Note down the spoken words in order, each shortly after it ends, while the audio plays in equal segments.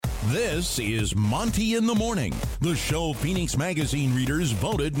This is Monty in the Morning, the show Phoenix Magazine readers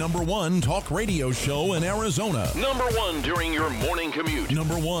voted #1 talk radio show in Arizona. #1 during your morning commute.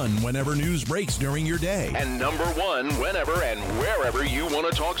 #1 whenever news breaks during your day. And #1 whenever and wherever you want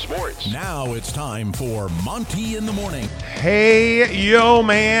to talk sports. Now it's time for Monty in the Morning. Hey, yo,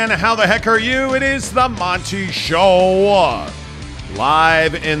 man. How the heck are you? It is the Monty Show.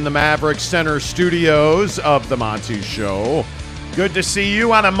 Live in the Maverick Center studios of the Monty Show. Good to see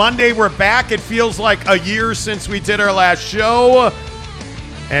you on a Monday. We're back. It feels like a year since we did our last show.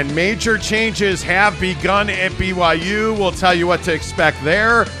 And major changes have begun at BYU. We'll tell you what to expect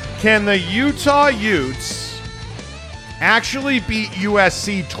there. Can the Utah Utes actually beat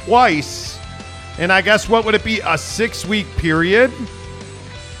USC twice? And I guess what would it be, a 6-week period?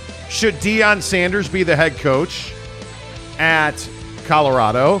 Should Deion Sanders be the head coach at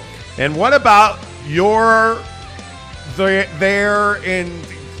Colorado? And what about there in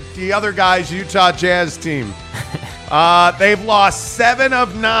the other guys' Utah Jazz team? They've lost 7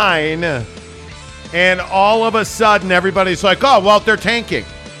 of 9, and all of a sudden everybody's like, oh, well, they're tanking.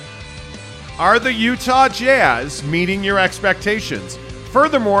 Are the Utah Jazz meeting your expectations?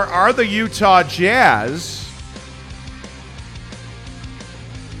 Furthermore, are the Utah Jazz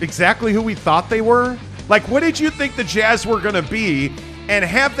exactly who we thought they were? Like, what did you think the Jazz were going to be? And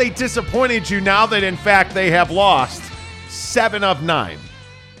have they disappointed you now that, in fact, they have lost 7 of 9?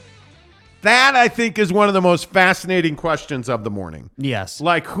 That, I think, is one of the most fascinating questions of the morning. Yes.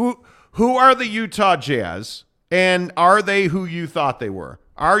 Like, who are the Utah Jazz, and are they who you thought they were?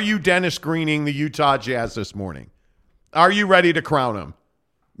 Are you Dennis Greening the Utah Jazz this morning? Are you ready to crown them?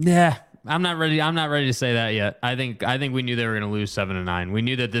 Yeah, I'm not ready. I'm not ready to say that yet. I think we knew they were going to lose 7 of 9. We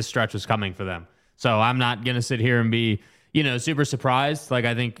knew that this stretch was coming for them. So I'm not going to sit here and be, super surprised. Like,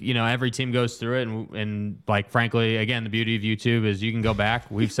 I think, every team goes through it. And like, frankly, again, the beauty of YouTube is you can go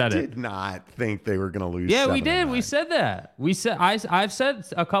back. We've said it. Did not think they were going to lose. Yeah, 7 we did. of 9. We said that. I've said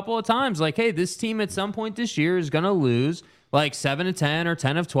a couple of times, like, hey, this team at some point this year is going to lose like 7 of 10 or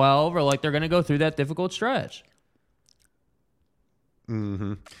 10 of 12, or like they're going to go through that difficult stretch.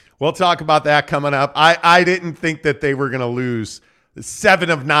 Mm-hmm. We'll talk about that coming up. I didn't think that they were going to lose 7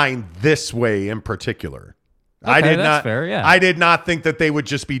 of 9 this way in particular. Okay, that's fair, yeah. I did not think that they would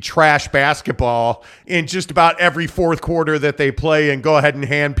just be trash basketball in just about every fourth quarter that they play and go ahead and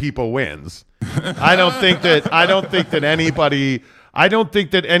hand people wins. I don't think that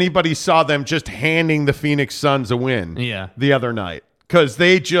anybody saw them just handing the Phoenix Suns a win the other night, because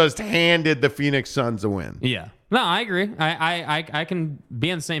they just handed the Phoenix Suns a win. Yeah. No, I agree. I can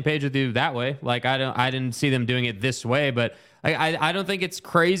be on the same page with you that way. Like, I didn't see them doing it this way, but I don't think it's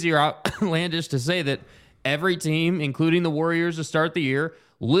crazy or outlandish to say that every team, including the Warriors to start the year,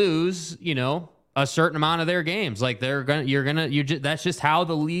 lose, a certain amount of their games. Like, that's just how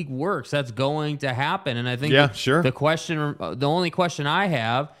the league works. That's going to happen. And I think the only question I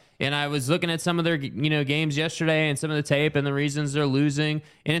have, and I was looking at some of their, games yesterday and some of the tape and the reasons they're losing,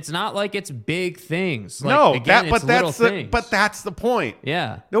 and it's not like it's big things. Like, but that's the point.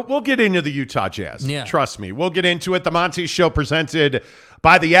 Yeah. We'll get into the Utah Jazz. Yeah. Trust me. We'll get into it. The Monty Show presented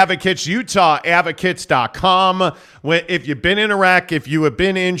by the Advocates, UtahAdvocates.com. If you've been in Iraq, if you have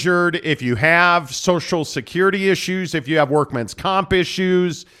been injured, if you have Social Security issues, if you have workman's comp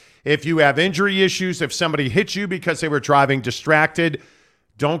issues, if you have injury issues, if somebody hit you because they were driving distracted,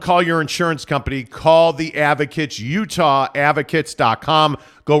 don't call your insurance company. Call the Advocates, UtahAdvocates.com.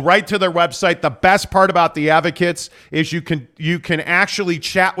 Go right to their website. The best part about the Advocates is you can actually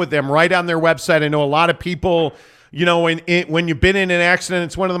chat with them right on their website. I know a lot of people, when you've been in an accident,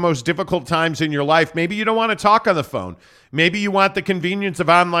 it's one of the most difficult times in your life. Maybe you don't want to talk on the phone. Maybe you want the convenience of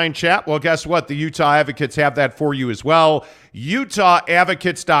online chat. Well, guess what? The Utah Advocates have that for you as well.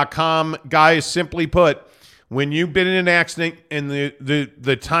 UtahAdvocates.com. Guys, simply put, when you've been in an accident and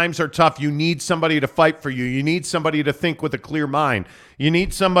the times are tough, you need somebody to fight for you. You need somebody to think with a clear mind. You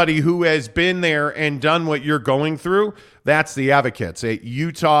need somebody who has been there and done what you're going through. That's the Advocates at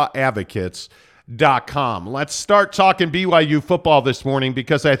UtahAdvocates.com. Let's start talking BYU football this morning,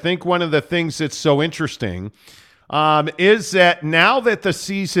 because I think one of the things that's so interesting is that now that the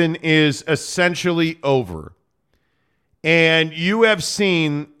season is essentially over and you have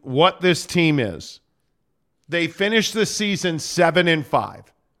seen what this team is, they finished the season 7-5.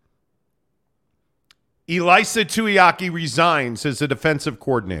 Elisa Tuiaki resigns as a defensive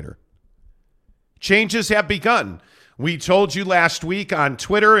coordinator. Changes have begun. We told you last week on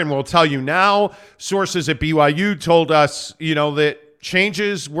Twitter, and we'll tell you now, sources at BYU told us, that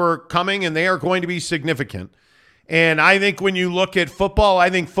changes were coming and they are going to be significant. And I think when you look at football, I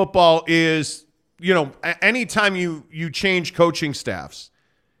think football is, anytime you change coaching staffs,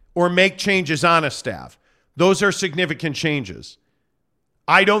 or make changes on a staff. Those are significant changes.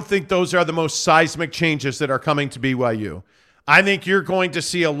 I don't think those are the most seismic changes that are coming to BYU. I think you're going to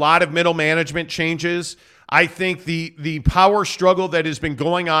see a lot of middle management changes. I think the power struggle that has been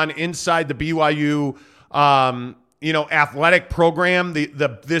going on inside the BYU athletic program,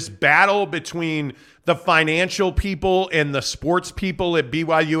 this battle between the financial people and the sports people at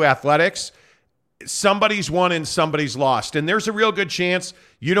BYU athletics, somebody's won and somebody's lost. And there's a real good chance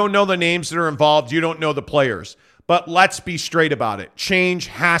you don't know the names that are involved. You don't know the players. But let's be straight about it. Change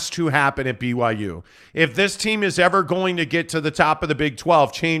has to happen at BYU. If this team is ever going to get to the top of the Big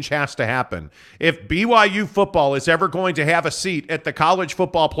 12, change has to happen. If BYU football is ever going to have a seat at the college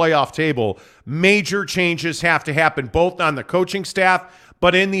football playoff table, major changes have to happen, both on the coaching staff,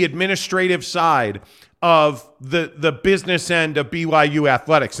 but in the administrative side of the business end of BYU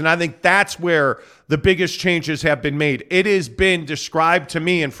athletics. And I think that's where the biggest changes have been made. It has been described to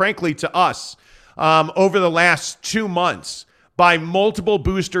me, and frankly to us, over the last 2 months by multiple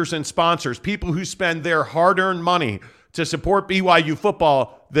boosters and sponsors, people who spend their hard-earned money to support BYU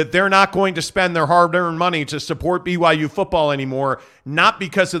football, that they're not going to spend their hard-earned money to support BYU football anymore, not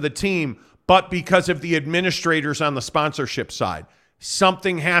because of the team, but because of the administrators on the sponsorship side.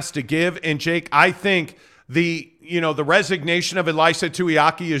 Something has to give. And Jake, I think the resignation of Elisa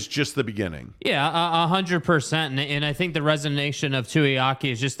Tuiaki is just the beginning. Yeah, 100%. And I think the resignation of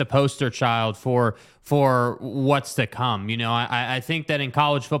Tuiaki is just the poster child for what's to come. I think that in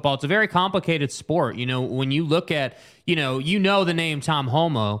college football, it's a very complicated sport. When you look at, the name Tom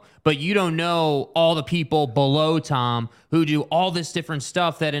Homo, but you don't know all the people below Tom who do all this different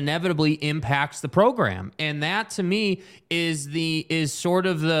stuff that inevitably impacts the program. And that to me is sort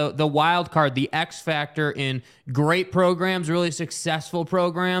of the wild card, the X factor in great programs, really successful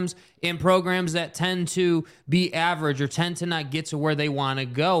programs, in programs that tend to be average or tend to not get to where they want to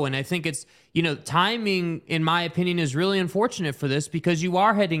go. And I think it's, timing, in my opinion, is really unfortunate for this because you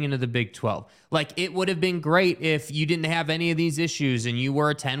are heading into the Big 12. Like, it would have been great if you didn't have any of these issues and you were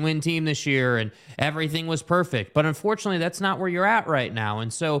a 10-win team this year and everything was perfect. But unfortunately, that's not where you're at right now.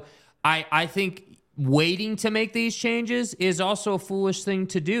 And so I think waiting to make these changes is also a foolish thing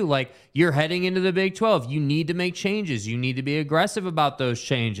to do. Like, you're heading into the Big 12. You need to make changes. You need to be aggressive about those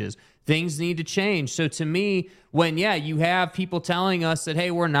changes. Things need to change. So to me, when, you have people telling us that,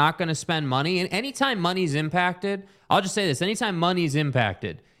 hey, we're not going to spend money, and anytime money's impacted, I'll just say this, anytime money's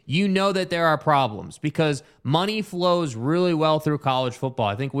impacted, you know that there are problems because money flows really well through college football.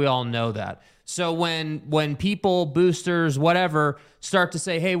 I think we all know that. So when people, boosters, whatever, start to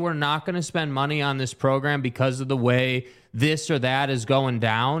say, hey, we're not going to spend money on this program because of the way this or that is going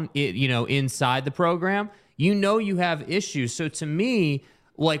down, inside the program, you have issues. So to me,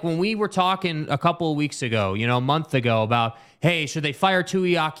 like when we were talking a couple of weeks ago, a month ago about, hey, should they fire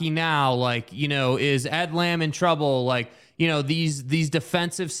Tuiaki now? Like, is Ed Lamb in trouble? Like, these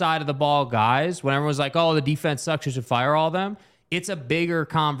defensive side of the ball guys, when everyone's like, oh, the defense sucks, you should fire all of them. It's a bigger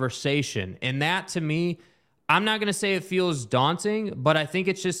conversation. And that to me, I'm not going to say it feels daunting, but I think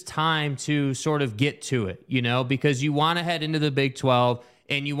it's just time to sort of get to it, because you want to head into the Big 12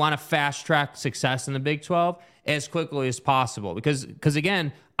 and you want to fast track success in the Big 12 as quickly as possible. Because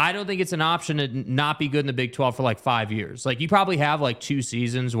again, I don't think it's an option to not be good in the Big 12 for like 5 years. Like, you probably have like 2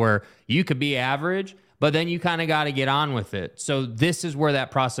 seasons where you could be average, but then you kind of got to get on with it. So this is where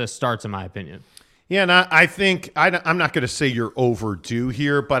that process starts, in my opinion. Yeah, and I think I'm not going to say you're overdue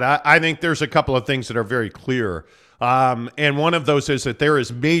here, but I think there's a couple of things that are very clear. And one of those is that there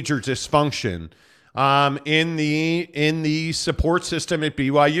is major dysfunction in the support system at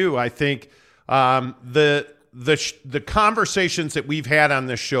BYU. I think the conversations that we've had on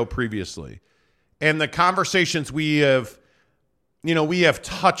this show previously and the conversations we have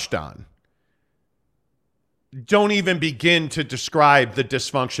touched on don't even begin to describe the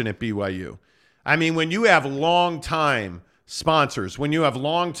dysfunction at BYU. I mean, when you have long-time sponsors, when you have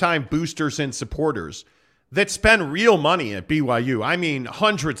long-time boosters and supporters that spend real money at BYU, I mean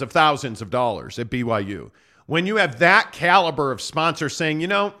hundreds of thousands of dollars at BYU, when you have that caliber of sponsors saying,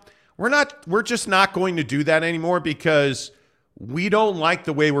 we're just not going to do that anymore because we don't like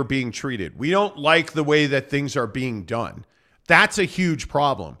the way we're being treated. We don't like the way that things are being done. That's a huge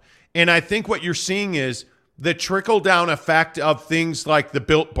problem. And I think what you're seeing is the trickle-down effect of things like the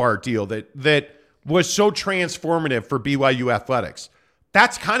Built Bar deal that was so transformative for BYU athletics.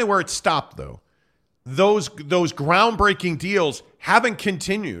 That's kind of where it stopped, though. Those groundbreaking deals haven't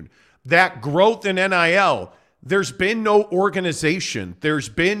continued. That growth in NIL, there's been no organization. There's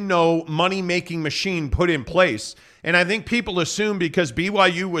been no money-making machine put in place. And I think people assume because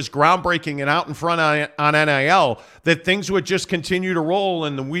BYU was groundbreaking and out in front on NIL that things would just continue to roll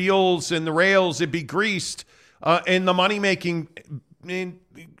and the wheels and the rails would be greased. And the money-making,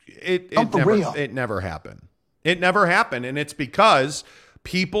 it never happened. It never happened. And it's because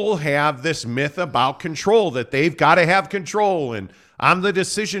people have this myth about control, that they've got to have control and I'm the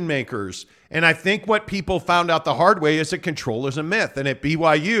decision makers. And I think what people found out the hard way is that control is a myth. And at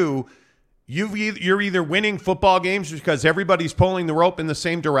BYU, you're either winning football games because everybody's pulling the rope in the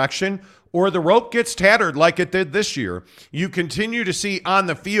same direction, or the rope gets tattered like it did this year. You continue to see on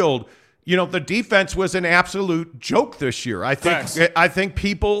the field, the defense was an absolute joke this year. I think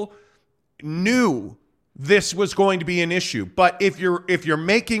people knew this was going to be an issue. But if you're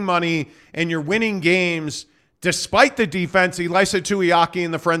making money and you're winning games despite the defense, Elisa Tuiaki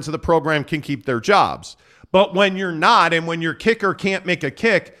and the friends of the program can keep their jobs. But when you're not, and when your kicker can't make a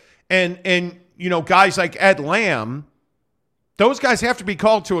kick, and guys like Ed Lamb, those guys have to be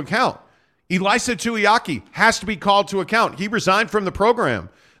called to account. Elisa Tuiaki has to be called to account. He resigned from the program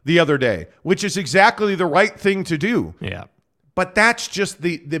the other day, which is exactly the right thing to do. Yeah. But that's just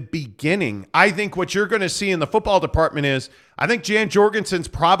the beginning. I think what you're going to see in the football department is, I think Jan Jorgensen's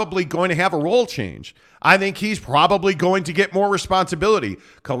probably going to have a role change. I think he's probably going to get more responsibility.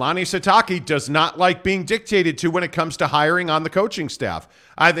 Kalani Sitake does not like being dictated to when it comes to hiring on the coaching staff.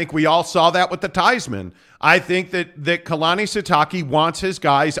 I think we all saw that with the Theismann. I think that Kalani Sitake wants his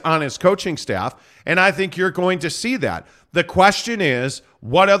guys on his coaching staff, and I think you're going to see that. The question is,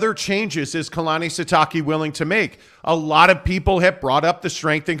 what other changes is Kalani Sitake willing to make? A lot of people have brought up the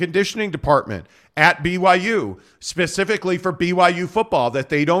strength and conditioning department at BYU, specifically for BYU football, that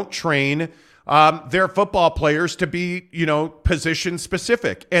they don't train their football players to be, position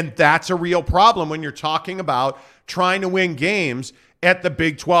specific. And that's a real problem when you're talking about trying to win games at the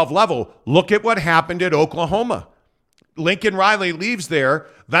Big 12 level. Look at what happened at Oklahoma. Lincoln Riley leaves there.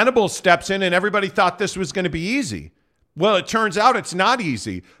 Venables steps in, and everybody thought this was going to be easy. Well, it turns out it's not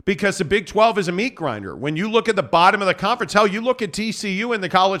easy because the Big 12 is a meat grinder. When you look at the bottom of the conference, hell, you look at TCU in the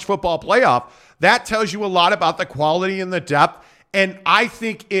college football playoff, that tells you a lot about the quality and the depth. And I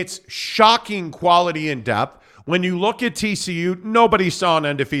think it's shocking quality and depth. When you look at TCU, nobody saw an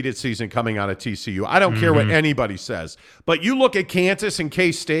undefeated season coming out of TCU. I don't care what anybody says. But you look at Kansas and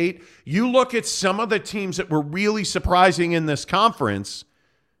K-State, you look at some of the teams that were really surprising in this conference,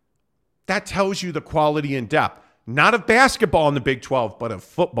 that tells you the quality and depth. Not of basketball in the Big 12, but of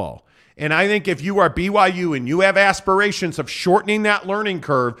football. And I think if you are BYU and you have aspirations of shortening that learning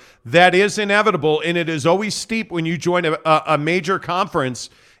curve, that is inevitable, and it is always steep when you join a major conference.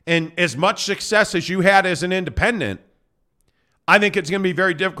 And as much success as you had as an independent, I think it's going to be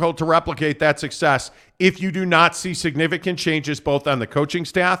very difficult to replicate that success if you do not see significant changes both on the coaching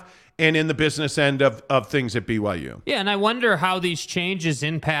staff and in the business end of things at BYU. Yeah, and I wonder how these changes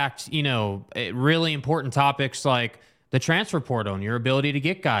impact, really important topics like the transfer portal and your ability to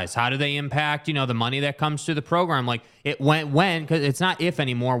get guys. How do they impact, the money that comes through the program? Like because it's not if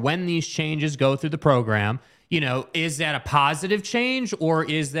anymore, when these changes go through the program, is that a positive change, or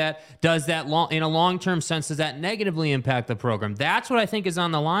does that in a long-term sense, does that negatively impact the program? That's what I think is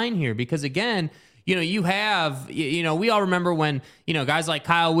on the line here, because again, you have, we all remember when, guys like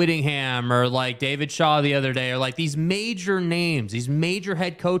Kyle Whittingham or like David Shaw the other day, or like these major names, these major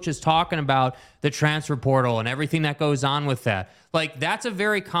head coaches talking about the transfer portal and everything that goes on with that. Like, that's a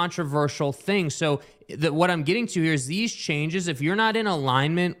very controversial thing. So what I'm getting to here is these changes, if you're not in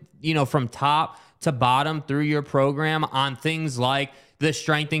alignment, from top to bottom through your program on things like the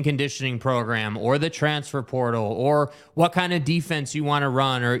strength and conditioning program or the transfer portal or what kind of defense you want to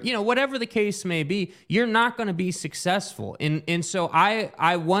run, or, whatever the case may be, you're not going to be successful. And so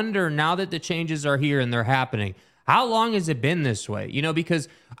I wonder, now that the changes are here and they're happening, how long has it been this way? Because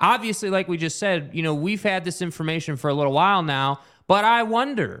obviously, like we just said, we've had this information for a little while now, but I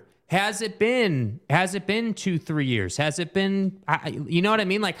wonder, has it been 2-3 years? Has it been, you know what I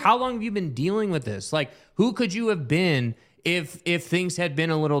mean? Like, how long have you been dealing with this? Like, who could you have been if things had been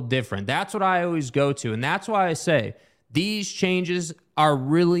a little different? That's what I always go to. And that's why I say these changes are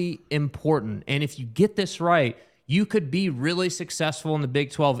really important. And if you get this right, you could be really successful in the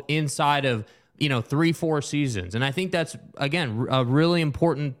Big 12 inside of, 3-4 seasons. And I think that's, again, a really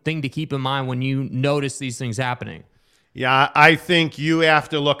important thing to keep in mind when you notice these things happening. Yeah, I think you have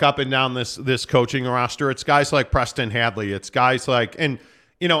to look up and down this coaching roster. It's guys like Preston Hadley. It's guys like, and,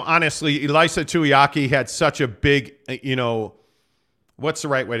 honestly, Elisa Tuiaki had such a big, what's the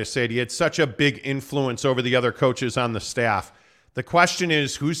right way to say it? He had such a big influence over the other coaches on the staff. The question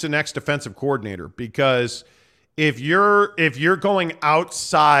is, who's the next defensive coordinator? Because if you're going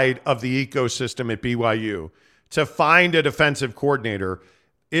outside of the ecosystem at BYU to find a defensive coordinator,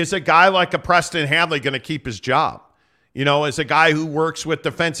 is a guy like a Preston Hadley going to keep his job? You know, as a guy who works with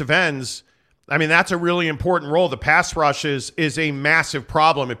defensive ends, I mean, that's a really important role. The pass rush is a massive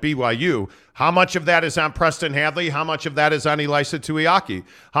problem at BYU. How much of that is on Preston Hadley? How much of that is on Elisa Tuiaki?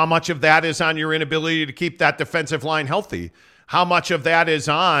 How much of that is on your inability to keep that defensive line healthy? How much of that is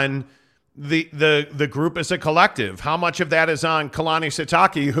on the group as a collective? How much of that is on Kalani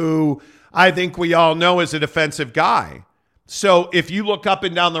Sitake, who I think we all know is a defensive guy? So if you look up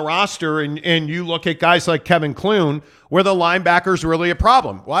and down the roster and you look at guys like Kevin Clune, were the linebackers really a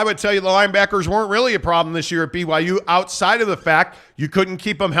problem? Well, I would tell you the linebackers weren't really a problem this year at BYU outside of the fact you couldn't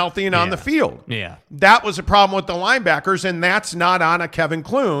keep them healthy and on the field. Yeah. That was a problem with the linebackers, and that's not on a Kevin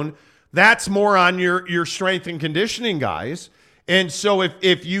Clune. That's more on your strength and conditioning guys. And so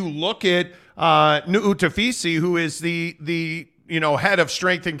if you look at Nu'utafisi, who is the head of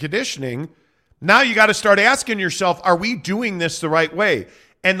strength and conditioning, now you got to start asking yourself, are we doing this the right way?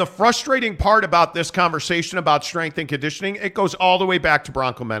 And the frustrating part about this conversation about strength and conditioning, it goes all the way back to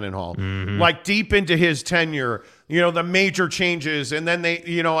Bronco Mendenhall, like deep into his tenure, the major changes. And then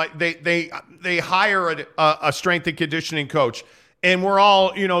they hire a strength and conditioning coach, and we're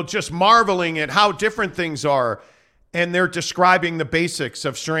all, just marveling at how different things are. And they're describing the basics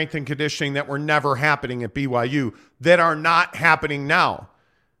of strength and conditioning that were never happening at BYU, that are not happening now,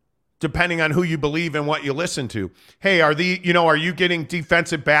 depending on who you believe and what you listen to. Hey, are you getting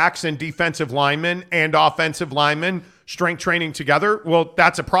defensive backs and defensive linemen and offensive linemen strength training together? Well,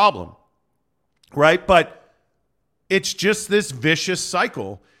 that's a problem, right? But it's just this vicious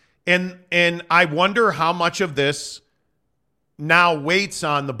cycle. And I wonder how much of this now waits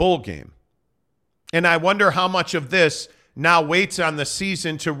on the bowl game. And I wonder how much of this now waits on the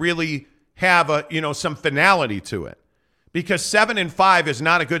season to really have some finality to it. Because 7-5 is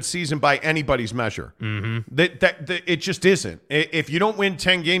not a good season by anybody's measure. It just isn't. If you don't win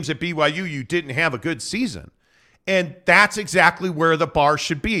 10 games at BYU, you didn't have a good season. And that's exactly where the bar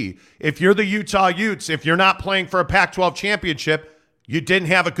should be. If you're the Utah Utes, if you're not playing for a Pac-12 championship, you didn't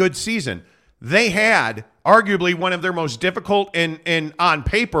have a good season. They had arguably one of their most difficult and on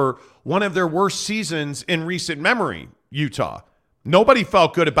paper, one of their worst seasons in recent memory, Utah. Nobody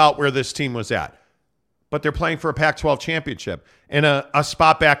felt good about where this team was at. But they're playing for a Pac-12 championship and a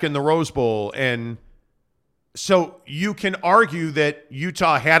spot back in the Rose Bowl. And so you can argue that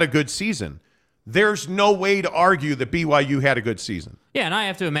Utah had a good season. There's no way to argue that BYU had a good season. Yeah, and I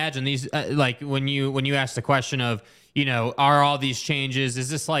have to imagine these, when you ask the question of, are all these changes, is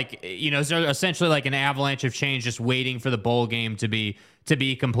this is there essentially like an avalanche of change just waiting for the bowl game to be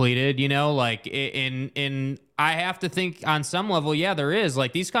completed, in I have to think on some level, yeah, there is.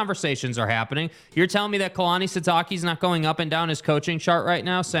 These conversations are happening. You're telling me that Kalani Sitake's not going up and down his coaching chart right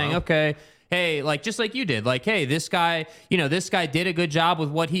now saying, okay, hey, just like you did, hey, this guy did a good job with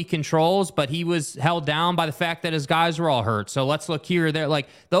what he controls, but he was held down by the fact that his guys were all hurt. So let's look here or there.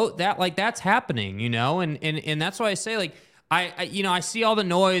 That's happening, and that's why I say, I see all the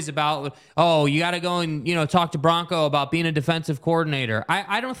noise about, you got to go and, talk to Bronco about being a defensive coordinator.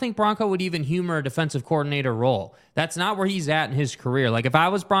 I don't think Bronco would even humor a defensive coordinator role. That's not where he's at in his career. If I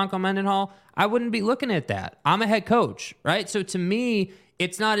was Bronco Mendenhall, I wouldn't be looking at that. I'm a head coach, right? So to me,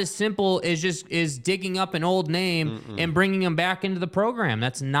 it's not as simple as just digging up an old name and bringing him back into the program.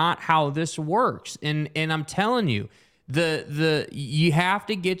 That's not how this works. And I'm telling you, you have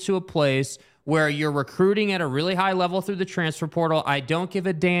to get to a place where you're recruiting at a really high level through the transfer portal. I don't give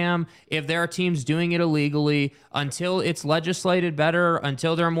a damn if there are teams doing it illegally until it's legislated better,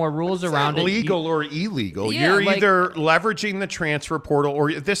 until there are more rules around it. Legal or illegal. Yeah, you're either leveraging the transfer portal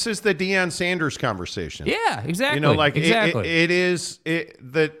or this is the Deion Sanders conversation. Yeah, exactly. The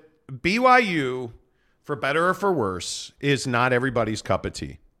BYU, for better or for worse, is not everybody's cup of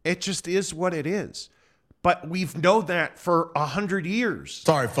tea. It just is what it is. But we've known that for 100 years.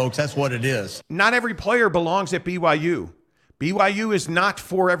 Sorry, folks, that's what it is. Not every player belongs at BYU. BYU is not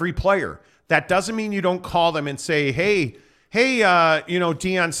for every player. That doesn't mean you don't call them and say, hey,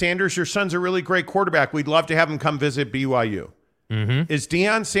 Deion Sanders, your son's a really great quarterback. We'd love to have him come visit BYU. Is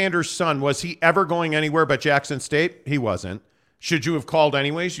Deion Sanders' son, was he ever going anywhere but Jackson State? He wasn't. Should you have called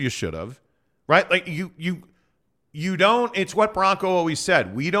anyways? You should have. Right? You don't, it's what Bronco always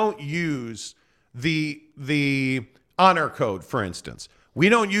said. We don't use the honor code, for instance. We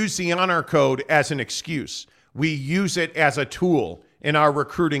don't use the honor code as an excuse. We use it as a tool in our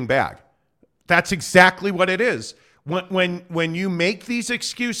recruiting bag. That's exactly what it is. When you make these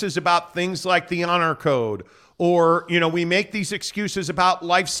excuses about things like the honor code, or we make these excuses about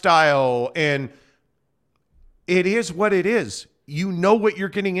lifestyle, and it is what it is. You know what you're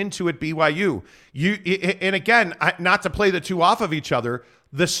getting into at BYU. And again, not to play the two off of each other,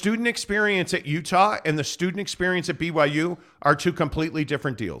 the student experience at Utah and the student experience at BYU are two completely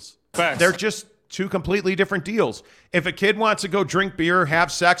different deals. Facts. They're just two completely different deals. If a kid wants to go drink beer,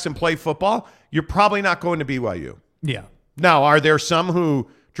 have sex, and play football, you're probably not going to BYU. Yeah. Now, are there some who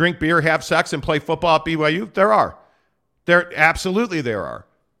drink beer, have sex, and play football at BYU? There are. Absolutely there are.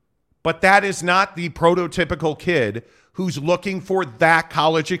 But that is not the prototypical kid who's looking for that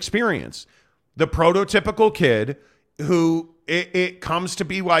college experience. The prototypical kid who it comes to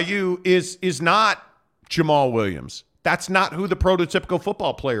BYU is not Jamal Williams. That's not who the prototypical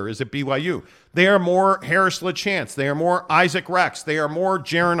football player is at BYU. They are more Harris LaChance. They are more Isaac Rex. They are more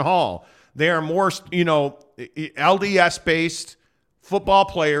Jaron Hall. They are more, LDS-based football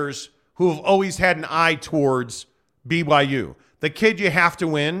players who have always had an eye towards BYU. The kid you have to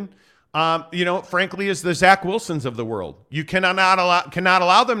win, frankly, is the Zach Wilsons of the world. You cannot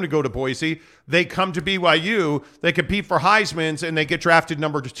allow them to go to Boise. They come to BYU, they compete for Heisman's, and they get drafted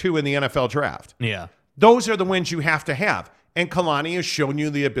number 2 in the NFL draft. Yeah. Those are the wins you have to have. And Kalani has shown you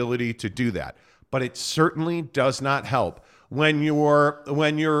the ability to do that. But it certainly does not help when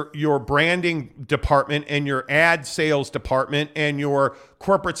your branding department and your ad sales department and your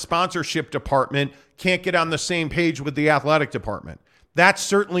corporate sponsorship department can't get on the same page with the athletic department. That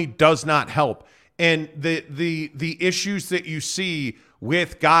certainly does not help. And the issues that you see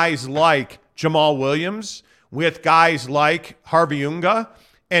with guys like Jamal Williams, with guys like Harvey Unga,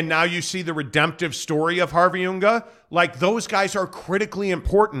 and now you see the redemptive story of Harvey Unga, like those guys are critically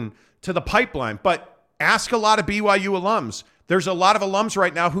important to the pipeline. But ask a lot of BYU alums. There's a lot of alums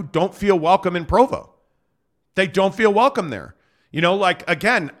right now who don't feel welcome in Provo. They don't feel welcome there.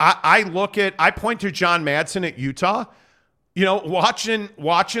 Again, I point to John Madsen at Utah.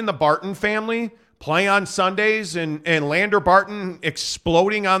 Watching the Barton family play on Sundays and Lander Barton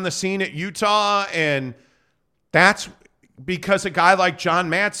exploding on the scene at Utah. And that's because a guy like John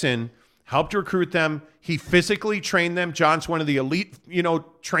Madsen helped recruit them. He physically trained them. John's one of the elite,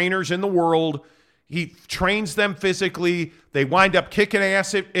 trainers in the world. He trains them physically. They wind up kicking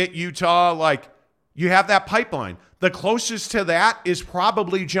ass at Utah. Like, you have that pipeline. The closest to that is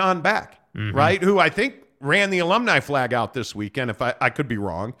probably John Beck, right? Who I think ran the alumni flag out this weekend, if I could be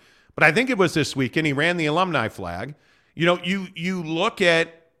wrong. But I think it was this weekend he ran the alumni flag. You look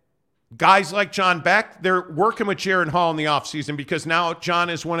at guys like John Beck, they're working with Jaron Hall in the offseason because now John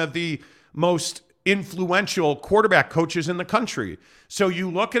is one of the most influential quarterback coaches in the country. So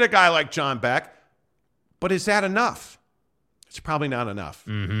you look at a guy like John Beck, but is that enough? It's probably not enough.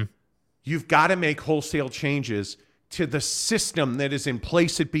 You've got to make wholesale changes to the system that is in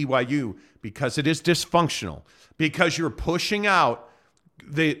place at BYU because it is dysfunctional, because you're pushing out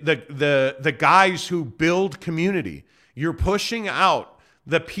the guys who build community. You're pushing out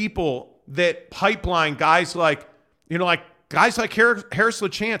the people that pipeline guys like Harris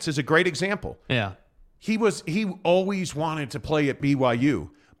LaChance is a great example. Yeah. He always wanted to play at BYU,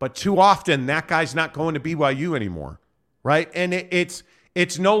 but too often that guy's not going to BYU anymore, right? And it's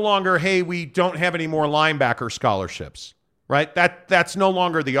no longer, hey, we don't have any more linebacker scholarships, right? That's no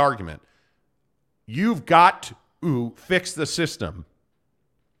longer the argument. You've got to fix the system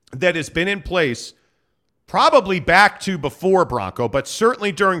that has been in place probably back to before Bronco, but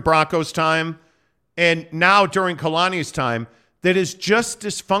certainly during Bronco's time and now during Kalani's time, that is just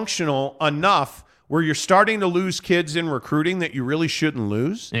dysfunctional enough where you're starting to lose kids in recruiting that you really shouldn't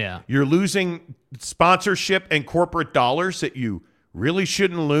lose. Yeah. You're losing sponsorship and corporate dollars that you really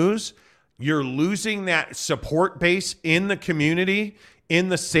shouldn't lose. You're losing that support base in the community, in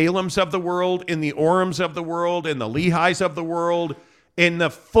the Salems of the world, in the Orams of the world, in the Lehis of the world, in the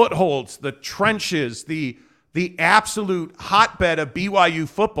footholds, the trenches, the absolute hotbed of BYU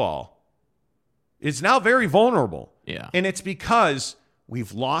football is now very vulnerable. Yeah. And it's because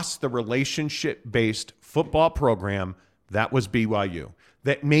we've lost the relationship-based football program that was BYU,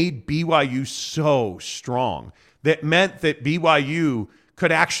 that made BYU so strong, that meant that BYU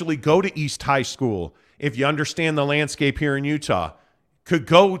could actually go to East High School, if you understand the landscape here in Utah, could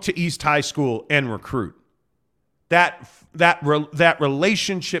go to East High School and recruit. That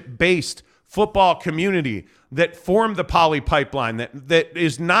relationship-based football community that formed the Poly Pipeline, that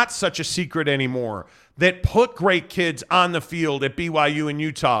is not such a secret anymore, that put great kids on the field at BYU and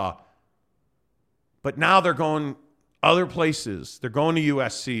Utah. But now they're going other places. They're going to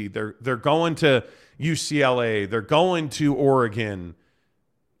USC. They're going to UCLA. They're going to Oregon.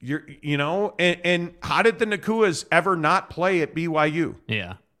 And how did the Nakuas ever not play at BYU?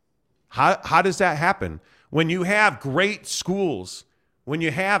 Yeah. How does that happen? When you have great schools, when you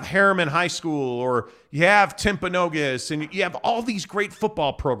have Harriman High School or you have Timpanogos and you have all these great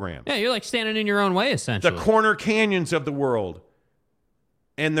football programs. Yeah, you're like standing in your own way, essentially. The Corner Canyons of the world.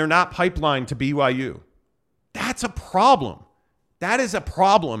 And they're not pipelined to BYU. That's a problem. That is a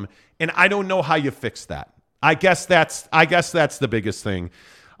problem. And I don't know how you fix that. I guess that's the biggest thing.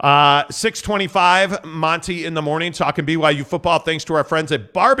 6:25, Monty in the morning, talking BYU football. Thanks to our friends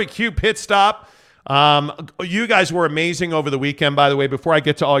at Barbecue Pit Stop. You guys were amazing over the weekend, by the way. Before I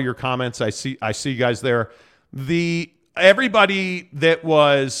get to all your comments, I see you guys there. Everybody that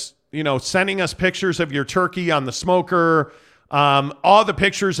was, sending us pictures of your turkey on the smoker, all the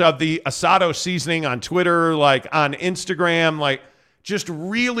pictures of the asado seasoning on Twitter, like on Instagram, like just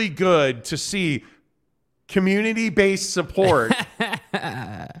really good to see community-based support.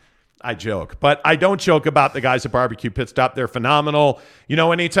 I joke, but I don't joke about the guys at Barbecue Pit Stop. They're phenomenal.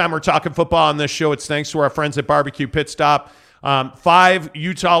 Anytime we're talking football on this show, it's thanks to our friends at Barbecue Pit Stop. 5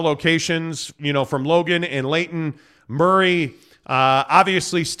 Utah locations, from Logan and Layton, Murray,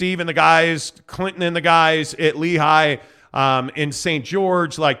 obviously Steve and the guys, Clinton and the guys at Lehigh, in St.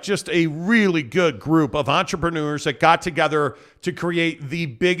 George, like just a really good group of entrepreneurs that got together to create the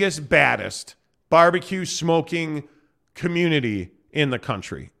biggest, baddest barbecue smoking community in the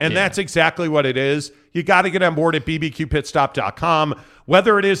country. And that's exactly what it is. You got to get on board at bbqpitstop.com.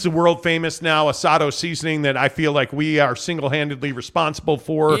 Whether it is the world famous now asado seasoning that I feel like we are single-handedly responsible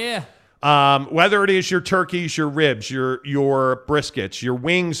for. Yeah. Whether it is your turkeys, your ribs, your briskets, your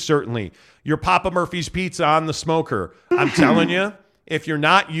wings, certainly, your Papa Murphy's pizza on the smoker. I'm telling you, if you're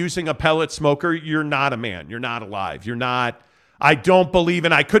not using a pellet smoker, you're not a man. You're not alive. You're not. I don't believe,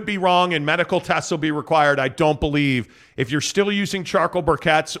 and I could be wrong, and medical tests will be required. I don't believe if you're still using charcoal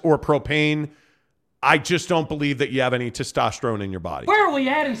briquettes or propane, I just don't believe that you have any testosterone in your body. Where are we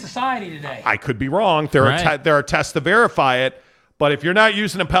at in society today? I could be wrong. There are tests to verify it. But if you're not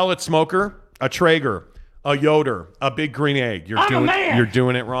using a pellet smoker, a Traeger, a Yoder, a Big Green Egg, you're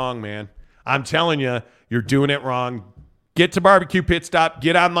doing it wrong, man. I'm telling you, you're doing it wrong. Get to Barbecue Pit Stop.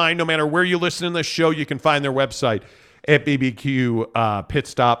 Get online. No matter where you listen to this show, you can find their website at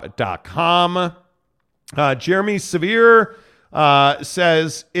bbqpitstop.com. Jeremy Severe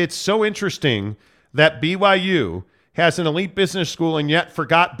says, it's so interesting that BYU has an elite business school and yet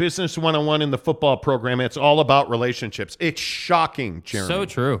forgot business 101 in the football program. It's all about relationships. It's shocking, Jeremy. So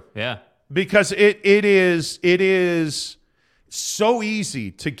true, yeah. Because it is so easy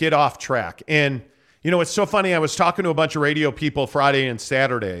to get off track. And, it's so funny. I was talking to a bunch of radio people Friday and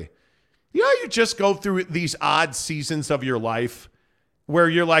Saturday. You just go through these odd seasons of your life where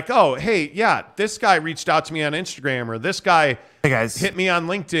you're like, oh, hey, yeah, this guy reached out to me on Instagram, or this guy hit me on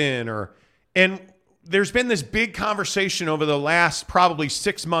LinkedIn, and there's been this big conversation over the last probably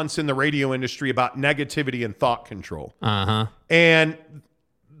 6 months in the radio industry about negativity and thought control. Uh-huh. And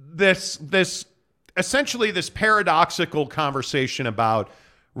this essentially this paradoxical conversation about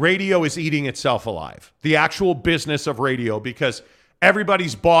radio is eating itself alive, the actual business of radio, because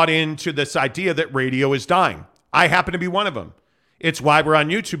everybody's bought into this idea that radio is dying. I happen to be one of them. It's why we're on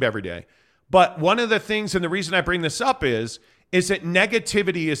YouTube every day. But one of the things, and the reason I bring this up is that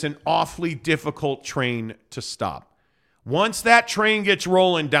negativity is an awfully difficult train to stop. Once that train gets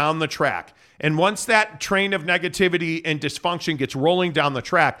rolling down the track, and once that train of negativity and dysfunction gets rolling down the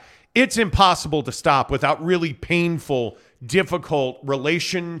track, it's impossible to stop without really painful, difficult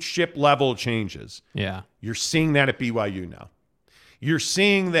relationship level changes. Yeah. You're seeing that at BYU now. You're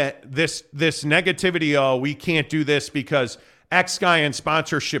seeing that this negativity, oh, we can't do this because X guy in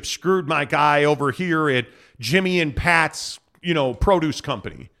sponsorship screwed my guy over here at Jimmy and Pat's, produce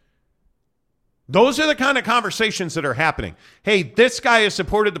company. Those are the kind of conversations that are happening. Hey, this guy has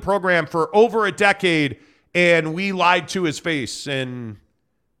supported the program for over a decade and we lied to his face. And,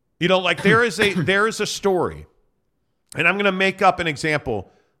 there is a story, and I'm going to make up an example,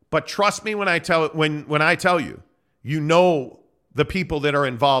 but trust me when I tell you, the people that are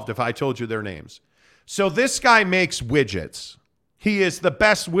involved if I told you their names. So this guy makes widgets. He is the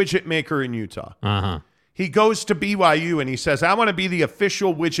best widget maker in Utah. Uh-huh. He goes to BYU and he says, I want to be the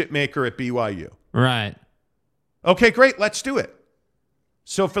official widget maker at BYU. Right. Okay, great. Let's do it.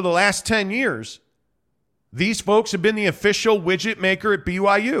 So for the last 10 years, these folks have been the official widget maker at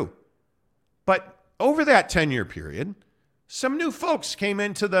BYU. But over that 10-year period, some new folks came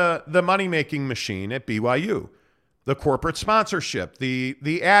into the money-making machine at BYU. The corporate sponsorship,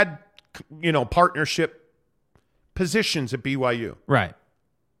 the ad, partnership positions at BYU. Right.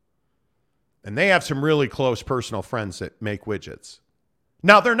 And they have some really close personal friends that make widgets.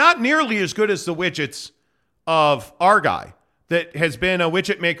 Now, they're not nearly as good as the widgets of our guy that has been a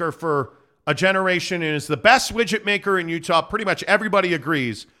widget maker for a generation and is the best widget maker in Utah. Pretty much everybody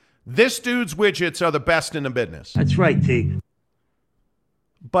agrees this dude's widgets are the best in the business. That's right, T.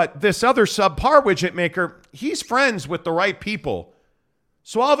 But this other subpar widget maker, he's friends with the right people.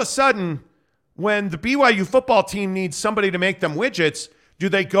 So all of a sudden, when the BYU football team needs somebody to make them widgets, do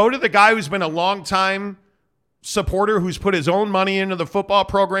they go to the guy who's been a long-time supporter, who's put his own money into the football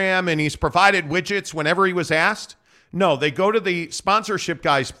program and he's provided widgets whenever he was asked? No, they go to the sponsorship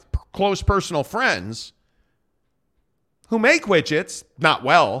guy's close personal friends who make widgets, not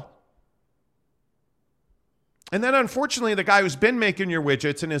well. And then, unfortunately, the guy who's been making your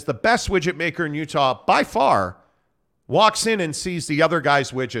widgets and is the best widget maker in Utah by far walks in and sees the other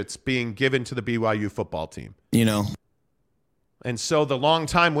guy's widgets being given to the BYU football team. You know. And so the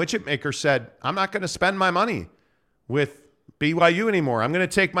longtime widget maker said, I'm not going to spend my money with BYU anymore. I'm going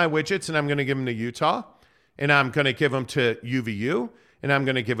to take my widgets and I'm going to give them to Utah, and I'm going to give them to UVU, and I'm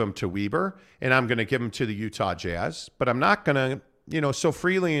going to give them to Weber, and I'm going to give them to the Utah Jazz. But I'm not going to, so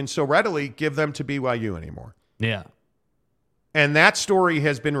freely and so readily give them to BYU anymore. Yeah. And that story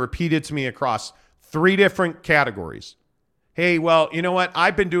has been repeated to me across 3 different categories. Hey, well, you know what?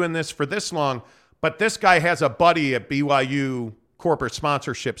 I've been doing this for this long, but this guy has a buddy at BYU corporate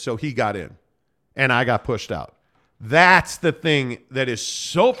sponsorship, so he got in, and I got pushed out. That's the thing that is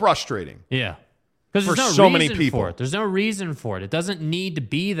so frustrating. Yeah. Because there's no so reason many people. for it. There's no reason for it. It doesn't need to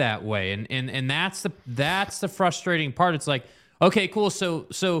be that way. And that's the frustrating part. It's like, okay, cool.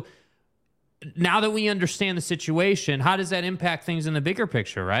 So now that we understand the situation, how does that impact things in the bigger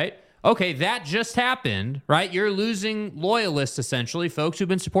picture, right? Okay, that just happened, right? You're losing loyalists, essentially, folks who've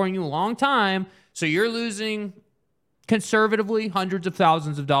been supporting you a long time. So you're losing, conservatively, hundreds of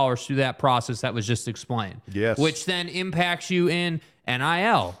thousands of dollars through that process that was just explained. Yes. Which then impacts you in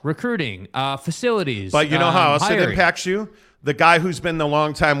NIL, recruiting, facilities. But you know how else hiring. it impacts you? The guy who's been the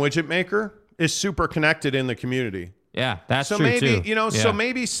longtime widget maker is super connected in the community. Yeah, that's so true maybe, too. So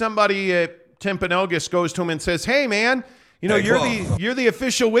maybe somebody at Timpanogos goes to him and says, hey, man, you're the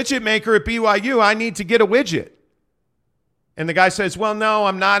official widget maker at BYU. I need to get a widget. And the guy says, well, no,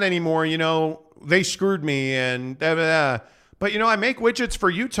 I'm not anymore. They screwed me and blah, blah, blah. But I make widgets for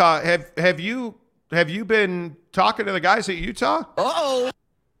Utah. Have you been talking to the guys at Utah? Uh-oh.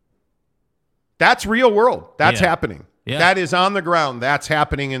 That's real world. That's happening. Yeah. That is on the ground. That's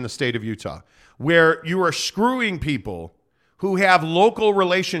happening in the state of Utah, where you are screwing people who have local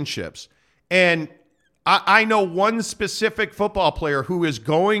relationships. And I know one specific football player who was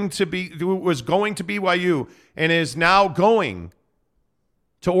going to BYU and is now going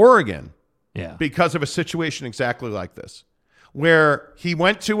to Oregon because of a situation exactly like this, where he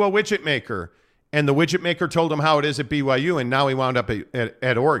went to a widget maker and the widget maker told him how it is at BYU, and now he wound up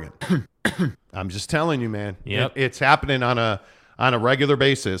at Oregon. I'm just telling you, man. Yep. It's happening on a regular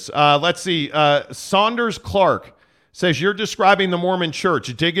basis. Let's see. Saunders Clark says, you're describing the Mormon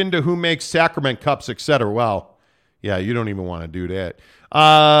church. Dig into who makes sacrament cups, etc. Well, yeah, you don't even want to do that.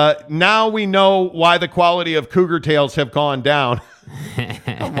 Now we know why the quality of cougar tails have gone down.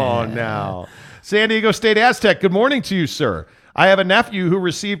 Come on now. San Diego State Aztec, good morning to you, sir. I have a nephew who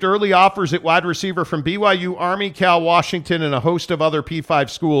received early offers at wide receiver from BYU, Army, Cal, Washington, and a host of other P5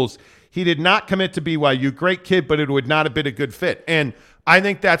 schools. He did not commit to BYU. Great kid, but it would not have been a good fit. And I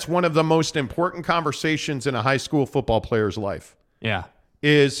think that's one of the most important conversations in a high school football player's life. Yeah.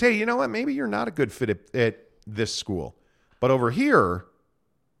 Is, hey, you know what? Maybe you're not a good fit at this school. But over here,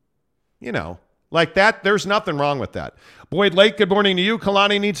 like that, there's nothing wrong with that. Boyd Lake, good morning to you.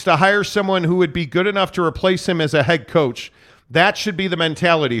 Kalani needs to hire someone who would be good enough to replace him as a head coach. That should be the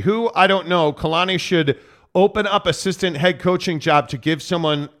mentality. Who? I don't know. Kalani should open up assistant head coaching job to give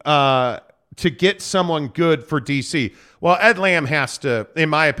someone to get someone good for DC. Well, Ed Lamb has to, in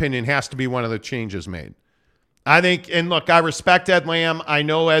my opinion, has to be one of the changes made. I think, and look, I respect Ed Lamb. I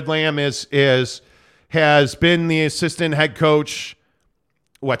know Ed Lamb has been the assistant head coach,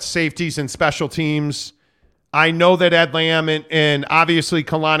 safeties and special teams. I know that Ed Lamb and obviously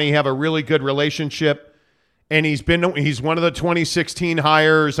Kalani have a really good relationship. And he's one of the 2016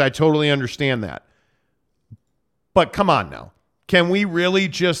 hires. I totally understand that. But come on now. Can we really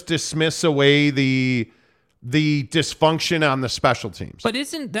just dismiss away the dysfunction on the special teams? But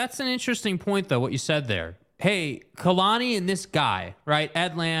that's an interesting point, though, what you said there. Hey, Kalani and this guy, right,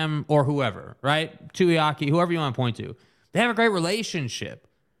 Ed Lamb or whoever, right, Tuiaki, whoever you want to point to, they have a great relationship.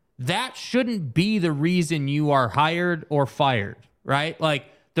 That shouldn't be the reason you are hired or fired, right? Like,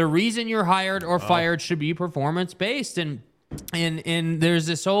 the reason you're hired or fired should be performance-based. And there's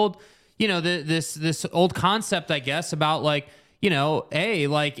this old, this old concept, I guess, about like,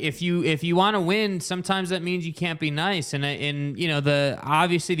 like if you want to win, sometimes that means you can't be nice. And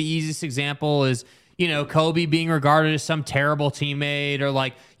obviously the easiest example is, Kobe being regarded as some terrible teammate, or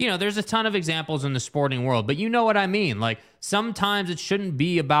like, there's a ton of examples in the sporting world, but you know what I mean? Like, sometimes it shouldn't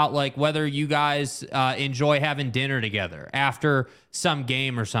be about like whether you guys enjoy having dinner together after some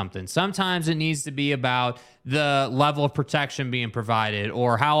game or something. Sometimes it needs to be about the level of protection being provided,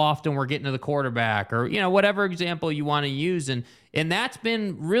 or how often we're getting to the quarterback, or, whatever example you want to use. And that's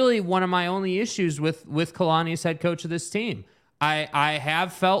been really one of my only issues with Kalani as head coach of this team. I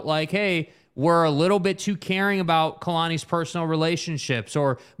have felt like, hey, we're a little bit too caring about Kalani's personal relationships,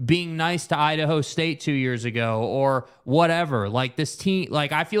 or being nice to Idaho State 2 years ago, or whatever. Like, this team,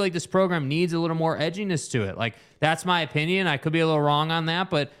 like, I feel like this program needs a little more edginess to it. Like, that's my opinion. I could be a little wrong on that,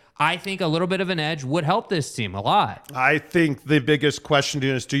 but I think a little bit of an edge would help this team a lot. I think the biggest question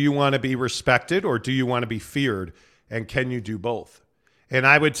is, do you want to be respected or do you want to be feared? And can you do both? And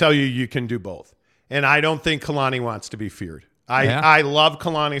I would tell you, you can do both. And I don't think Kalani wants to be feared. I love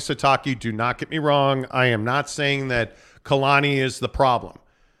Kalani Sitake. Do not get me wrong. I am not saying that Kalani is the problem.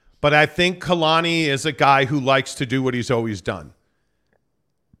 But I think Kalani is a guy who likes to do what he's always done.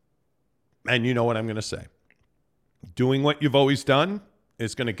 And you know what I'm going to say. Doing what you've always done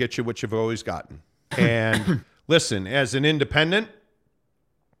is going to get you what you've always gotten. And listen, as an independent,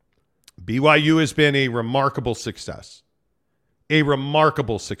 BYU has been a remarkable success. A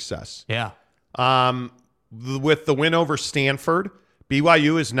remarkable success. Yeah. With the win over Stanford,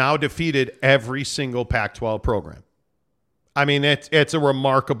 BYU has now defeated every single Pac-12 program. I mean, it's a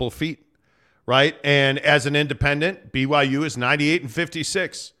remarkable feat, right? And as an independent, BYU is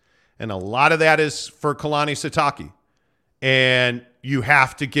 98-56. And a lot of that is for Kalani Sitake. And you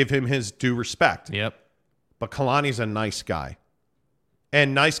have to give him his due respect. Yep. But Kalani's a nice guy.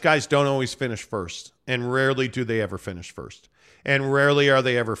 And nice guys don't always finish first. And rarely do they ever finish first. And rarely are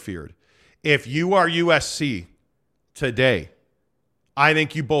they ever feared. If you are USC today, I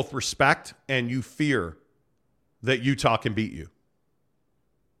think you both respect and you fear that Utah can beat you.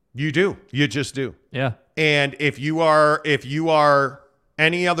 You do. You just do. Yeah. And if you are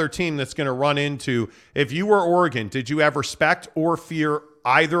any other team that's going to run into, if you were Oregon, did you have respect or fear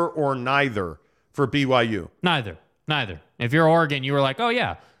either or neither for BYU? Neither. If you're Oregon, you were like, oh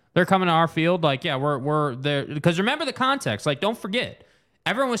yeah, they're coming to our field. Like, yeah, we're there. Because remember the context. Like, don't forget.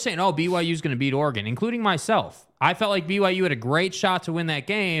 Everyone was saying, oh, BYU's going to beat Oregon, including myself. I felt like BYU had a great shot to win that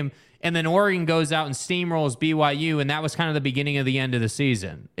game, and then Oregon goes out and steamrolls BYU, and that was kind of the beginning of the end of the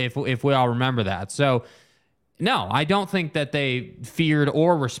season, if we all remember that. So, no, I don't think that they feared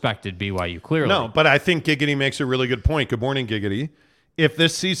or respected BYU, clearly. No, but I think Giggity makes a really good point. Good morning, Giggity. If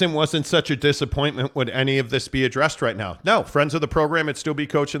this season wasn't such a disappointment, would any of this be addressed right now? No, friends of the program, it'd still be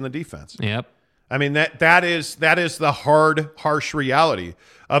coaching the defense. Yep. I mean, that is the hard, harsh reality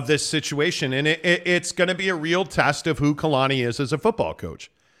of this situation. And it's going to be a real test of who Kalani is as a football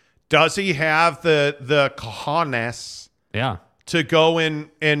coach. Does he have the cojones to go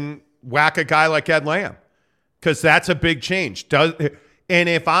and whack a guy like Ed Lamb? Because that's a big change. And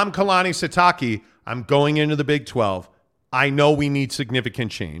if I'm Kalani Sitake, I'm going into the Big 12. I know we need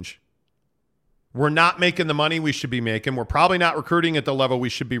significant change. We're not making the money we should be making. We're probably not recruiting at the level we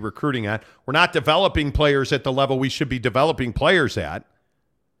should be recruiting at. We're not developing players at the level we should be developing players at.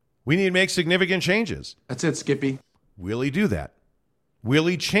 We need to make significant changes. That's it, Skippy. Will he do that? Will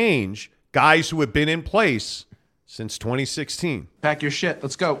he change guys who have been in place since 2016? Pack your shit.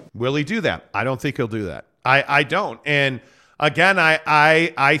 Let's go. Will he do that? I don't think he'll do that. I don't. And again,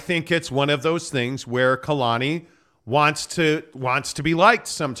 I think it's one of those things where Kalani wants to be liked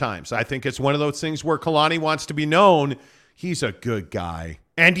sometimes. I think it's one of those things where Kalani wants to be known. He's a good guy.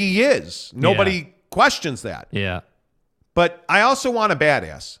 And he is. Nobody questions that. Yeah. But I also want a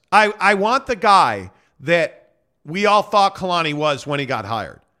badass. I want the guy that we all thought Kalani was when he got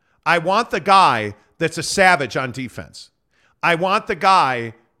hired. I want the guy that's a savage on defense. I want the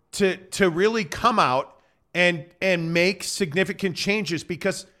guy to really come out and make significant changes,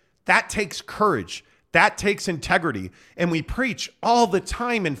 because that takes courage. That takes integrity. And we preach all the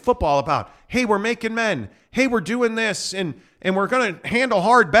time in football about, hey, we're making men. Hey, we're doing this, and we're going to handle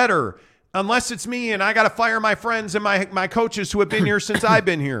hard better, unless it's me and I got to fire my friends and my coaches who have been here since I've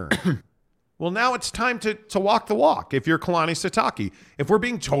been here. Well, now it's time to walk the walk if you're Kalani Sitake. If we're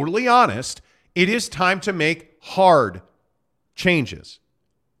being totally honest, it is time to make hard changes,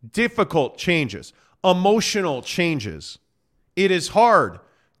 difficult changes, emotional changes. It is hard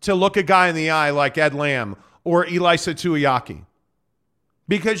to look a guy in the eye like Ed Lamb or Elisa Tuiaki,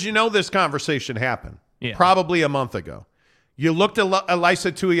 because you know this conversation happened probably a month ago. You looked at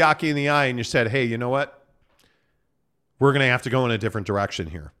Elisa Tuiaki in the eye and you said, hey, you know what? we're going to have to go in a different direction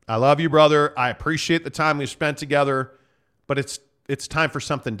here. I love you, brother. I appreciate the time we spent together, but it's time for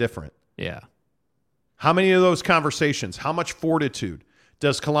something different. Yeah. How many of those conversations, how much fortitude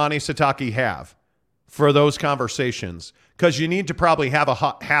does Kalani Sitake have for those conversations? Because you need to probably have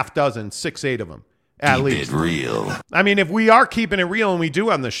a half dozen, 6, 8 of them at least. Keep it real. I mean, if we are keeping it real, and we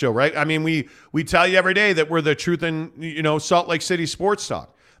do on this show, right? I mean, we tell you every day that we're the truth in, Salt Lake City sports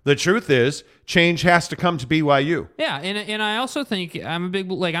talk. The truth is, change has to come to BYU. Yeah, and I also think I'm a big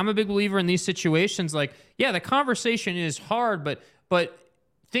believer in these situations. Like, yeah, the conversation is hard, but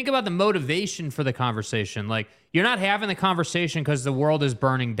think about the motivation for the conversation. Like, you're not having the conversation because the world is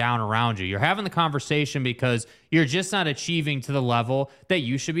burning down around you. You're having the conversation because you're just not achieving to the level that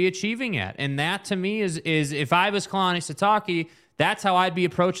you should be achieving at. And that, to me, is if I was Kalani Sitake, that's how I'd be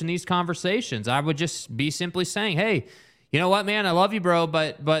approaching these conversations. I would just be simply saying, hey, you know what, man, I love you, bro,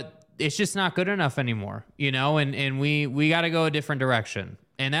 but it's just not good enough anymore, and we got to go a different direction.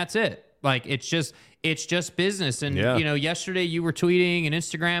 And that's it. Like, it's just business. And, yesterday you were tweeting and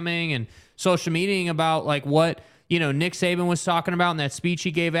Instagramming and social mediaing about like what, Nick Saban was talking about in that speech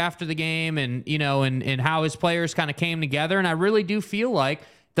he gave after the game and, and how his players kind of came together. And I really do feel like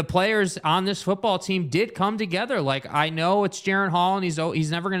the players on this football team did come together. Like, I know it's Jaron Hall and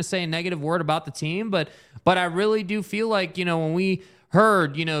he's never going to say a negative word about the team, but I really do feel like, when we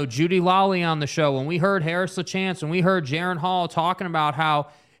heard, Judy Lawley on the show, when we heard Harris LaChance, when we heard Jaron Hall talking about how,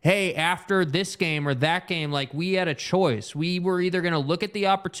 hey, after this game or that game, like, we had a choice. We were either going to look at the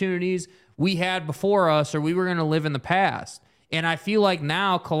opportunities we had before us or we were going to live in the past. And I feel like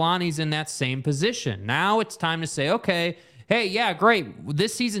now Kalani's in that same position. Now it's time to say, okay, hey, yeah, great.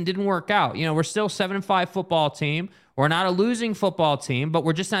 This season didn't work out. We're still 7-5 football team. We're not a losing football team, but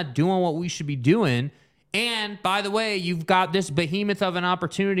we're just not doing what we should be doing. And by the way, you've got this behemoth of an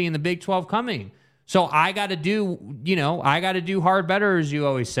opportunity in the Big 12 coming. So I got to do hard better, as you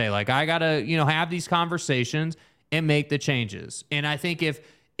always say. Like, I got to, have these conversations and make the changes. And I think if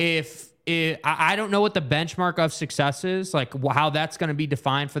I don't know what the benchmark of success is, like how that's going to be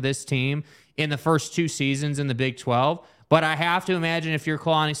defined for this team in the first 2 seasons in the Big 12. But I have to imagine if you're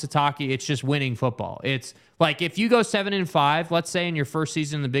Kalani Sitake, it's just winning football. It's like if you go 7-5, let's say in your first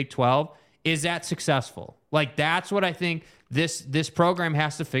season in the Big 12, is that successful? Like, that's what I think this program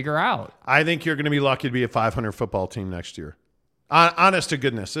has to figure out. I think you're going to be lucky to be a 500 football team next year. Honest to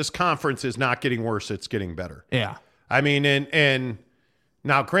goodness, this conference is not getting worse; it's getting better. Yeah, I mean, and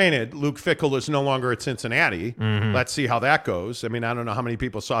now, granted, Luke Fickell is no longer at Cincinnati. Mm-hmm. Let's see how that goes. I mean, I don't know how many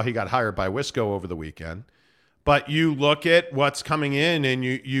people saw he got hired by Wisco over the weekend. But you look at what's coming in, and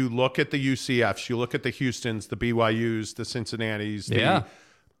you look at the UCFs, you look at the Houstons, the BYUs, the Cincinnatis, the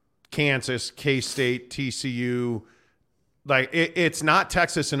Kansas, K-State, TCU. Like, it's not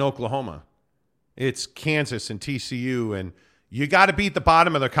Texas and Oklahoma. It's Kansas and TCU, and you got to beat the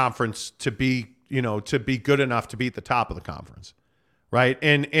bottom of the conference to be good enough to beat the top of the conference, right?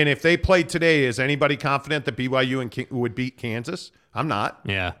 And if they played today, is anybody confident that BYU would beat Kansas? I'm not.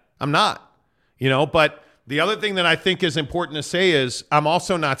 Yeah, I'm not. But the other thing that I think is important to say is I'm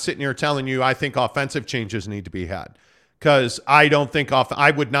also not sitting here telling you I think offensive changes need to be had, because I don't think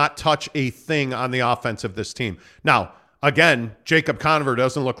I would not touch a thing on the offense of this team. Now, again, Jacob Conover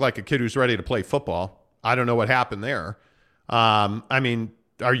doesn't look like a kid who's ready to play football. I don't know what happened there. I mean,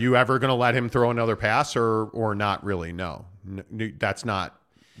 are you ever going to let him throw another pass or not really? No, that's not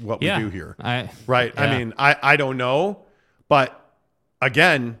what we do here. Right. Yeah. I mean, I don't know. But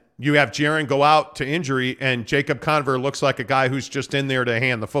again, you have Jaron go out to injury, and Jacob Conover looks like a guy who's just in there to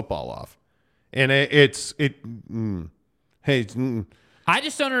hand the football off. And I just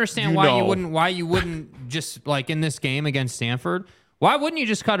don't understand why you wouldn't just, like, in this game against Stanford, why wouldn't you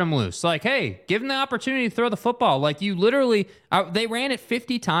just cut him loose? Like, hey, give him the opportunity to throw the football. Like, you literally they ran it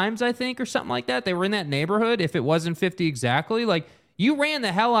 50 times, I think, or something like that. They were in that neighborhood, if it wasn't 50 exactly. Like, you ran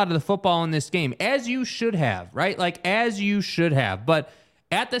the hell out of the football in this game, as you should have, right? Like, as you should have. But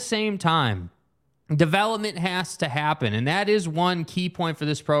at the same time, development has to happen, and that is one key point for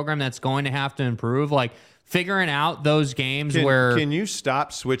this program that's going to have to improve. Like, figuring out those games where... Can you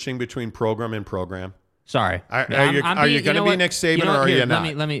stop switching between program and program? Sorry. Are you going to be Nick Saban, or are you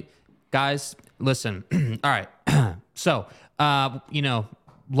not? Let me, guys, listen. All right. So,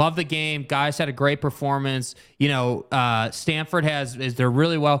 love the game. Guys had a great performance. Stanford is a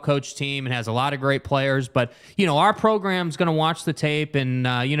really well-coached team and has a lot of great players. But, our program's going to watch the tape. And,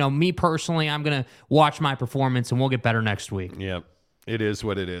 me personally, I'm going to watch my performance, and we'll get better next week. Yep. It is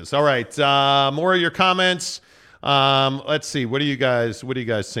what it is. All right. More of your comments. Let's see. What are you guys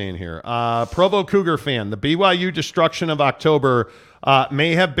saying here? Provo Cougar fan, the BYU destruction of October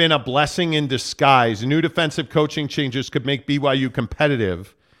may have been a blessing in disguise. New defensive coaching changes could make BYU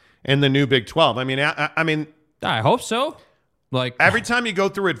competitive in the new Big 12. I mean, I hope so. Like every time you go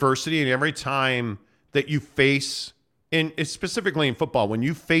through adversity and every time that you face, specifically in football, when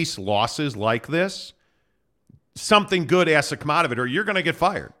you face losses like this, something good has to come out of it or you're going to get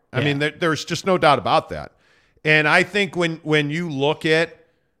fired. I mean, there's just no doubt about that. And I think when you look at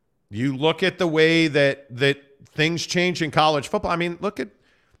the way that things change in college football. I mean, look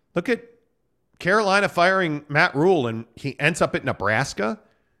at Carolina firing Matt Rule and he ends up at Nebraska.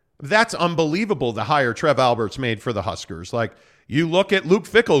 That's unbelievable, the hire Trev Alberts made for the Huskers. Like, you look at Luke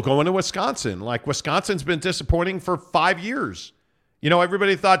Fickell going to Wisconsin. Like, Wisconsin's been disappointing for 5 years. You know,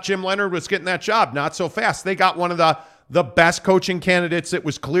 everybody thought Jim Leonard was getting that job. Not so fast. They got one of the best coaching candidates that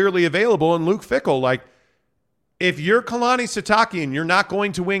was clearly available in Luke Fickell. Like, if you're Kalani Sitake and you're not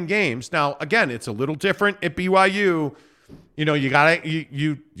going to win games, now, again, it's a little different at BYU. You know, you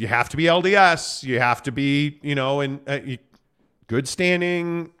have to be LDS. You have to be, in good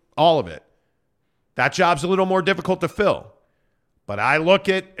standing, all of it. That job's a little more difficult to fill. But I look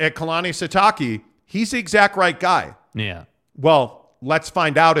at Kalani Sitake, he's the exact right guy. Yeah. Well, let's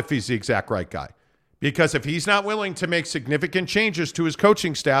find out if he's the exact right guy. Because if he's not willing to make significant changes to his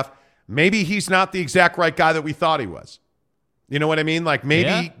coaching staff, maybe he's not the exact right guy that we thought he was. You know what I mean? Like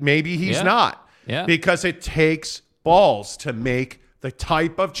maybe he's not. Yeah. Because it takes balls to make the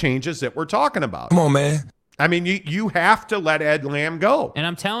type of changes that we're talking about. Come on, man. I mean, you have to let Ed Lamb go. And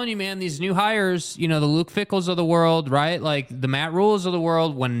I'm telling you, man, these new hires, the Luke Fickles of the world, right? Like the Matt Rules of the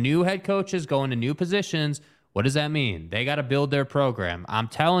world, when new head coaches go into new positions, what does that mean? They got to build their program. I'm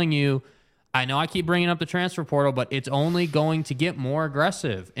telling you, I know I keep bringing up the transfer portal, but it's only going to get more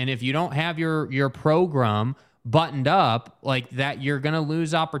aggressive. And if you don't have your program buttoned up like that, you're going to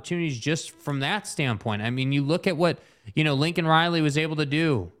lose opportunities just from that standpoint. I mean, you look at what, Lincoln Riley was able to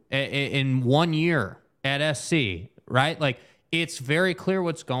do in 1 year at SC, right? Like, it's very clear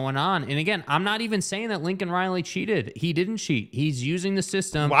what's going on. And again, I'm not even saying that Lincoln Riley cheated. He didn't cheat. He's using the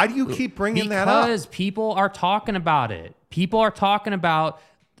system. Why do you keep bringing that up? Because people are talking about it. People are talking about.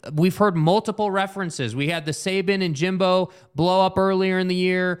 We've heard multiple references. We had the Saban and Jimbo blow up earlier in the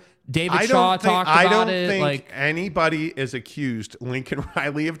year. David Shaw talked about it. I don't think anybody is accused Lincoln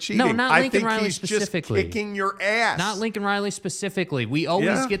Riley of cheating. No, not Lincoln Riley he's specifically. Just kicking your ass. Not Lincoln Riley specifically. We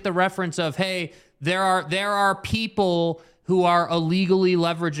always get the reference of, hey, there are people who are illegally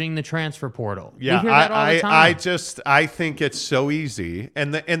leveraging the transfer portal. Yeah, we hear that all the time. I think it's so easy.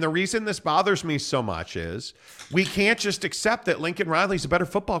 And the reason this bothers me so much is we can't just accept that Lincoln Riley's a better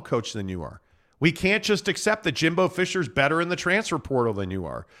football coach than you are. We can't just accept that Jimbo Fisher's better in the transfer portal than you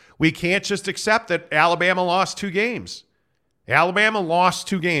are. We can't just accept that Alabama lost 2 games. Alabama lost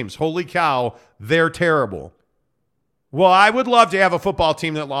 2 games. Holy cow, they're terrible. Well, I would love to have a football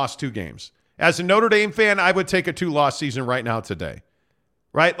team that lost 2 games. As a Notre Dame fan, I would take a 2-loss season right now today.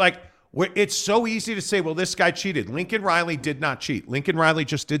 Right? Like, it's so easy to say, well, this guy cheated. Lincoln Riley did not cheat. Lincoln Riley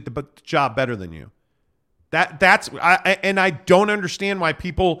just did the job better than you. I don't understand why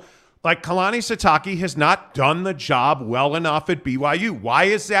people like Kalani Sitake has not done the job well enough at BYU. Why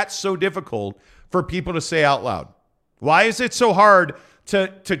is that so difficult for people to say out loud? Why is it so hard to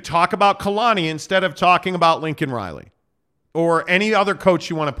talk about Kalani instead of talking about Lincoln Riley or any other coach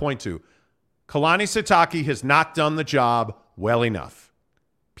you want to point to? Kalani Sitake has not done the job well enough.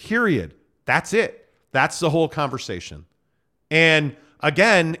 Period. That's it. That's the whole conversation. And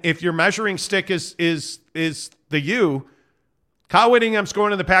again, if your measuring stick is the U, Kyle Whittingham's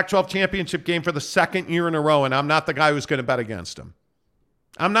going to the Pac-12 championship game for the 2nd year in a row, and I'm not the guy who's going to bet against him.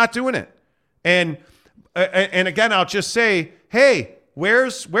 I'm not doing it. And again, I'll just say, hey,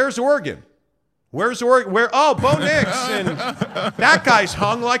 where's Oregon? Where's Oregon? Bo Nix. And that guy's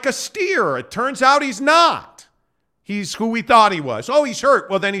hung like a steer. It turns out he's not. He's who we thought he was. Oh, he's hurt.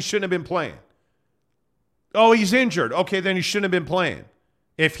 Well, then he shouldn't have been playing. Oh, he's injured. Okay, then he shouldn't have been playing.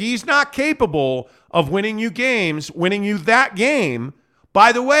 If he's not capable of winning you games, winning you that game,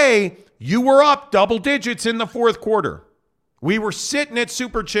 by the way, you were up double digits in the 4th quarter. We were sitting at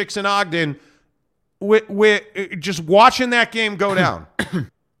Super Chicks in Ogden with just watching that game go down.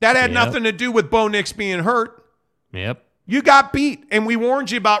 That had nothing to do with Bo Nix being hurt. Yep. You got beat, and we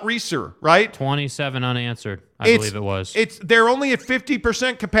warned you about Reeser, right? 27 unanswered, I believe it was. They're only at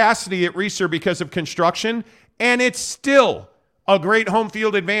 50% capacity at Reeser because of construction, and it's still a great home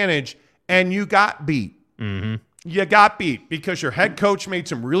field advantage, and you got beat. Mm-hmm. You got beat because your head coach made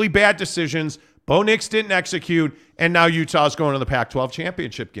some really bad decisions. Bo Nix didn't execute, and now Utah's going to the Pac-12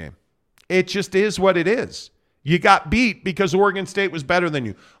 championship game. It just is what it is. You got beat because Oregon State was better than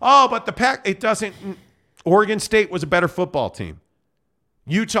you. Oh, but it doesn't. Oregon State was a better football team.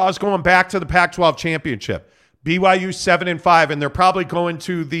 Utah's going back to the Pac-12 championship. BYU 7-5, and they're probably going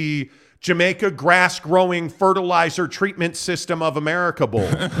to the Jamaica grass-growing fertilizer treatment system of America Bowl.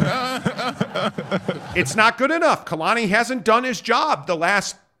 It's not good enough. Kalani hasn't done his job the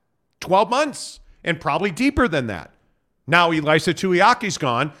last 12 months, and probably deeper than that. Now Elisa Tuiaki's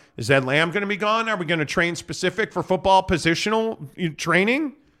gone. Is Ed Lamb going to be gone? Are we going to train specific for football positional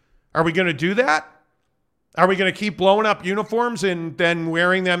training? Are we going to do that? Are we going to keep blowing up uniforms and then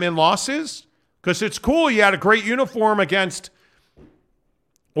wearing them in losses? Because it's cool. You had a great uniform against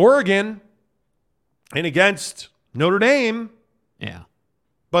Oregon and against Notre Dame. Yeah.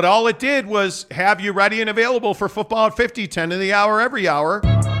 But all it did was have you ready and available for football at 50, 10 of the hour, every hour.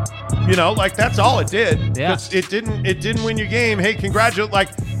 You know, like that's all it did. Yeah. It didn't win your game. Hey,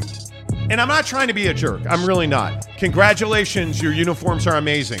 and I'm not trying to be a jerk. I'm really not. Congratulations, your uniforms are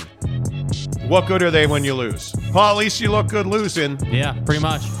amazing. What good are they when you lose? Well, at least you look good losing. Yeah, pretty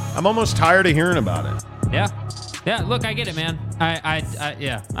much. I'm almost tired of hearing about it. Yeah. Yeah, look, I get it, man. I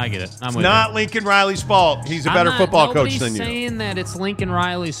get it. I'm with Not you. Lincoln Riley's fault. He's a better football coach than you. Nobody's saying that it's Lincoln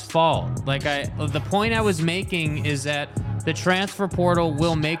Riley's fault. The point I was making is that the transfer portal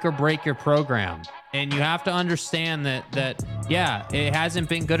will make or break your program. And you have to understand that it hasn't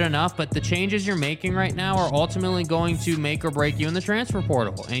been good enough, but the changes you're making right now are ultimately going to make or break you in the transfer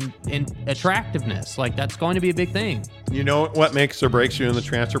portal and attractiveness. Like, that's going to be a big thing. You know what makes or breaks you in the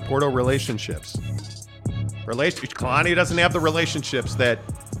transfer portal? Relationships. Kalani doesn't have the relationships that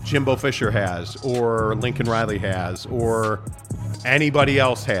Jimbo Fisher has or Lincoln Riley has or anybody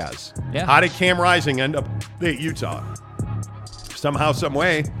else has. Yeah. How did Cam Rising end up at Utah? Somehow, some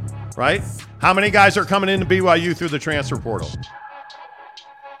way, right? How many guys are coming into BYU through the transfer portal?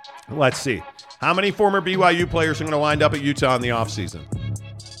 Let's see. How many former BYU players are going to wind up at Utah in the offseason?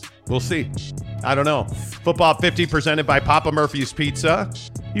 We'll see. I don't know. Football 50 presented by Papa Murphy's Pizza.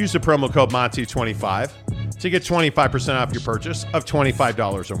 Use the promo code Monty25 to get 25% off your purchase of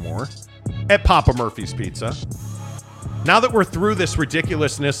 $25 or more at Papa Murphy's Pizza. Now that we're through this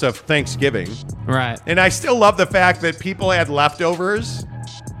ridiculousness of Thanksgiving, right? And I still love the fact that people had leftovers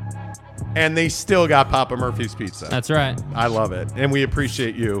and they still got Papa Murphy's Pizza. That's right. I love it, and we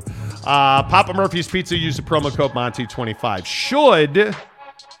appreciate you. Papa Murphy's Pizza, use the promo code Monty25.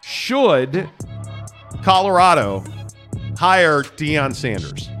 Should Colorado hire Deion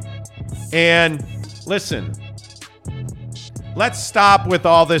Sanders? And listen, let's stop with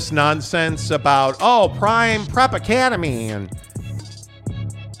all this nonsense about, Prime Prep Academy. And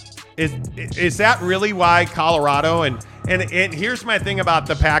is that really why Colorado and here's my thing about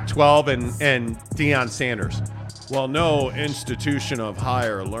the Pac-12 and Deion Sanders. Well, no institution of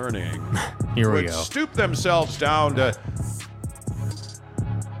higher learning would stoop themselves down to.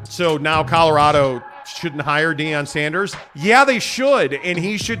 So now Colorado shouldn't hire Deion Sanders? Yeah, they should, and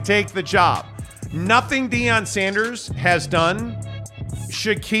he should take the job. Nothing Deion Sanders has done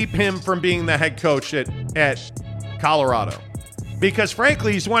should keep him from being the head coach at Colorado. Because,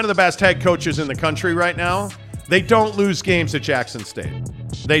 frankly, he's one of the best head coaches in the country right now. They don't lose games at Jackson State.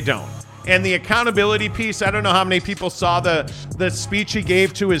 They don't. And the accountability piece, I don't know how many people saw the speech he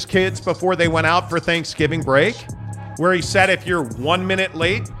gave to his kids before they went out for Thanksgiving break, where he said if you're 1 minute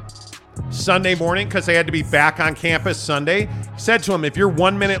late Sunday morning, because they had to be back on campus Sunday, he said to him, if you're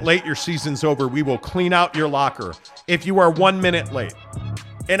 1 minute late, your season's over. We will clean out your locker if you are 1 minute late.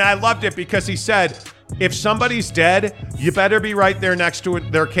 And I loved it because he said, if somebody's dead, you better be right there next to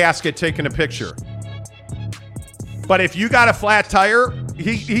their casket taking a picture. But if you got a flat tire,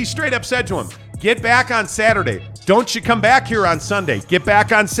 he straight up said to him, get back on Saturday. Don't you come back here on Sunday. Get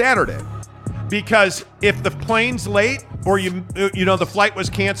back on Saturday. Because if the plane's late or the flight was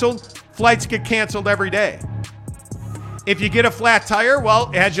canceled, flights get canceled every day. If you get a flat tire,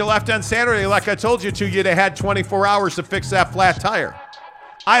 well, had you left on Saturday, like I told you to, you'd have had 24 hours to fix that flat tire.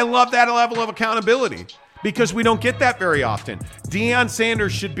 I love that level of accountability because we don't get that very often. Deion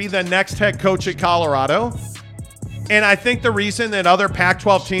Sanders should be the next head coach at Colorado. And I think the reason that other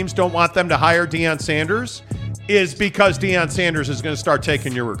Pac-12 teams don't want them to hire Deion Sanders is because Deion Sanders is going to start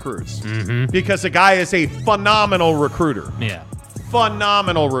taking your recruits. Mm-hmm. Because the guy is a phenomenal recruiter. Yeah.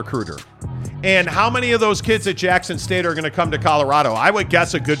 Phenomenal recruiter. And how many of those kids at Jackson State are going to come to Colorado? I would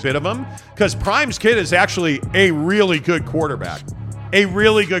guess a good bit of them because Prime's kid is actually a really good quarterback. A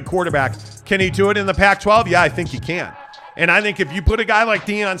really good quarterback. Can he do it in the Pac-12? Yeah, I think he can. And I think if you put a guy like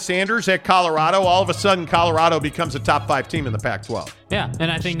Deion Sanders at Colorado, all of a sudden Colorado becomes a top 5 team in the Pac-12. Yeah,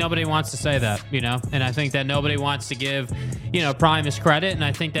 and I think nobody wants to say that, and I think that nobody wants to give, Prime his credit, and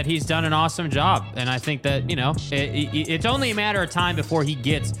I think that he's done an awesome job. And I think that, it's only a matter of time before he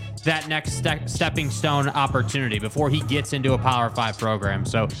gets that next stepping stone opportunity before he gets into a Power 5 program.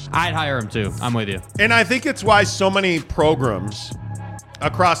 So I'd hire him too. I'm with you. And I think it's why so many programs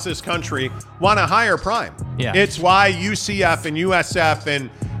across this country want to hire Prime. Yeah. It's why UCF and USF and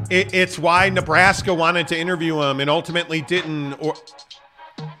it's why Nebraska wanted to interview him and ultimately didn't. Or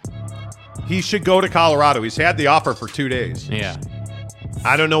he should go to Colorado. He's had the offer for 2 days. Yeah.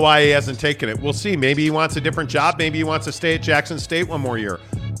 I don't know why he hasn't taken it. We'll see. Maybe he wants a different job. Maybe he wants to stay at Jackson State one more year.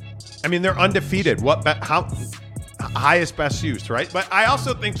 I mean, they're undefeated. How highest best use, right? But I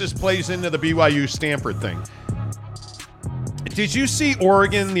also think this plays into the BYU Stanford thing. Did you see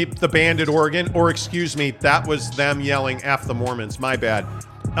Oregon, the band at Oregon? Or excuse me, that was them yelling F the Mormons. My bad.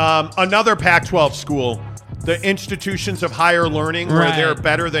 Another Pac-12 school, the institutions of higher learning, where they're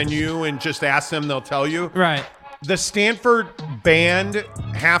better than you and just ask them, they'll tell you. Right. The Stanford band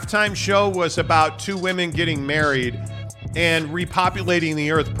halftime show was about two women getting married and repopulating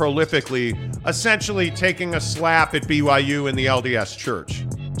the earth prolifically, essentially taking a slap at BYU and the LDS church.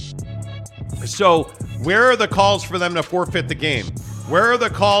 So where are the calls for them to forfeit the game? Where are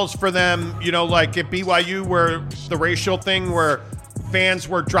the calls for them, like at BYU where the racial thing where fans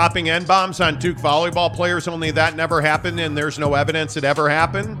were dropping N-bombs on Duke volleyball players, only that never happened and there's no evidence it ever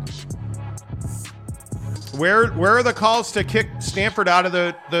happened? Where are the calls to kick Stanford out of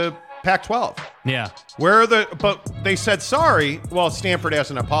the Pac-12? Yeah. But they said sorry. Well, Stanford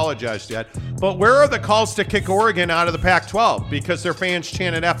hasn't apologized yet. But where are the calls to kick Oregon out of the Pac-12 because their fans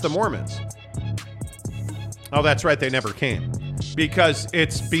chanted F the Mormons? Oh, that's right. They never came because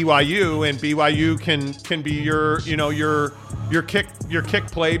it's BYU and BYU can be your kick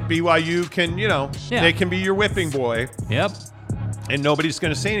play. BYU can, they can be your whipping boy. Yep. And nobody's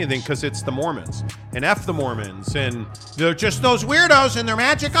going to say anything because it's the Mormons and F the Mormons. And they're just those weirdos in their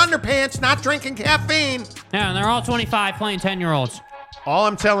magic underpants not drinking caffeine. Yeah, and they're all 25 playing 10-year-olds. All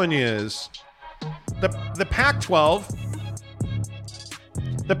I'm telling you is the Pac-12.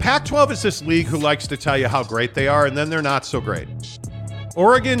 The Pac-12 is this league who likes to tell you how great they are, and then they're not so great.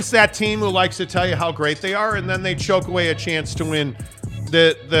 Oregon's that team who likes to tell you how great they are, and then they choke away a chance to win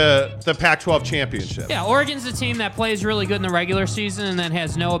the Pac-12 championship. Yeah, Oregon's a team that plays really good in the regular season and then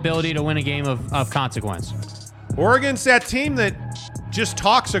has no ability to win a game of consequence. Oregon's that team that just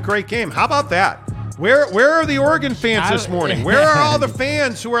talks a great game. How about that? Where are the Oregon fans this morning? Where are all the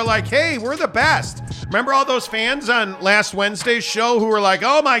fans who are like, hey, we're the best? Remember all those fans on last Wednesday's show who were like,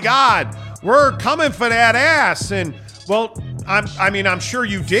 oh my God, we're coming for that ass. And well, I'm sure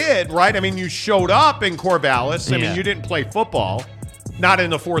you did, right? I mean, you showed up in Corvallis. I mean, you didn't play football. Not in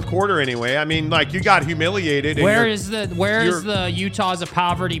the fourth quarter anyway. I mean, like, you got humiliated. Where is the Utah's a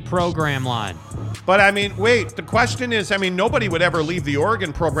poverty program line? But, I mean, wait. The question is, I mean, nobody would ever leave the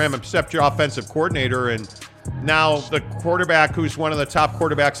Oregon program except your offensive coordinator. And now the quarterback, who's one of the top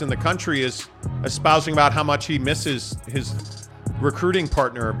quarterbacks in the country, is espousing about how much he misses his recruiting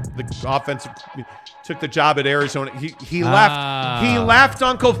partner, the offensive took the job at Arizona. He left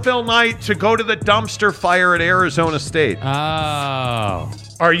Uncle Phil Knight to go to the dumpster fire at Arizona State. Oh.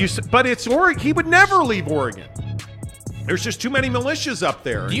 Are you? But it's Oregon. He would never leave Oregon. There's just too many militias up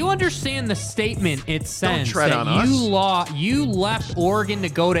there. Do you understand the statement it sends? Don't tread that on us. You left Oregon to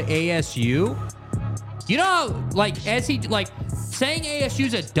go to ASU? Saying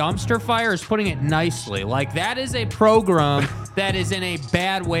ASU's a dumpster fire is putting it nicely. Like, that is a program that is in a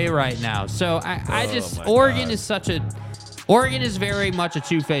bad way right now. So Oregon is very much a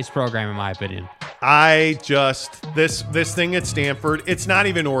two-faced program in my opinion. This thing at Stanford, it's not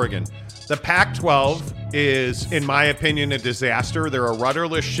even Oregon. The Pac-12 is, in my opinion, a disaster. They're a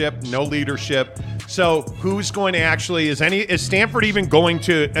rudderless ship, no leadership. So who's going to actually, is Stanford even going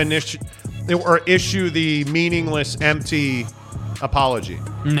to issue the meaningless, empty apology?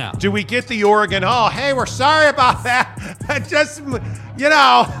 No. Do we get the Oregon, oh, hey, we're sorry about that. Just,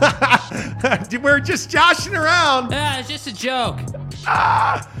 we're just joshing around. Yeah, it's just a joke.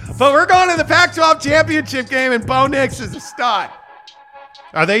 But we're going to the Pac-12 championship game, and Bo Nix is a stud.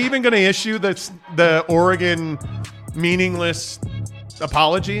 Are they even going to issue the Oregon meaningless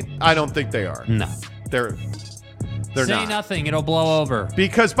apology? I don't think they are. No. They're Say not. nothing. It'll blow over.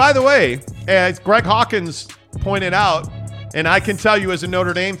 Because, by the way, as Greg Hawkins pointed out, and I can tell you as a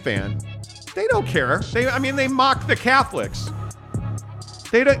Notre Dame fan, they don't care. They mock the Catholics.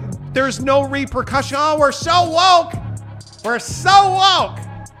 There's no repercussion. Oh, we're so woke. We're so woke.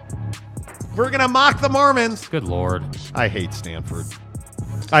 We're going to mock the Mormons. Good Lord. I hate Stanford.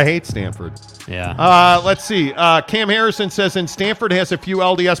 Yeah. Let's see. Cam Harrison says, and Stanford has a few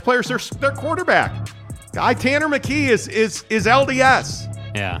LDS players. Their quarterback, Tanner McKee is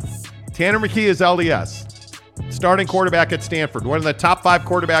LDS. Yeah. Tanner McKee is LDS. Starting quarterback at Stanford, one of the top 5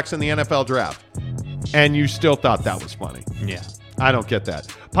 quarterbacks in the NFL draft. And you still thought that was funny. Yeah. I don't get that.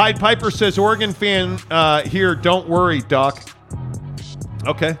 Pied Piper says, Oregon fan here, don't worry, Duck.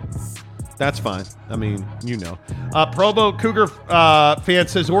 Okay. That's fine. I mean, you know. Provo Cougar fan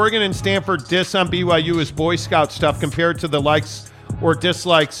says, Oregon and Stanford diss on BYU is Boy Scout stuff compared to the likes or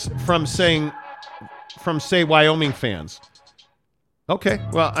dislikes from, say, Wyoming fans. Okay.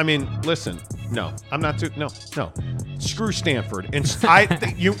 Well, I mean, listen. No, I'm not. No. Screw Stanford. And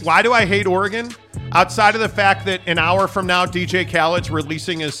why do I hate Oregon? Outside of the fact that an hour from now, DJ Khaled's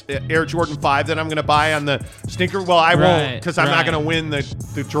releasing his Air Jordan 5 that I'm going to buy on the sneaker. Well, I won't because I'm not going to win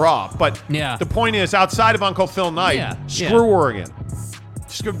the draw. But the point is, outside of Uncle Phil Knight, screw Oregon.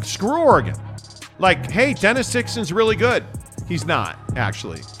 Screw Oregon. Like, hey, Dennis Dixon's really good. He's not,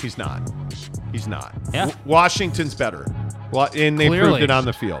 actually. He's not. Yeah. Washington's better. And they proved it on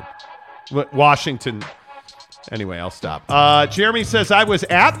the field. Washington. Anyway, I'll stop. Jeremy says, I was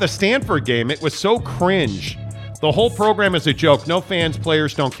at the Stanford game. It was so cringe. The whole program is a joke. No fans,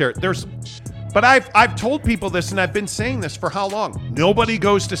 players don't care. But I've told people this, and I've been saying this for how long? Nobody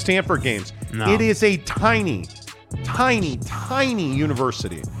goes to Stanford games. No. It is a tiny, tiny, tiny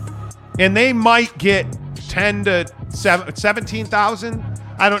university. And they might get 10 to 17,000.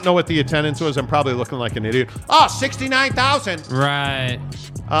 I don't know what the attendance was. I'm probably looking like an idiot. Oh, 69,000. Right.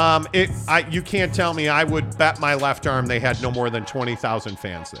 You can't tell me. I would bet my left arm they had no more than 20,000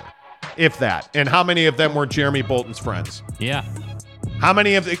 fans there, if that. And how many of them were Jeremy Bolton's friends? Yeah. How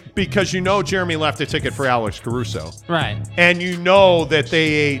many of because Jeremy left a ticket for Alex Caruso. Right. And you know that they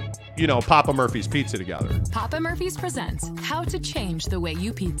ate, Papa Murphy's pizza together. Papa Murphy's presents How to Change the Way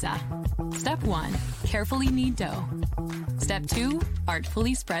You Pizza. Step 1, carefully knead dough. Step 2,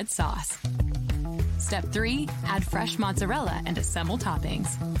 artfully spread sauce. Step 3, add fresh mozzarella and assemble toppings.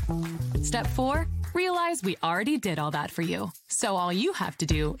 Step 4, realize we already did all that for you, so all you have to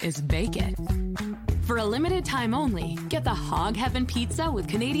do is bake it. For a limited time only, get the Hog Heaven Pizza with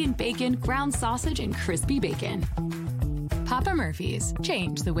Canadian bacon, ground sausage, and crispy bacon. Papa Murphy's,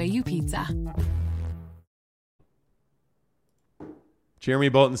 change the way you pizza. Jeremy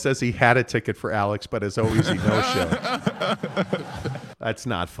Bolton says he had a ticket for Alex, but as always, he no-show. That's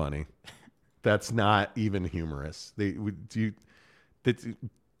not funny. That's not even humorous.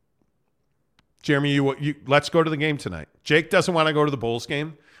 Jeremy, let's go to the game tonight. Jake doesn't want to go to the Bulls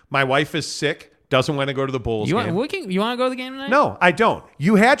game. My wife is sick, doesn't want to go to the Bulls game. You want to go to the game tonight? No, I don't.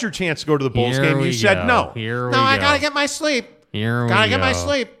 You had your chance to go to the Bulls game. You said no. I got to get my sleep. Gotta get my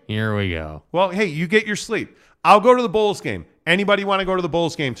sleep. Here we go. Well, hey, you get your sleep. I'll go to the Bulls game. Anybody want to go to the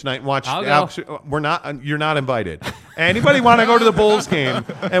Bulls game tonight and watch? Alex, you're not invited. Anybody want to go to the Bulls game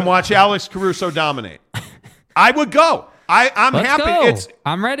and watch Alex Caruso dominate? I would go. I'm happy. Go.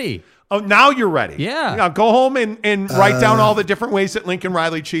 I'm ready. Oh, now you're ready. Yeah. Now go home and write down all the different ways that Lincoln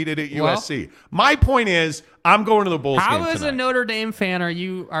Riley cheated at USC. My point is, I'm going to the Bulls game tonight. How, as a Notre Dame fan, are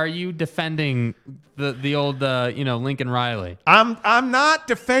you defending the old Lincoln Riley? I'm not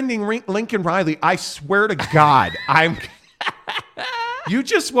defending Lincoln Riley. I swear to God, You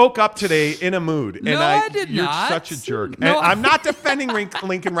just woke up today in a mood, and I did you're not. Such a jerk. No. And I'm not defending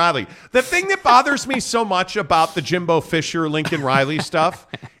Lincoln Riley. The thing that bothers me so much about the Jimbo Fisher, Lincoln Riley stuff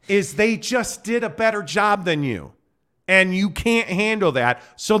is they just did a better job than you, and you can't handle that,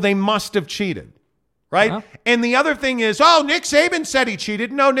 so they must have cheated. Right? Uh-huh. And the other thing is, Nick Saban said he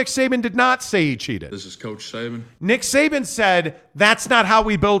cheated. No, Nick Saban did not say he cheated. This is Coach Saban. Nick Saban said, that's not how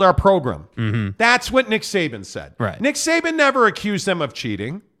we build our program. Mm-hmm. That's what Nick Saban said. Right. Nick Saban never accused them of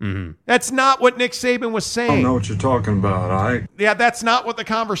cheating. Mm-hmm. That's not what Nick Saban was saying. I don't know what you're talking about, all right? Yeah, that's not what the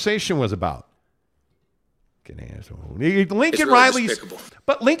conversation was about. Lincoln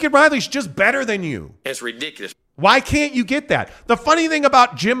Riley's just better than you. It's ridiculous. Why can't you get that? The funny thing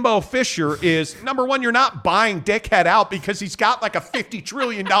about Jimbo Fisher is, number one, you're not buying Dickhead out because he's got like a $50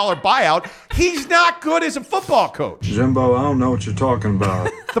 trillion buyout. He's not good as a football coach. Jimbo, I don't know what you're talking about.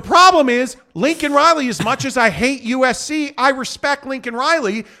 The problem is, Lincoln Riley, as much as I hate USC, I respect Lincoln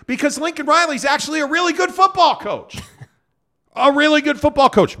Riley because Lincoln Riley's actually a really good football coach. A really good football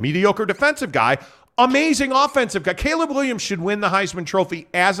coach. Mediocre defensive guy. Amazing offensive guy. Caleb Williams should win the Heisman Trophy,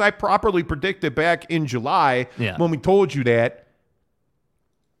 as I properly predicted back in July when we told you that.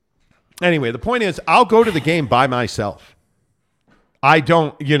 Anyway, the point is, I'll go to the game by myself. I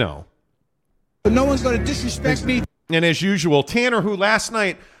don't, But no one's going to disrespect me. And as usual, Tanner, who last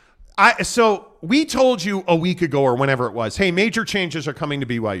night, so we told you a week ago or whenever it was, hey, major changes are coming to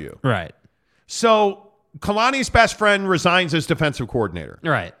BYU. Right. So Kalani's best friend resigns as defensive coordinator.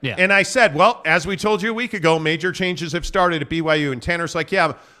 Right, yeah. And I said, well, as we told you a week ago, major changes have started at BYU. And Tanner's like,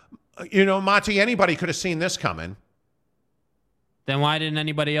 yeah, Monty, anybody could have seen this coming. Then why didn't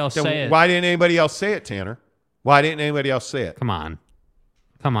anybody else say it? Why didn't anybody else say it, Tanner? Why didn't anybody else say it? Come on.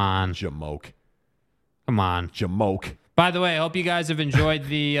 Jamoke. By the way, I hope you guys have enjoyed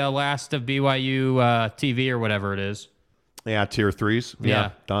the last of BYU TV or whatever it is. Yeah, tier 3s.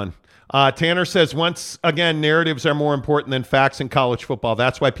 Yeah. Done. Tanner says, once again, narratives are more important than facts in college football.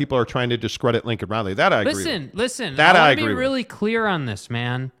 That's why people are trying to discredit Lincoln Riley. That I agree with. Listen. That I I want to agree be really clear on this,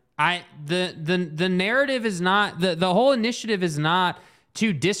 man. The narrative is not, the whole initiative is not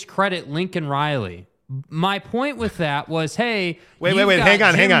to discredit Lincoln Riley. My point with that was, hey, wait, hang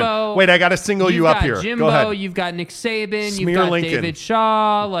on. Wait, I got to single you up here. Jimbo, Go ahead. You've got Nick Saban, Smear you've got Lincoln. David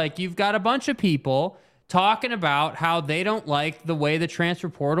Shaw, like you've got a bunch of people talking about how they don't like the way the transfer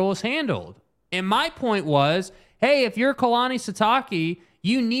portal is handled. And my point was, hey, if you're Kalani Sitake,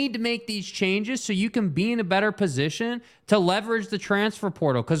 you need to make these changes so you can be in a better position to leverage the transfer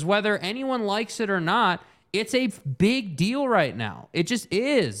portal. Because whether anyone likes it or not, it's a big deal right now. It just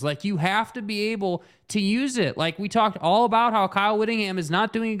is. Like, you have to be able to use it. Like, we talked all about how Kyle Whittingham is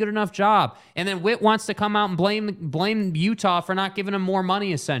not doing a good enough job. And then Whit wants to come out and blame Utah for not giving him more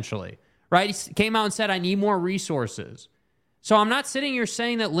money, essentially. Right? He came out and said, I need more resources. So I'm not sitting here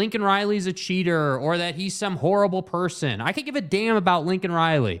saying that Lincoln Riley's a cheater or that he's some horrible person. I could give a damn about Lincoln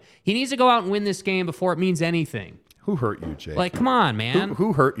Riley. He needs to go out and win this game before it means anything. Who hurt you, Jay? Like, come on, man.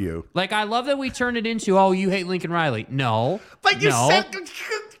 Who hurt you? Like, I love that we turned it into, oh, you hate Lincoln Riley. No. But you said...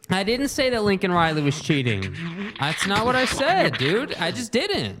 I didn't say that Lincoln Riley was cheating. That's not what I said, dude. I just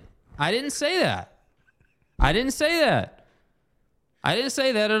didn't. I didn't say that. I didn't say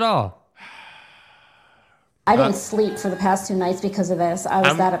that at all. I didn't sleep for the past 2 nights because of this. I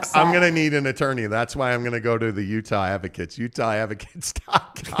was that upset. I'm going to need an attorney. That's why I'm going to go to the Utah Advocates,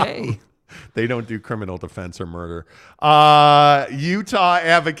 UtahAdvocates.com. Hey. They don't do criminal defense or murder.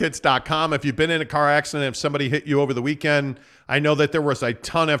 UtahAdvocates.com. If you've been in a car accident, if somebody hit you over the weekend, I know that there was a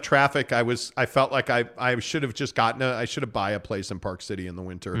ton of traffic. I felt like I should have just I should have buy a place in Park City in the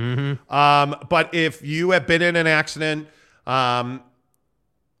winter. Mm-hmm. But if you have been in an accident,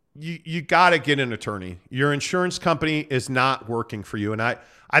 you got to get an attorney. Your insurance company is not working for you. And I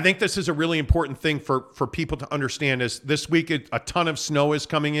think this is a really important thing for people to understand is this week a ton of snow is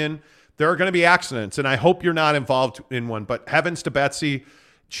coming in. There are going to be accidents, and I hope you're not involved in one. But heavens to Betsy,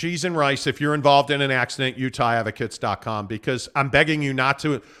 cheese and rice, if you're involved in an accident, UtahAdvocates.com, because I'm begging you not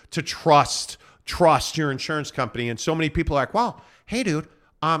to trust your insurance company. And so many people are like, well, hey, dude,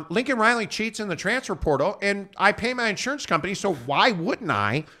 Lincoln Riley cheats in the transfer portal, and I pay my insurance company, so why wouldn't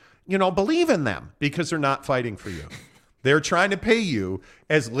I, believe in them? Because they're not fighting for you. They're trying to pay you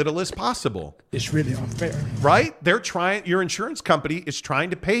as little as possible. It's really unfair. Right? Your insurance company is trying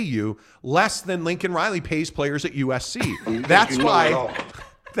to pay you less than Lincoln Riley pays players at USC.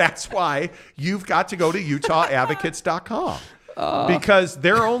 That's why you've got to go to UtahAdvocates.com. Because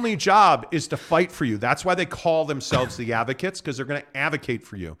their only job is to fight for you. That's why they call themselves the advocates, because they're going to advocate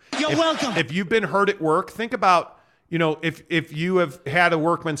for you. You're welcome. If you've been hurt at work, think about, if you have had a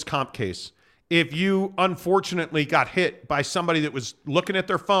workman's comp case, if you unfortunately got hit by somebody that was looking at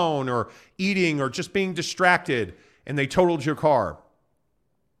their phone or eating or just being distracted and they totaled your car,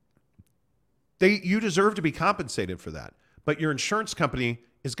 you deserve to be compensated for that. But your insurance company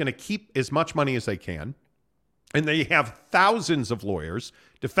is going to keep as much money as they can. And they have thousands of lawyers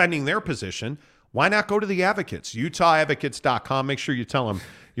defending their position. Why not go to the advocates? UtahAdvocates.com. Make sure you tell them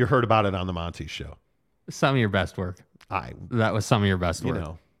you heard about it on the Monty Show. Some of your best work. That was some of your best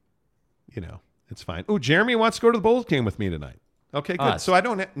work. It's fine. Oh, Jeremy wants to go to the Bulls game with me tonight. Okay, good. Us. So I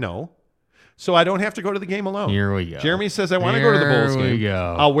don't have to go to the game alone. Here we go. Jeremy says I want to go to the Bulls game. Here we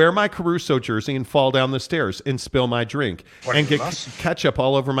go. I'll wear my Caruso jersey and fall down the stairs and spill my drink and get ketchup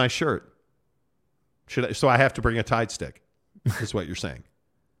all over my shirt. So I have to bring a Tide stick, is what you're saying.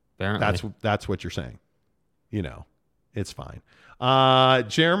 Apparently. That's what you're saying. It's fine.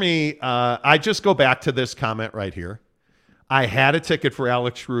 Jeremy, I just go back to this comment right here. I had a ticket for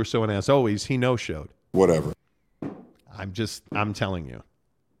Alex Caruso, and as always, he no-showed. Whatever. I'm telling you.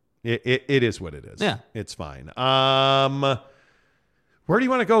 It is what it is. Yeah. It's fine. Where do you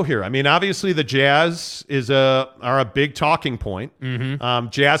want to go here? I mean, obviously the Jazz are a big talking point. Mm-hmm.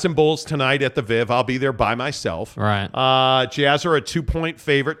 Jazz and Bulls tonight at the Viv. I'll be there by myself. Right. Jazz are a 2-point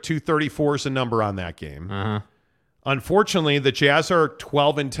favorite. 234 is the number on that game. Uh-huh. Unfortunately, the Jazz are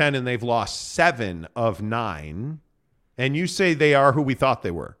 12-10, and they've lost 7 of 9. And you say they are who we thought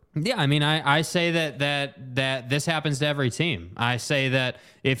they were. Yeah, I mean, I say that this happens to every team. I say that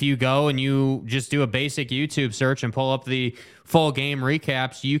if you go and you just do a basic YouTube search and pull up the full game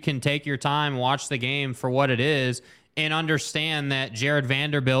recaps, you can take your time, watch the game for what it is, and understand that Jared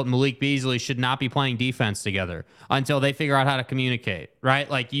Vanderbilt and Malik Beasley should not be playing defense together until they figure out how to communicate, right?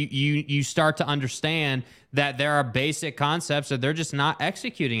 Like you start to understand that there are basic concepts that they're just not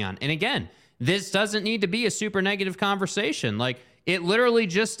executing on. And again, this doesn't need to be a super negative conversation. Like, it literally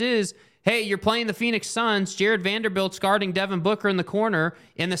just is, hey, you're playing the Phoenix Suns. Jared Vanderbilt's guarding Devin Booker in the corner,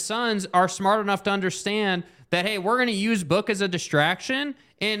 and the Suns are smart enough to understand that, hey, we're going to use Book as a distraction.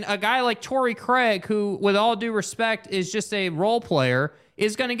 And a guy like Torrey Craig, who, with all due respect, is just a role player,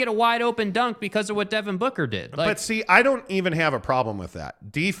 is going to get a wide open dunk because of what Devin Booker did. But see, I don't even have a problem with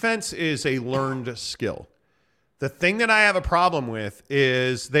that. Defense is a learned skill. The thing that I have a problem with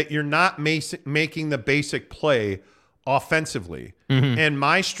is that you're not making the basic play offensively. Mm-hmm. And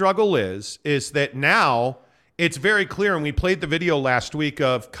my struggle is that now it's very clear, and we played the video last week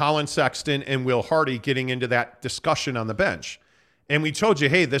of Colin Sexton and Will Hardy getting into that discussion on the bench. And we told you,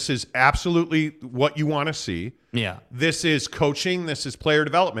 hey, this is absolutely what you want to see. Yeah. This is coaching. This is player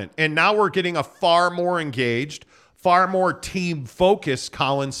development. And now we're getting a far more engaged, far more team-focused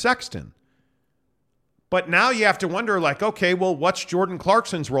Colin Sexton. But now you have to wonder, like, okay, well, what's Jordan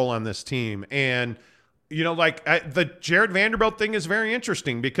Clarkson's role on this team? And, you know, like the Jared Vanderbilt thing is very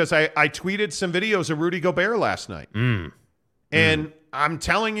interesting because I tweeted some videos of Rudy Gobert last night. And I'm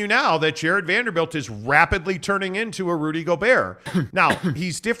telling you now that Jared Vanderbilt is rapidly turning into a Rudy Gobert. Now,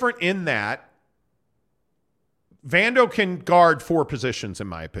 he's different in that Vando can guard 4 positions, in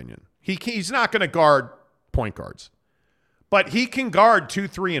my opinion. He's not going to guard point guards, but he can guard 2,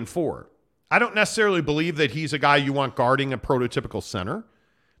 3, and 4. I don't necessarily believe that he's a guy you want guarding a prototypical center.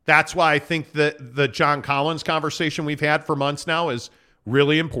 That's why I think that the John Collins conversation we've had for months now is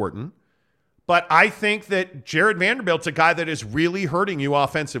really important. But I think that Jared Vanderbilt's a guy that is really hurting you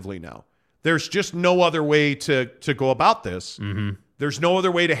offensively now. There's just no other way to go about this. Mm-hmm. There's no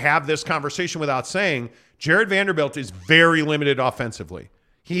other way to have this conversation without saying Jared Vanderbilt is very limited offensively.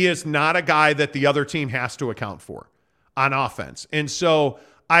 He is not a guy that the other team has to account for on offense. And so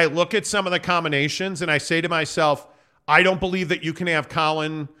I look at some of the combinations and I say to myself, I don't believe that you can have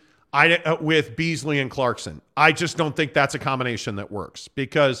Colin with Beasley and Clarkson. I just don't think that's a combination that works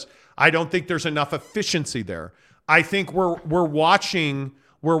because I don't think there's enough efficiency there. I think we're watching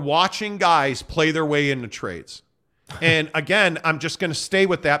guys play their way into trades. And again, I'm just going to stay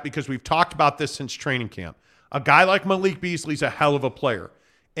with that because we've talked about this since training camp. A guy like Malik Beasley's a hell of a player.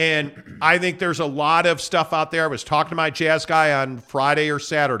 And I think there's a lot of stuff out there. I was talking to my Jazz guy on Friday or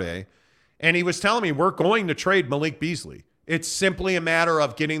Saturday, and he was telling me we're going to trade Malik Beasley. It's simply a matter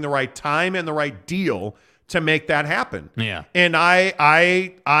of getting the right time and the right deal to make that happen. Yeah. And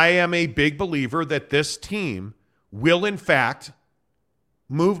I am a big believer that this team will, in fact,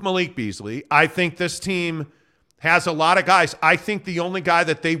 move Malik Beasley. I think this team has a lot of guys. I think the only guy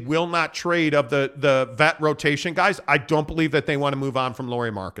that they will not trade of the vet rotation guys, I don't believe that they want to move on from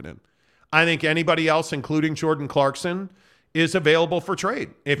Lauri Markkanen. I think anybody else, including Jordan Clarkson, is available for trade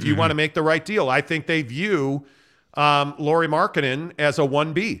if you want to make the right deal. I think they view Lauri Markkanen as a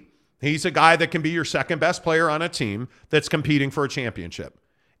 1B. He's a guy that can be your second best player on a team that's competing for a championship.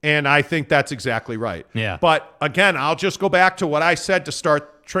 And I think that's exactly right. Yeah. But again, I'll just go back to what I said to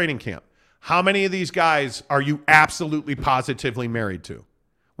start training camp. How many of these guys are you absolutely positively married to?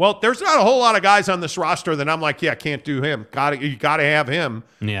 Well, there's not a whole lot of guys on this roster that I'm like, yeah, can't do him. You got to have him.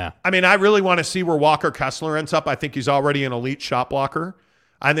 Yeah. I mean, I really want to see where Walker Kessler ends up. I think he's already an elite shot blocker.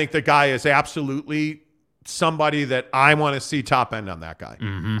 I think the guy is absolutely somebody that I want to see top end on that guy.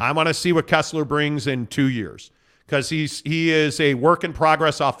 Mm-hmm. I want to see what Kessler brings in 2 years because he is a work in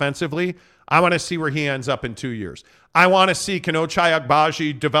progress offensively. I want to see where he ends up in 2 years. I want to see Ochai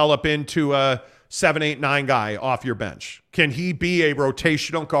Agbaji develop into a 7, 8, 9 guy off your bench. Can he be a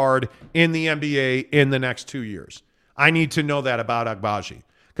rotational guard in the NBA in the next 2 years? I need to know that about Agbaji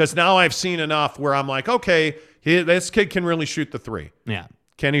because now I've seen enough where I'm like, okay, this kid can really shoot the three. Yeah.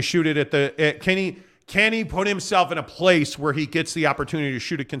 Can he shoot it can he put himself in a place where he gets the opportunity to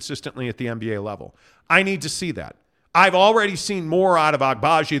shoot it consistently at the NBA level? I need to see that. I've already seen more out of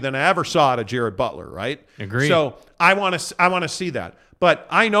Agbaji than I ever saw out of Jared Butler, right? Agreed. So I want to see that. But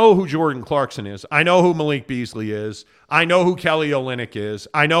I know who Jordan Clarkson is. I know who Malik Beasley is. I know who Kelly Olynyk is.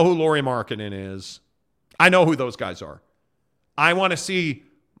 I know who Lauri Markkanen is. I know who those guys are. I want to see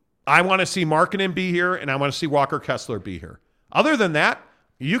Markkanen be here, and I want to see Walker Kessler be here. Other than that,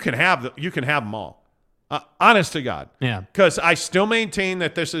 you can have them all. Honest to God. Yeah. Because I still maintain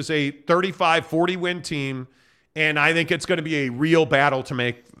that this is a 35-40 win team, and I think it's going to be a real battle to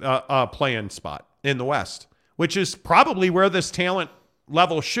make a play-in spot in the West, which is probably where this talent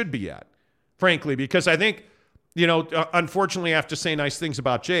level should be at, frankly, because I think, unfortunately I have to say nice things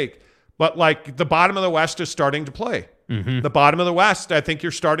about Jake, But like the bottom of the West is starting to play. Mm-hmm. The bottom of the West, I think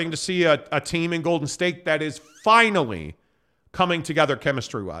you're starting to see a team in Golden State that is finally coming together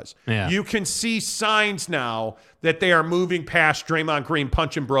chemistry-wise. Yeah. You can see signs now that they are moving past Draymond Green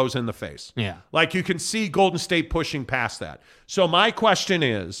punching bros in the face. Yeah. Like you can see Golden State pushing past that. So my question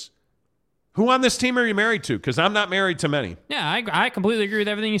is, who on this team are you married to? Because I'm not married to many. Yeah, I completely agree with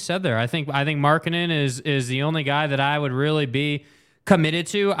everything you said there. I think Markkanen is the only guy that I would really be committed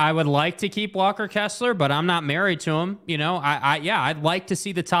to. I would like to keep Walker Kessler, but I'm not married to him. You know, I'd like to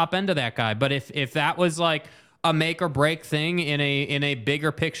see the top end of that guy. But if that was like a make or break thing in a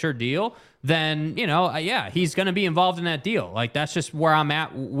bigger picture deal, then, you know, he's going to be involved in that deal. Like that's just where I'm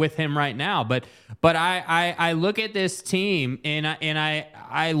at with him right now. But I look at this team and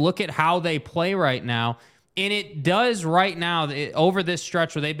I look at how they play right now, and it does right now over this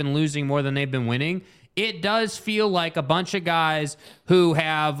stretch where they've been losing more than they've been winning. It does feel like a bunch of guys who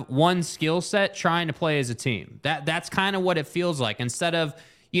have one skill set trying to play as a team. That's kind of what it feels like, instead of,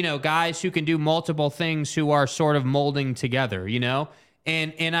 you know, guys who can do multiple things who are sort of molding together, you know?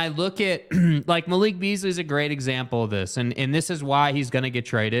 And I look at like Malik Beasley is a great example of this, and this is why he's going to get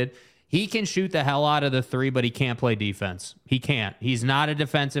traded. He can shoot the hell out of the three, but he can't play defense. He can't. He's not a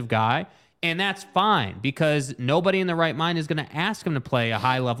defensive guy. And that's fine, because nobody in the right mind is going to ask him to play a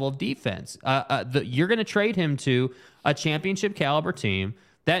high level of defense. You're going to trade him to a championship caliber team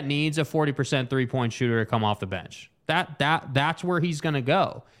that needs a 40% three-point shooter to come off the bench. That's where he's going to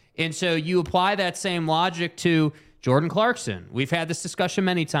go. And so you apply that same logic to Jordan Clarkson. We've had this discussion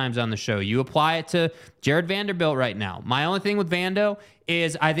many times on the show. You apply it to Jared Vanderbilt right now. My only thing with Vando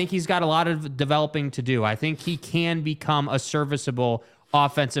is I think he's got a lot of developing to do. I think he can become a serviceable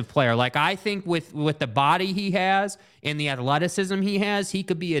offensive player. Like I think with the body he has and the athleticism he has, he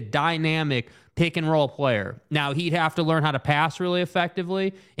could be a dynamic pick and roll player. Now he'd have to learn how to pass really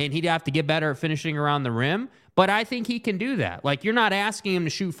effectively, and he'd have to get better at finishing around the rim. But I think he can do that. Like you're not asking him to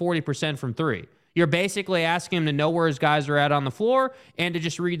shoot 40% from three. You're basically asking him to know where his guys are at on the floor and to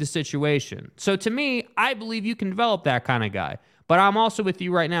just read the situation. So to me, I believe you can develop that kind of guy. But I'm also with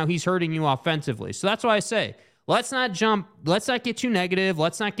you right now. He's hurting you offensively. So that's why I say, let's not get too negative.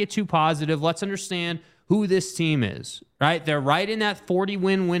 Let's not get too positive. Let's understand who this team is, right? They're right in that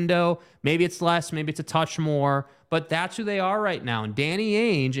 40-win window. Maybe it's less, maybe it's a touch more, but that's who they are right now. And Danny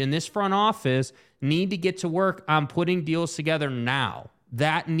Ainge and this front office need to get to work on putting deals together now.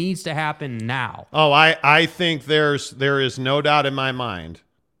 That needs to happen now. Oh, I think there is no doubt in my mind.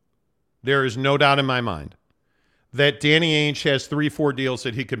 There is no doubt in my mind that Danny Ainge has 3-4 deals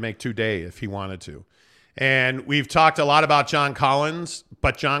that he could make today if he wanted to. And we've talked a lot about John Collins,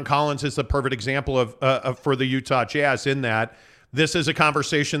 but John Collins is the perfect example of for the Utah Jazz in that this is a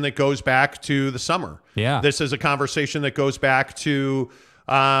conversation that goes back to the summer. Yeah. This is a conversation that goes back to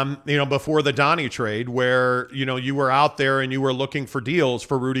before the Donnie trade, where, you were out there and you were looking for deals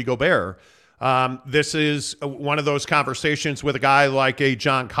for Rudy Gobert. This is one of those conversations with a guy like a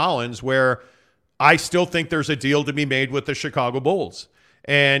John Collins where I still think there's a deal to be made with the Chicago Bulls.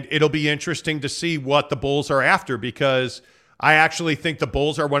 And it'll be interesting to see what the Bulls are after, because I actually think the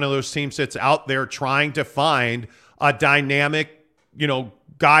Bulls are one of those teams that's out there trying to find a dynamic,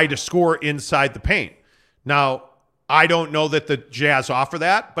 guy to score inside the paint. Now, I don't know that the Jazz offer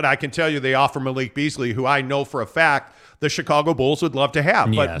that, but I can tell you they offer Malik Beasley, who I know for a fact the Chicago Bulls would love to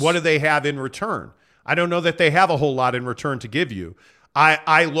have. Yes. But what do they have in return? I don't know that they have a whole lot in return to give you.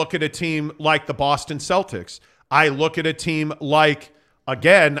 I look at a team like the Boston Celtics. I look at a team like,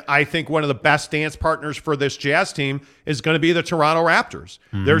 again, I think one of the best dance partners for this Jazz team is going to be the Toronto Raptors.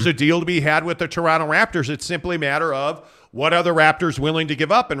 Mm-hmm. There's a deal to be had with the Toronto Raptors. It's simply a matter of what are the Raptors willing to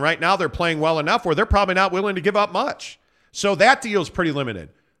give up? And right now they're playing well enough where they're probably not willing to give up much. So that deal is pretty limited.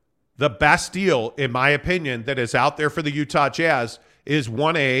 The best deal, in my opinion, that is out there for the Utah Jazz is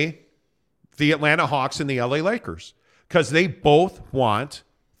 1A, the Atlanta Hawks and the LA Lakers, because they both want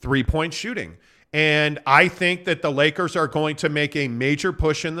three-point shooting. And I think that the Lakers are going to make a major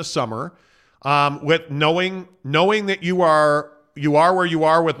push in the summer with knowing that you are where you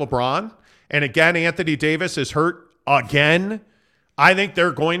are with LeBron. And again, Anthony Davis is hurt again. I think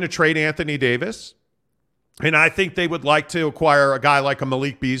they're going to trade Anthony Davis. And I think they would like to acquire a guy like a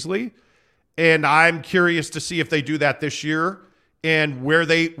Malik Beasley. And I'm curious to see if they do that this year and where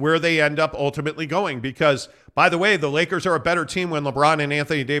they end up ultimately going. Because, by the way, the Lakers are a better team when LeBron and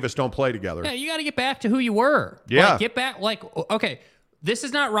Anthony Davis don't play together. Yeah, you got to get back to who you were. Yeah. Get back. Okay, this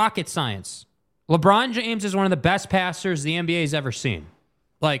is not rocket science. LeBron James is one of the best passers the NBA's ever seen.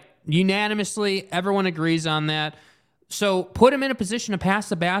 Unanimously, everyone agrees on that. So put him in a position to pass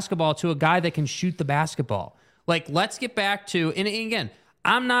the basketball to a guy that can shoot the basketball. Let's get back to, and again,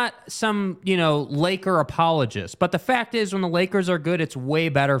 I'm not some, Laker apologist, but the fact is when the Lakers are good, it's way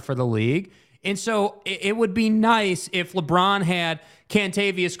better for the league. And so it would be nice if LeBron had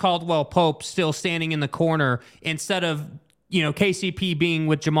Kentavious Caldwell-Pope still standing in the corner instead of, KCP being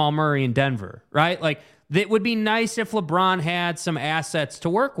with Jamal Murray in Denver, right? Like, it would be nice if LeBron had some assets to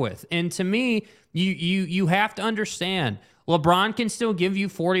work with. And to me, you have to understand, LeBron can still give you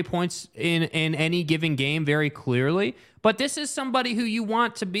 40 points in any given game very clearly, but this is somebody who you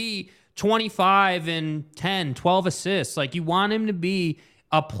want to be 25 and 10, 12 assists. Like, you want him to be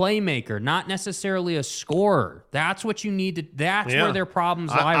a playmaker, not necessarily a scorer. That's what you need to. That's where their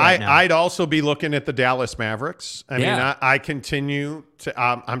problems lie right now. I'd also be looking at the Dallas Mavericks. I mean, I continue to.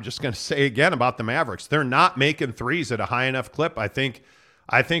 I'm just going to say again about the Mavericks. They're not making threes at a high enough clip. I think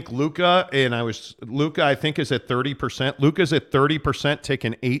Luka I think is at 30%. Luka's at 30%,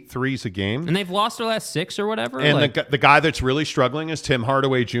 taking 8 threes a game, and they've lost their last 6 or whatever. And the guy that's really struggling is Tim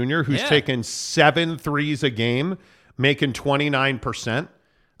Hardaway Jr., who's taken 7 threes a game, making 29%.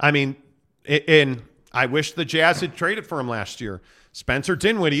 I mean, and I wish the Jazz had traded for him last year. Spencer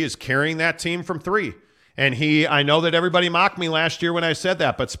Dinwiddie is carrying that team from 3. And I know that everybody mocked me last year when I said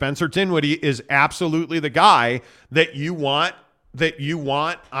that, but Spencer Dinwiddie is absolutely the guy that you want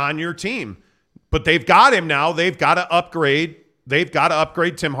on your team. But they've got him now. They've got to upgrade. They've got to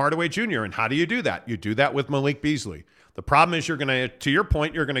upgrade Tim Hardaway Jr. And how do you do that? You do that with Malik Beasley. The problem is to your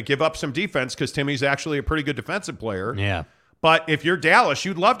point, you're going to give up some defense because Timmy's actually a pretty good defensive player. Yeah. But if you're Dallas,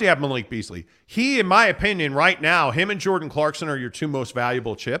 you'd love to have Malik Beasley. He, in my opinion, right now, him and Jordan Clarkson are your 2 most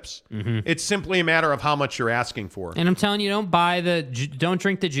valuable chips. Mm-hmm. It's simply a matter of how much you're asking for. And I'm telling you, don't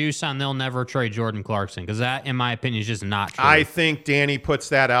drink the juice on they'll never trade Jordan Clarkson, because that, in my opinion, is just not true. I think Danny puts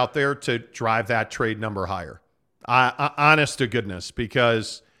that out there to drive that trade number higher. Honest to goodness,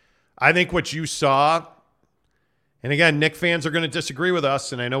 because I think what you saw, and again, Knick fans are going to disagree with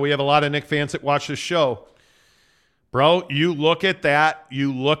us, and I know we have a lot of Knick fans that watch this show. Bro, you look at that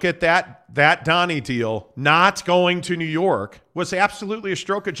Donnie deal not going to New York was absolutely a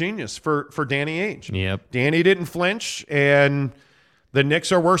stroke of genius for Danny Ainge. Yep. Danny didn't flinch, and the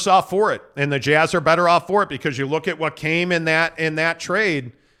Knicks are worse off for it, and the Jazz are better off for it, because you look at what came in that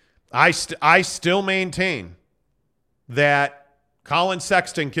trade. I still maintain that Colin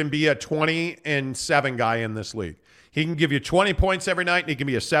Sexton can be a 20-7 guy in this league. He can give you 20 points every night, and he can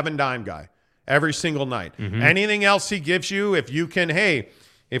be a 7-dime guy every single night. Mm-hmm. Anything else he gives you, if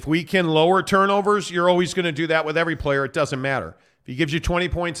we can lower turnovers, you're always going to do that with every player. It doesn't matter. If he gives you 20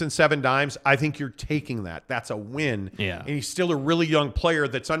 points and 7 dimes, I think you're taking that. That's a win. Yeah. And he's still a really young player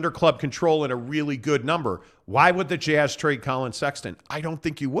that's under club control and a really good number. Why would the Jazz trade Colin Sexton? I don't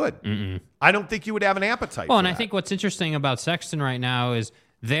think you would. Mm-mm. I don't think you would have an appetite for that. I think what's interesting about Sexton right now is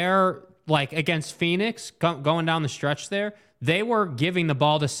they're, like, against Phoenix, going down the stretch there, they were giving the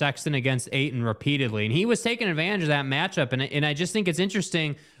ball to Sexton against Ayton repeatedly, and he was taking advantage of that matchup. And I just think it's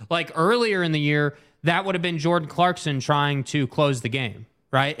interesting, like earlier in the year, that would have been Jordan Clarkson trying to close the game,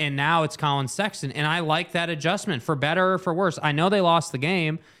 right? And now it's Colin Sexton, and I like that adjustment, for better or for worse. I know they lost the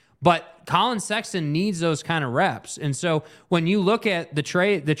game, but Colin Sexton needs those kind of reps. And so when you look at the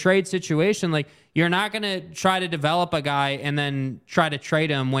trade situation, like, you're not going to try to develop a guy and then try to trade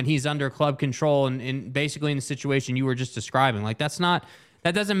him when he's under club control and basically in the situation you were just describing. Like, that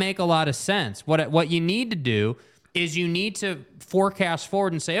doesn't make a lot of sense. What you need to do is you need to forecast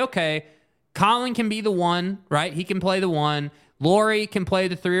forward and say, okay, Colin can be the 1, right? He can play the 1. Laurie can play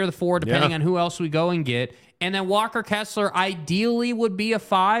the 3 or the 4, depending on who else we go and get. And then Walker Kessler ideally would be a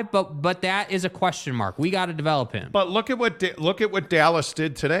 5, but that is a question mark. We got to develop him. But look at what Dallas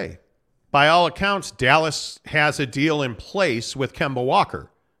did today. By all accounts, Dallas has a deal in place with Kemba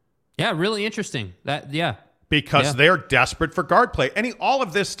Walker. Yeah, really interesting. Because they're desperate for guard play. All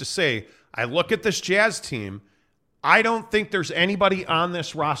of this to say, I look at this Jazz team, I don't think there's anybody on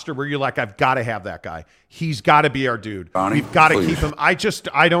this roster where you're like, I've got to have that guy. He's got to be our dude. Bonnie, we've got to keep him. I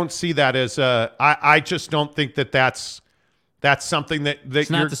don't see that as I just don't think that's something that it's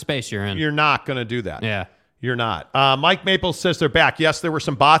not the space you're in. You're not going to do that. Yeah. You're not. Mike Maples says they're back. Yes, there were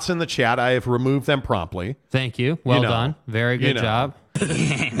some bots in the chat. I have removed them promptly. Thank you. Well done. Very good job. Is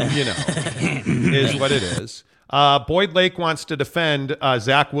what it is. Boyd Lake wants to defend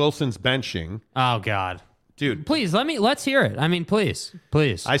Zach Wilson's benching. Oh, God. Dude. Please, let's hear it. I mean, please.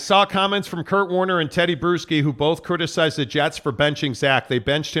 I saw comments from Kurt Warner and Teddy Bruschi, who both criticized the Jets for benching Zach. They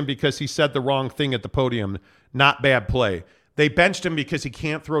benched him because he said the wrong thing at the podium. Not bad play. They benched him because he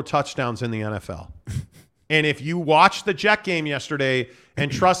can't throw touchdowns in the NFL. And if you watched the Jet game yesterday, and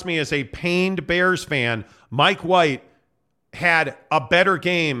trust me, as a pained Bears fan, Mike White had a better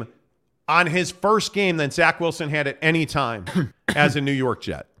game on his first game than Zach Wilson had at any time as a New York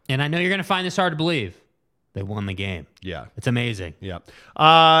Jet. And I know you're going to find this hard to believe. They won the game. Yeah. It's amazing. Yeah.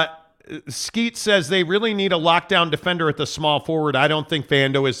 Skeet says they really need a lockdown defender at the small forward. I don't think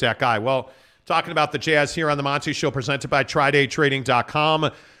Vando is that guy. Well, talking about the Jazz here on the Monty Show presented by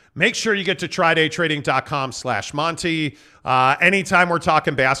TryDayTrading.com. Make sure you get to TryDayTrading.com/Monty. Anytime we're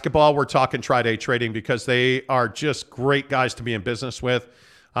talking basketball, we're talking TryDay Trading because they are just great guys to be in business with.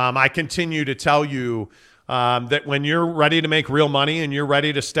 I continue to tell you that when you're ready to make real money and you're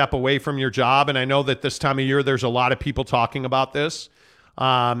ready to step away from your job, and I know that this time of year there's a lot of people talking about this,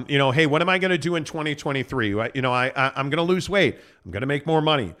 hey, what am I going to do in 2023? I'm going to lose weight. I'm going to make more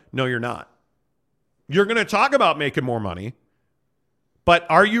money. No, you're not. You're going to talk about making more money, but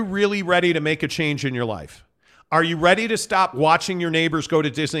are you really ready to make a change in your life? Are you ready to stop watching your neighbors go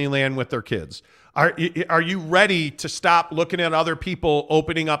to Disneyland with their kids? Are you ready to stop looking at other people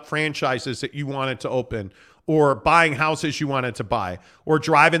opening up franchises that you wanted to open, or buying houses you wanted to buy, or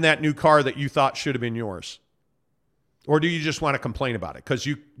driving that new car that you thought should have been yours? Or do you just want to complain about it? Because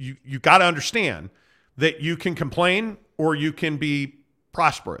you got to understand that you can complain or you can be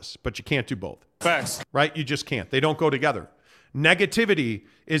prosperous, but you can't do both. Facts. Right? You just can't. They don't go together. Negativity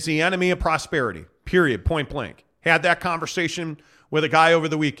is the enemy of prosperity, period, point blank. Had that conversation with a guy over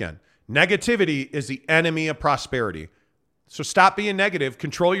the weekend. Negativity is the enemy of prosperity. So stop being negative,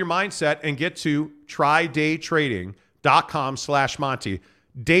 control your mindset, and get to TryDayTrading.com/Monty.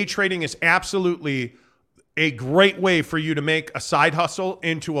 Day trading is absolutely a great way for you to make a side hustle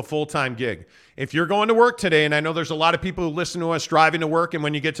into a full-time gig. If you're going to work today, and I know there's a lot of people who listen to us driving to work, and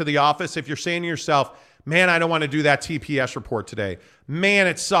when you get to the office, if you're saying to yourself, man, I don't want to do that TPS report today. Man,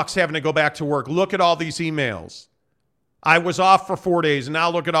 it sucks having to go back to work. Look at all these emails. I was off for 4 days, and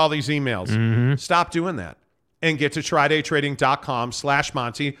now look at all these emails. Mm-hmm. Stop doing that and get to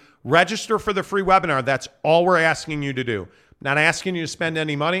TryDayTrading.com/Monty. Register for the free webinar. That's all we're asking you to do. Not asking you to spend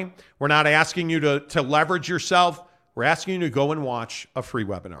any money. We're not asking you to leverage yourself. We're asking you to go and watch a free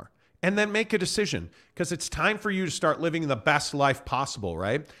webinar and then make a decision, because it's time for you to start living the best life possible,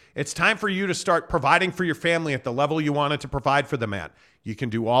 right? It's time for you to start providing for your family at the level you wanted to provide for them at. You can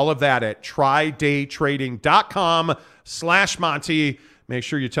do all of that at TryDayTrading.com/Monty. Make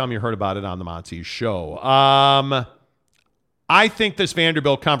sure you tell me you heard about it on the Monty Show. I think this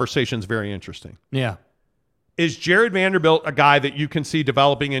Vanderbilt conversation is very interesting. Yeah. Is Jared Vanderbilt a guy that you can see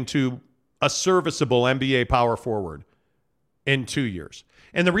developing into a serviceable NBA power forward in 2 years?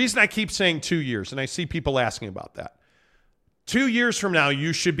 And the reason I keep saying 2 years, and I see people asking about that, 2 years from now,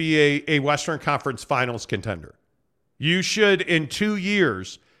 you should be a Western Conference Finals contender. You should, in 2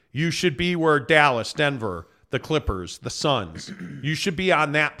 years, you should be where Dallas, Denver, the Clippers, the Suns, you should be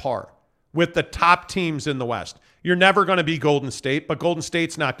on that par with the top teams in the West. You're never going to be Golden State, but Golden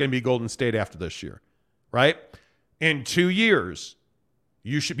State's not going to be Golden State after this year, right? In 2 years,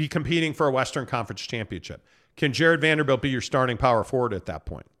 you should be competing for a Western Conference championship. Can Jared Vanderbilt be your starting power forward at that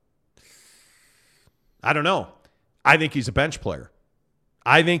point? I don't know. I think he's a bench player.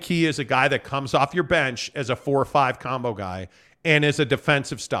 I think he is a guy that comes off your bench as a 4-5 combo guy and is a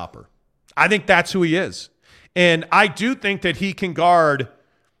defensive stopper. I think that's who he is. And I do think that he can guard,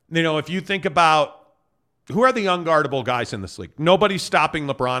 if you think about who are the unguardable guys in this league. Nobody's stopping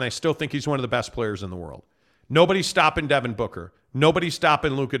LeBron. I still think he's one of the best players in the world. Nobody's stopping Devin Booker. Nobody's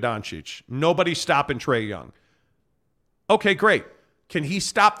stopping Luka Doncic. Nobody's stopping Trae Young. Okay, great. Can he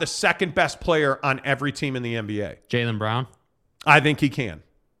stop the second best player on every team in the NBA? Jaylen Brown? I think he can.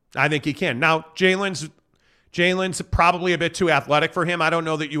 Now, Jalen's probably a bit too athletic for him. I don't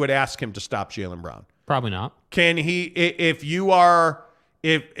know that you would ask him to stop Jaylen Brown. Probably not. Can he, can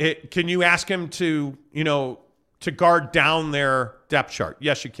you ask him to guard down their depth chart?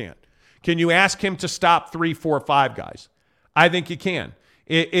 Yes, you can. Can you ask him to stop 3, 4, 5 guys? I think you can.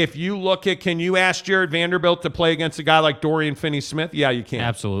 If you look at, can you ask Jared Vanderbilt to play against a guy like Dorian Finney-Smith? Yeah, you can.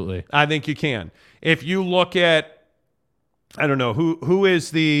 Absolutely. I think you can. If you look at, I don't know,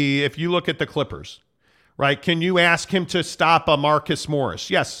 if you look at the Clippers, right? Can you ask him to stop a Marcus Morris?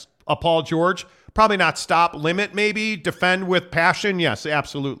 Yes. A Paul George? Probably not stop, limit maybe, defend with passion? Yes,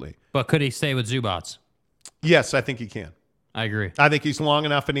 absolutely. But could he stay with Zubats? Yes, I think he can. I agree. I think he's long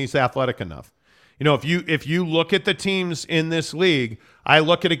enough and he's athletic enough. If you look at the teams in this league, I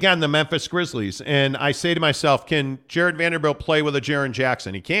look at, again, the Memphis Grizzlies, and I say to myself, can Jared Vanderbilt play with a Jaren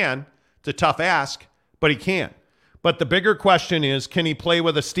Jackson? He can. It's a tough ask, but he can. But the bigger question is, can he play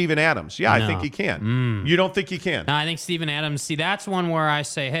with a Steven Adams? Yeah, no. I think he can. You don't think he can? No, I think Steven Adams, that's one where I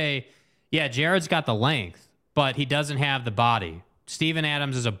say, hey, yeah, Jared's got the length, but he doesn't have the body. Steven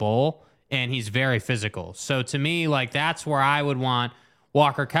Adams is a bull, and he's very physical. So to me, that's where I would want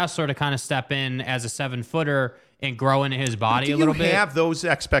Walker Kessler to kind of step in as a 7-footer and grow into his body a little bit. Do you have those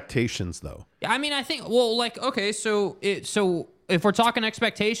expectations, though? I mean, I think, well, like, okay, so if we're talking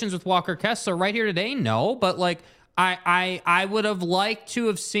expectations with Walker Kessler right here today, no, but like I would have liked to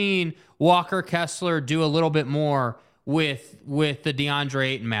have seen Walker Kessler do a little bit more with the DeAndre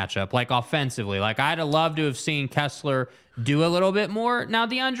Ayton matchup, like offensively. Like I'd have loved to have seen Kessler do a little bit more. Now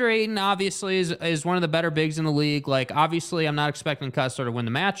DeAndre Ayton obviously is one of the better bigs in the league. Like obviously I'm not expecting Kessler to win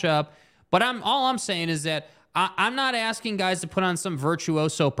the matchup, but all I'm saying is that I'm not asking guys to put on some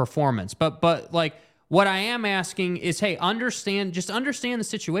virtuoso performance, but like what I am asking is, hey, understand the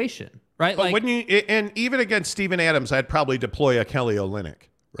situation, right? But like, wouldn't you? And even against Steven Adams, I'd probably deploy a Kelly Olynyk.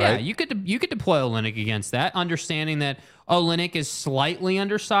 Right? Yeah, you could deploy Olynyk against that, understanding that Olynyk is slightly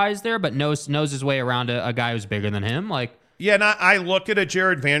undersized there, but knows his way around a guy who's bigger than him. Like, yeah, and I look at a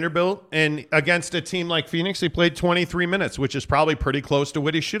Jared Vanderbilt, and against a team like Phoenix, he played 23 minutes, which is probably pretty close to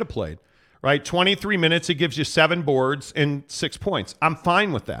what he should have played. Right, 23 minutes, it gives you 7 boards and 6 points. I'm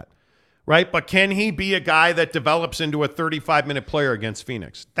fine with that. Right, but can he be a guy that develops into a 35-minute player against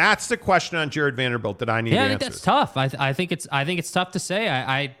Phoenix? That's the question on Jared Vanderbilt that I need to answer. Yeah, I think that's tough. I think it's tough to say.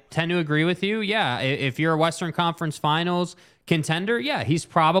 I tend to agree with you. Yeah, if you're a Western Conference Finals contender, yeah, he's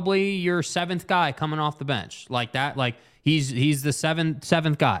probably your 7th guy coming off the bench like that. Like he's the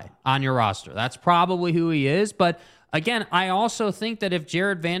seventh guy on your roster. That's probably who he is. But again, I also think that if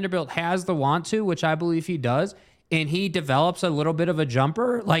Jared Vanderbilt has the want to, which I believe he does, and he develops a little bit of a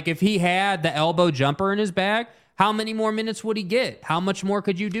jumper, like if he had the elbow jumper in his bag, how many more minutes would he get? How much more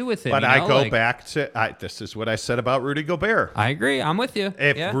could you do with him? But I go back to, this is what I said about Rudy Gobert. I agree. I'm with you.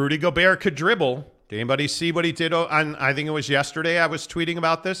 If Rudy Gobert could dribble, did anybody see what he did on, I think it was yesterday, I was tweeting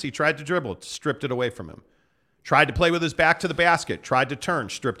about this. He tried to dribble, stripped it away from him. Tried to play with his back to the basket, tried to turn,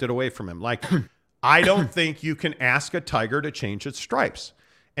 stripped it away from him. Like, I don't think you can ask a tiger to change its stripes.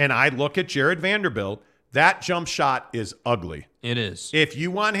 And I look at Jared Vanderbilt. That jump shot is ugly. It is. If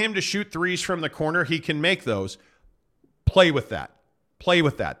you want him to shoot threes from the corner, he can make those. Play with that. Play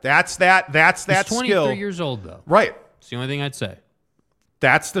with that. That's that He's skill. 23 years old, though. Right. It's the only thing I'd say.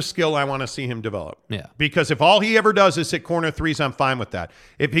 That's the skill I want to see him develop. Yeah. Because if all he ever does is hit corner threes, I'm fine with that.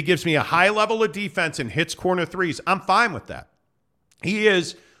 If he gives me a high level of defense and hits corner threes, I'm fine with that. He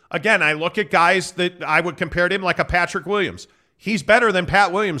is, again, I look at guys that I would compare to him like a Patrick Williams. He's better than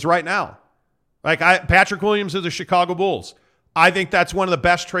Pat Williams right now. Like Patrick Williams of the Chicago Bulls. I think that's one of the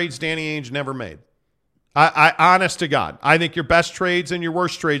best trades Danny Ainge never made. I honest to God, I think your best trades and your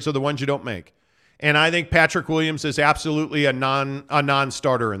worst trades are the ones you don't make. And I think Patrick Williams is absolutely a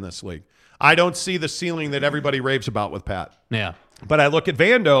non-starter in this league. I don't see the ceiling that everybody raves about with Pat. Yeah. But I look at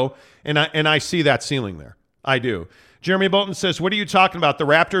Vando and I see that ceiling there. I do. Jeremy Bolton says, what are you talking about? The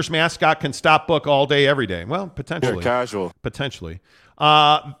Raptors mascot can stop Book all day, every day. Well, potentially. You're casual. Potentially.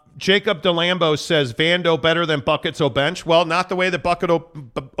 Jacob DeLambo says, Vando better than Buckets O'Bench. Well, not the way that Bucket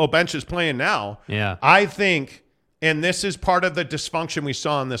O'Bench is playing now. Yeah. I think, and this is part of the dysfunction we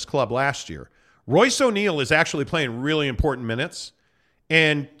saw in this club last year, Royce O'Neal is actually playing really important minutes,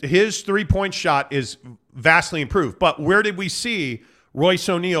 and his three-point shot is vastly improved. But where did we see Royce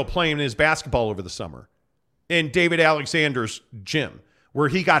O'Neal playing his basketball over the summer? In David Alexander's gym, where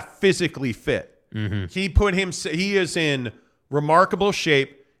he got physically fit. Mm-hmm. He is in remarkable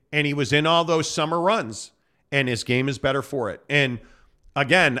shape, and he was in all those summer runs, and his game is better for it. And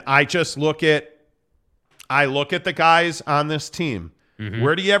again, I look at the guys on this team. Mm-hmm.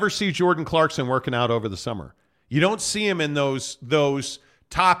 Where do you ever see Jordan Clarkson working out over the summer? You don't see him in those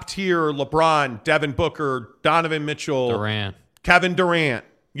top tier LeBron, Devin Booker, Donovan Mitchell, Durant, Kevin Durant.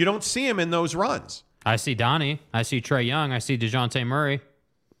 You don't see him in those runs. I see Donnie. I see Trae Young. I see DeJounte Murray.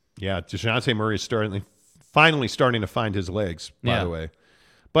 Yeah, DeJounte Murray is finally starting to find his legs, by the way.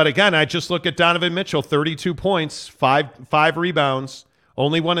 But again, I just look at Donovan Mitchell, 32 points, five rebounds,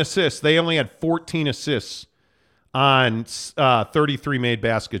 only 1 assist. They only had 14 assists on 33 made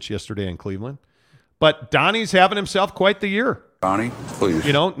baskets yesterday in Cleveland. But Donnie's having himself quite the year. Donnie, please.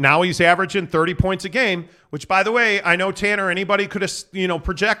 Now he's averaging 30 points a game, which, by the way, I know, Tanner, anybody could have,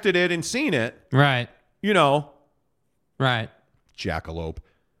 projected it and seen it. Right. Right. Jackalope.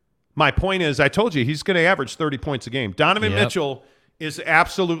 My point is, I told you, he's going to average 30 points a game. Donovan Mitchell is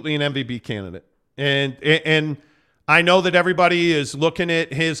absolutely an MVP candidate. And I know that everybody is looking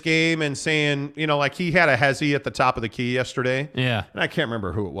at his game and saying, like he had a hezzy at the top of the key yesterday. Yeah. And I can't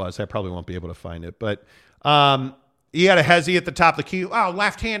remember who it was. I probably won't be able to find it. But he had a hezzy at the top of the key. Oh,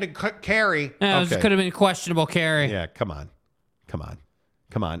 left-handed carry. Yeah, This could have been a questionable carry. Yeah, come on.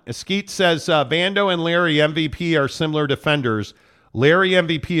 Eskeet says, Vando and Larry MVP are similar defenders. Larry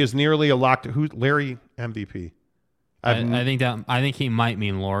MVP is nearly a locked. Who's Larry MVP? I think he might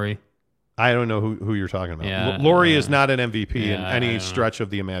mean Laurie. I don't know who you're talking about. Yeah, Laurie is not an MVP in any stretch of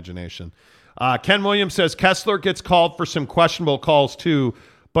the imagination. Ken Williams says Kessler gets called for some questionable calls too,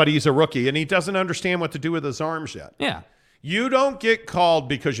 but he's a rookie and he doesn't understand what to do with his arms yet. Yeah. You don't get called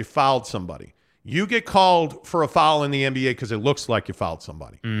because you fouled somebody. You get called for a foul in the NBA because it looks like you fouled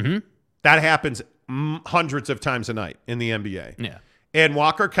somebody. Mm-hmm. That happens hundreds of times a night in the NBA. Yeah. And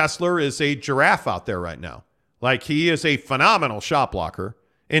Walker Kessler is a giraffe out there right now. Like, he is a phenomenal shot blocker,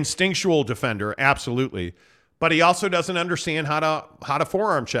 instinctual defender, absolutely. But he also doesn't understand how to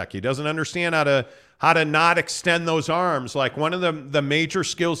forearm check. He doesn't understand how to not extend those arms. Like, one of the major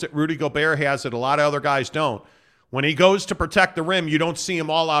skills that Rudy Gobert has that a lot of other guys don't. When he goes to protect the rim, you don't see him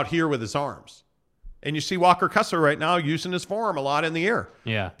all out here with his arms. And you see Walker Kessler right now using his forearm a lot in the air.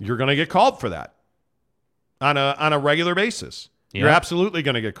 Yeah. You're going to get called for that on a regular basis. You're absolutely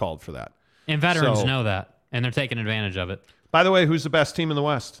going to get called for that. And veterans know that, and they're taking advantage of it. By the way, who's the best team in the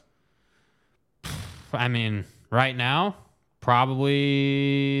West? I mean, right now,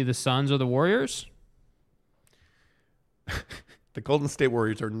 probably the Suns or the Warriors. The Golden State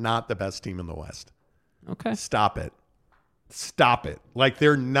Warriors are not the best team in the West. Okay. Stop it. Like,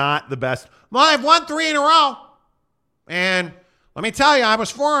 they're not the best. Well, I've won 3 in a row. And let me tell you, I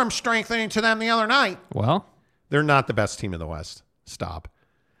was forearm strengthening to them the other night. Well, they're not the best team in the West. Stop.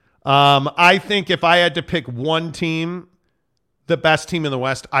 I think if I had to pick one team, the best team in the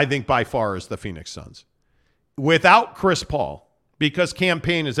West, I think by far is the Phoenix Suns. Without Chris Paul, because Cam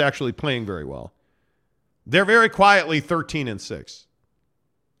Payne is actually playing very well, they're very quietly 13-6.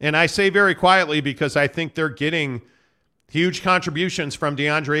 And I say very quietly because I think they're getting huge contributions from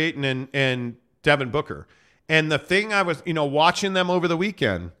DeAndre Ayton and Devin Booker. And the thing I was, watching them over the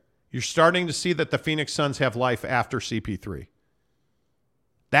weekend, you're starting to see that the Phoenix Suns have life after CP3.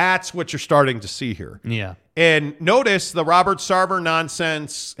 That's what you're starting to see here. Yeah. And notice the Robert Sarver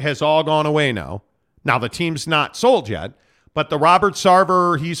nonsense has all gone away now. Now, the team's not sold yet, but the Robert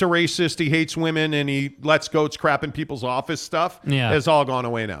Sarver, he's a racist, he hates women, and he lets goats crap in people's office stuff has all gone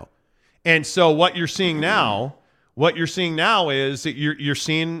away now. And so what you're seeing now is that you're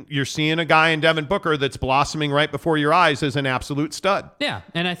seeing a guy in Devin Booker that's blossoming right before your eyes as an absolute stud. Yeah,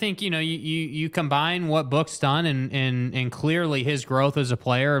 and I think you combine what Book's done and clearly his growth as a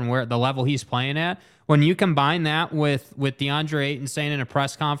player and where the level he's playing at. When you combine that with DeAndre Ayton saying in a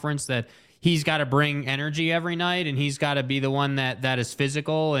press conference that he's got to bring energy every night and he's got to be the one that is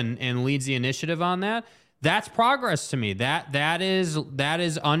physical and leads the initiative on that. That's progress to me. That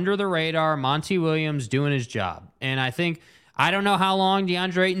is under the radar. Monty Williams doing his job. And I don't know how long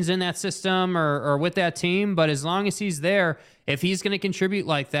DeAndre Ayton's in that system or with that team, but as long as he's there, if he's going to contribute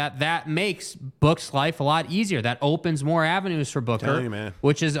like that, that makes Book's life a lot easier. That opens more avenues for Booker,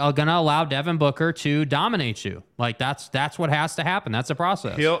 which is going to allow Devin Booker to dominate you. Like that's what has to happen. That's a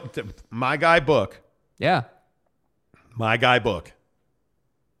process. My guy Book. Yeah. My guy Book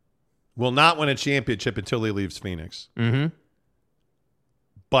will not win a championship until he leaves Phoenix. Mm-hmm.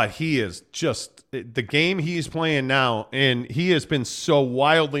 But he is just the game he's playing now, and he has been so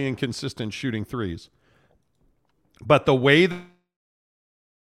wildly inconsistent shooting threes. But the way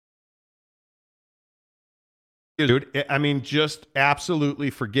dude, I mean, just absolutely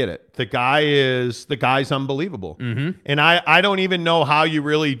forget it. The guy's unbelievable. Mm-hmm. And I don't even know how you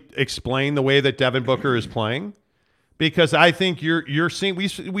really explain the way that Devin Booker is playing. Because I think you're seeing, we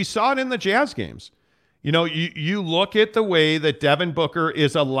saw it in the Jazz games. You look at the way that Devin Booker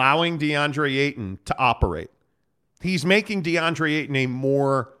is allowing DeAndre Ayton to operate. He's making DeAndre Ayton a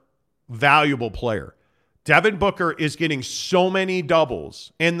more valuable player. Devin Booker is getting so many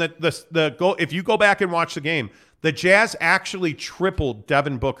doubles. And the goal, if you go back and watch the game, the Jazz actually tripled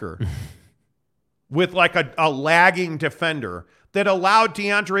Devin Booker with like a lagging defender that allowed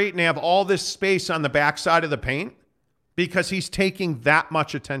DeAndre Ayton to have all this space on the backside of the paint. Because he's taking that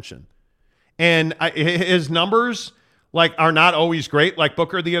much attention. And his numbers are not always great. Like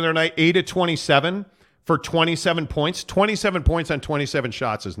Booker the other night, 8 of 27 for 27 points. 27 points on 27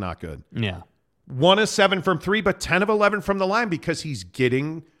 shots is not good. Yeah. 1 of 7 from 3, but 10 of 11 from the line because he's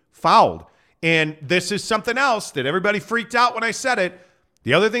getting fouled. And this is something else that everybody freaked out when I said it.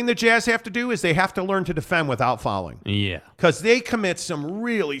 The other thing the Jazz have to do is they have to learn to defend without fouling. Yeah. Because they commit some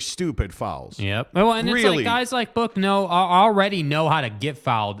really stupid fouls. Yep. Well, and it's like guys like Book already know how to get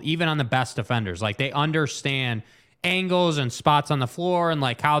fouled, even on the best defenders. Like, they understand angles and spots on the floor and,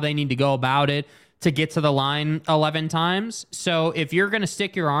 like, how they need to go about it to get to the line 11 times. So if you're going to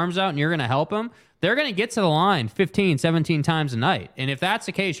stick your arms out and you're going to help them, they're going to get to the line 15, 17 times a night. And if that's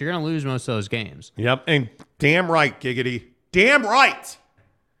the case, you're going to lose most of those games. Yep. And damn right, Giggity. Damn right.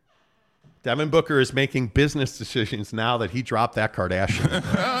 Devin Booker is making business decisions now that he dropped that Kardashian.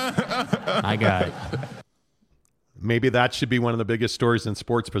 I got it. Maybe that should be one of the biggest stories in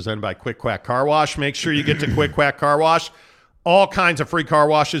sports presented by Quick Quack Car Wash. Make sure you get to Quick Quack Car Wash. All kinds of free car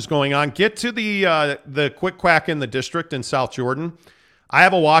washes going on. Get to the Quick Quack in the district in South Jordan. I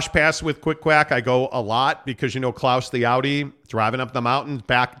have a wash pass with Quick Quack. I go a lot because, Klaus the Audi, driving up the mountains,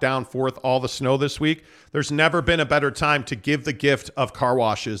 back, down, forth, all the snow this week. There's never been a better time to give the gift of car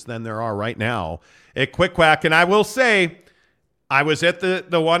washes than there are right now at Quick Quack. And I will say, I was at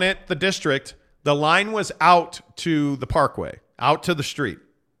the one at the district. The line was out to the parkway, out to the street.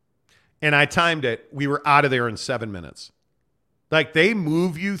 And I timed it. We were out of there in 7 minutes. Like, they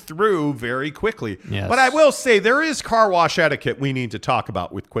move you through very quickly. Yes. But I will say there is car wash etiquette we need to talk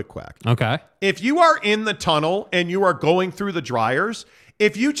about with Quick Quack. Okay. If you are in the tunnel and you are going through the dryers,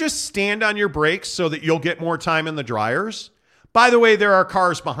 if you just stand on your brakes so that you'll get more time in the dryers, by the way, there are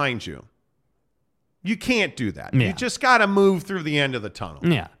cars behind you. You can't do that. Yeah. You just got to move through the end of the tunnel.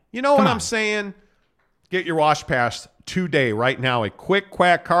 Yeah. You know what I'm saying? Get your wash pass today, right now, at Quick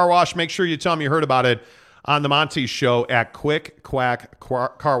Quack Car Wash. Make sure you tell them you heard about it on the Monty Show at Quick Quack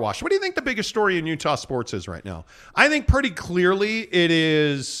Car Wash. What do you think the biggest story in Utah sports is right now? I think pretty clearly it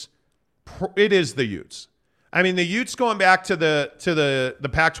is the Utes. I mean, the Utes going back to the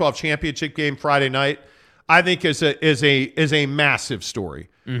Pac-12 championship game Friday night, I think is a massive story.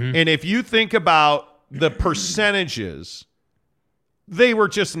 Mm-hmm. And if you think about the percentages, they were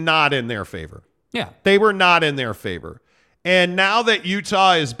just not in their favor. Yeah. They were not in their favor. And now that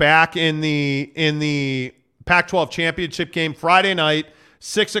Utah is back in the Pac-12 championship game Friday night,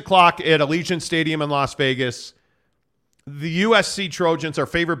 6 o'clock at Allegiant Stadium in Las Vegas, the USC Trojans are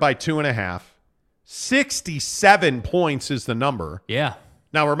favored by 2.5. 67 points is the number. Yeah.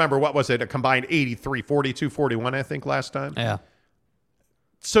 Now, remember, what was it? A combined 83, 42, 41, I think, last time? Yeah.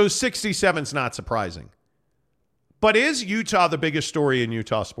 So 67's not surprising. But is Utah the biggest story in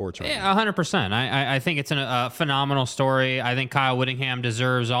Utah sports right now? 100%. I think it's a phenomenal story. I think Kyle Whittingham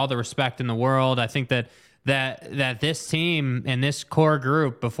deserves all the respect in the world. I think that this team and this core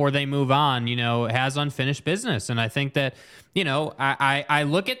group, before they move on, has unfinished business. And I think that, I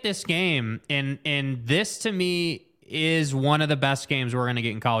look at this game, and this to me is one of the best games we're going to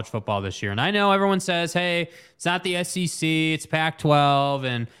get in college football this year. And I know everyone says, hey, it's not the SEC, it's Pac-12,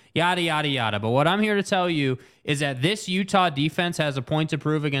 and yada, yada, yada. But what I'm here to tell you is that this Utah defense has a point to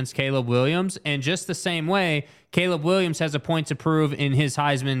prove against Caleb Williams, and just the same way, Caleb Williams has a point to prove in his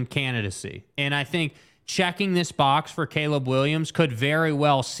Heisman candidacy. And I think checking this box for Caleb Williams could very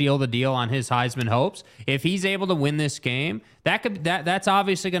well seal the deal on his Heisman hopes. If he's able to win this game, that's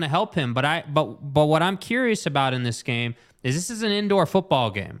obviously going to help him. But what I'm curious about in this game is this is an indoor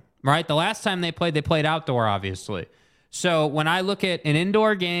football game, right? The last time they played outdoor, obviously. So when I look at an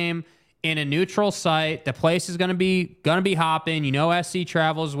indoor game in a neutral site, the place is going to be hopping. SC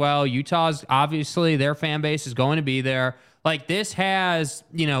travels well. Utah's obviously, their fan base is going to be there. Like, this has,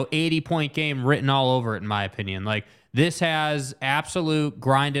 80-point game written all over it, in my opinion. Like, this has absolute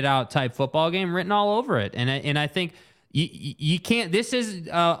grinded out type football game written all over it. And I think you can't, this is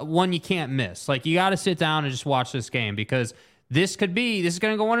one you can't miss. Like, you got to sit down and just watch this game, because this is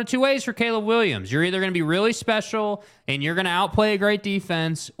going to go one of two ways for Caleb Williams. You're either going to be really special and you're going to outplay a great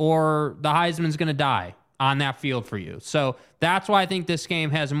defense, or the Heisman's going to die on that field for you. So that's why I think this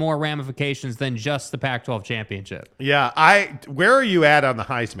game has more ramifications than just the Pac-12 championship. Yeah, where are you at on the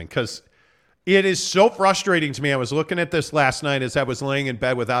Heisman? Because it is so frustrating to me. I was looking at this last night as I was laying in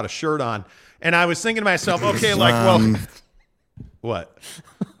bed without a shirt on, and I was thinking to myself, okay, what?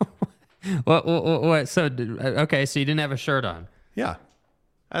 What? So you didn't have a shirt on? Yeah,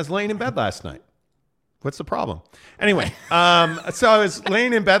 I was laying in bed last night. What's the problem? Anyway, so I was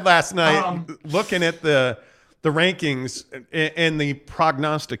laying in bed last night looking at the rankings and the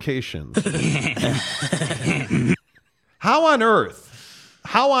prognostications. How on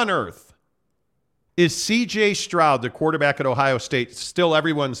earth is C.J. Stroud, the quarterback at Ohio State, still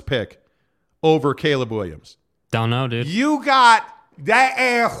everyone's pick over Caleb Williams? Don't know, dude. You got that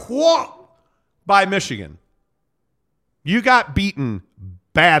by Michigan. You got beaten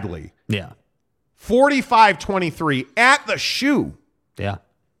badly. Yeah. 45-23 at the shoe. Yeah.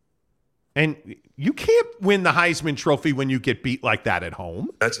 And you can't win the Heisman Trophy when you get beat like that at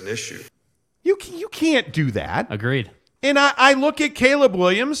home. That's an issue. You can't do that. Agreed. And I look at Caleb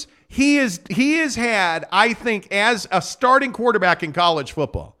Williams. He has had, I think, as a starting quarterback in college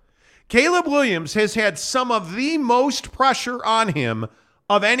football, Caleb Williams has had some of the most pressure on him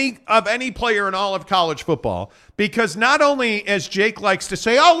of any player in all of college football, because not only, as Jake likes to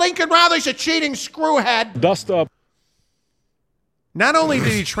say, oh, Lincoln Riley's a cheating screwhead. Dust up. Not only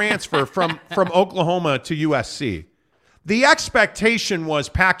did he transfer from Oklahoma to USC, the expectation was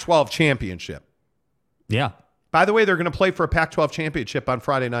Pac-12 championship. Yeah. By the way, they're going to play for a Pac-12 championship on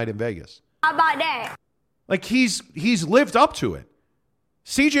Friday night in Vegas. How about that? Like he's lived up to it.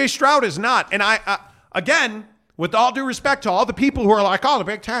 CJ Stroud is not. And I again, with all due respect to all the people who are like, oh, the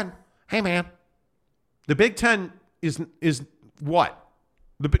Big Ten. Hey, man, the Big Ten is what?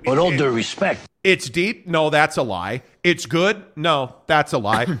 With all due respect. It's deep? No, that's a lie. It's good? No, that's a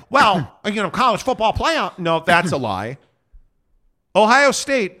lie. Well, college football playoff? No, that's a lie. Ohio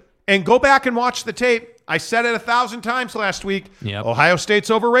State, and go back and watch the tape. I said it 1,000 times last week. Yep. Ohio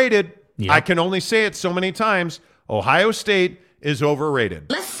State's overrated. Yep. I can only say it so many times. Ohio State is overrated.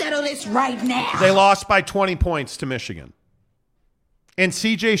 Let's settle this right now. They lost by 20 points to Michigan. And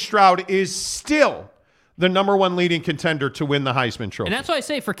CJ Stroud is still the number one leading contender to win the Heisman Trophy. And that's why I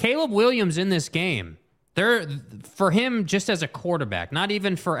say for Caleb Williams in this game, for him just as a quarterback, not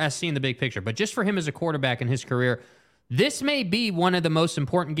even for SC in the big picture, but just for him as a quarterback in his career, this may be one of the most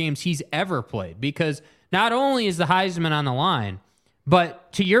important games he's ever played because not only is the Heisman on the line,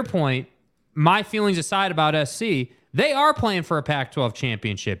 but to your point, my feelings aside about SC, they are playing for a Pac-12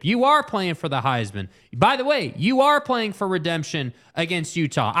 championship. You are playing for the Heisman. By the way, you are playing for redemption against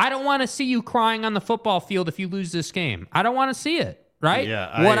Utah. I don't want to see you crying on the football field if you lose this game. I don't want to see it, right?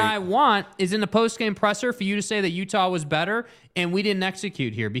 Yeah, what I want is in the post-game presser for you to say that Utah was better and we didn't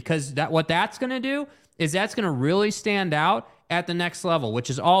execute here because what that's going to do is that's going to really stand out at the next level, which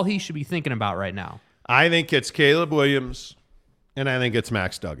is all he should be thinking about right now. I think it's Caleb Williams, and I think it's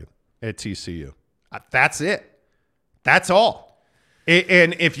Max Duggan at TCU. That's it. That's all.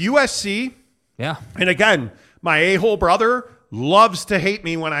 And if USC, yeah, and again, my a-hole brother loves to hate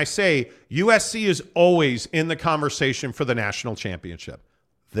me when I say USC is always in the conversation for the national championship.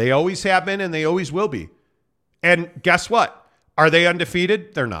 They always have been, and they always will be. And guess what? Are they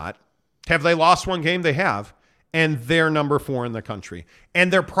undefeated? They're not. Have they lost one game? They have. And they're number 4 in the country.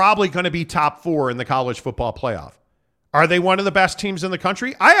 And they're probably going to be top 4 in the college football playoff. Are they one of the best teams in the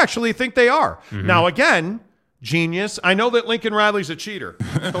country? I actually think they are. Mm-hmm. Now, again, genius. I know that Lincoln Riley's a cheater.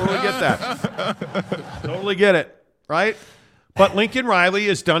 Totally get that. Totally get it, right? But Lincoln Riley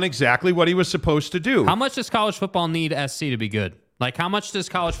has done exactly what he was supposed to do. How much does college football need SC to be good? Like, how much does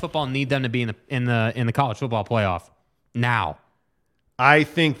college football need them to be in the college football playoff now? I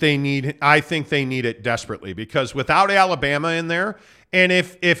think they need it desperately because without Alabama in there, and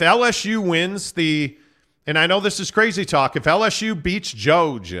if LSU wins and I know this is crazy talk, if LSU beats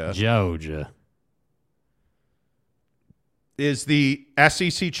Georgia. Is the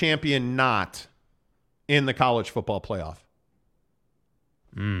SEC champion not in the college football playoff?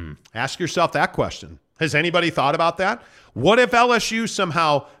 Ask yourself that question. Has anybody thought about that? What if LSU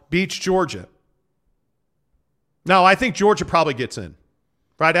somehow beats Georgia? No, I think Georgia probably gets in.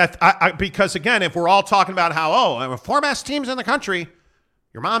 Right? Because, again, if we're all talking about how, 4 best teams in the country,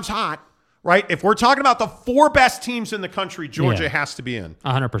 your mom's hot, right? If we're talking about the 4 best teams in the country, Georgia has to be in.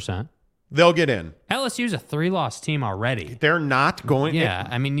 100%. They'll get in. LSU's a 3-loss team already. They're not going. Yeah,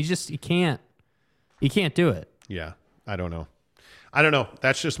 I mean, you can't do it. Yeah, I don't know.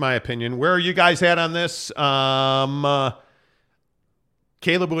 That's just my opinion. Where are you guys at on this? Caleb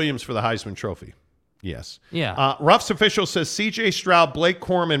Williams for the Heisman Trophy. Yes. Yeah. Ruff's official says C.J. Stroud, Blake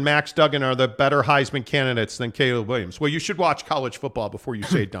Corum, and Max Duggan are the better Heisman candidates than Caleb Williams. Well, you should watch college football before you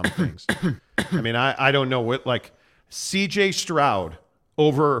say dumb things. I mean, I don't know what, like, C.J. Stroud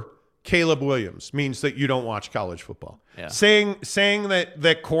over Caleb Williams means that you don't watch college football. Yeah. Saying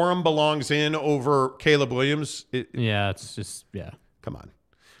that Corum belongs in over Caleb Williams. It's just. Come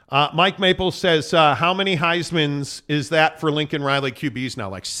on. Mike Maple says, how many Heismans is that for Lincoln Riley QBs now?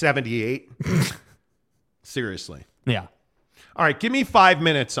 Like 78? Seriously. Yeah. All right, give me 5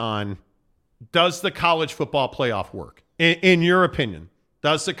 minutes on, does the college football playoff work? In your opinion,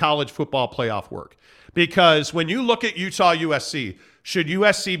 does the college football playoff work? Because when you look at Utah USC, should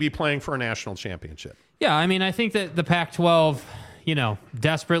USC be playing for a national championship? Yeah, I mean, I think that the Pac-12,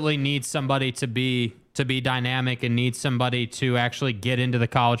 desperately needs somebody to be dynamic and needs somebody to actually get into the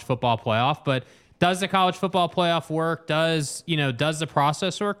college football playoff. But does the college football playoff work? Does the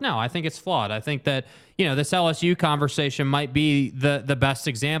process work? No, I think it's flawed. I think that, this LSU conversation might be the best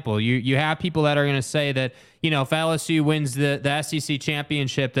example. You have people that are going to say that, if LSU wins the SEC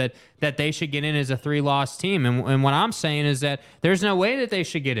championship, that they should get in as a 3-loss team. And what I'm saying is that there's no way that they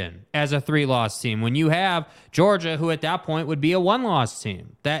should get in as a 3-loss team when you have Georgia, who at that point would be a 1-loss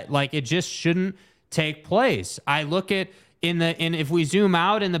team. That, like, it just shouldn't take place. I look at and if we zoom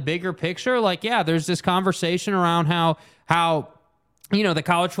out in the bigger picture, like, yeah, there's this conversation around how the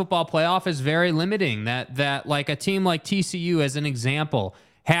college football playoff is very limiting. That like a team like TCU, as an example,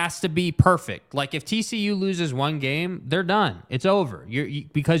 has to be perfect. Like if TCU loses one game, they're done. It's over.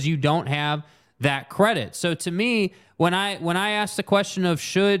 Because you don't have that credit. So to me, when I ask the question of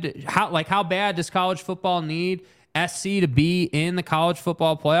how bad does college football need SC to be in the college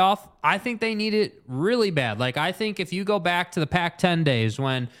football playoff, I think they need it really bad. Like I think if you go back to the Pac-10 days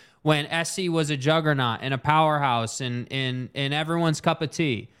when SC was a juggernaut and a powerhouse and everyone's cup of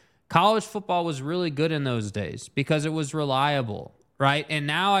tea, college football was really good in those days because it was reliable, right? And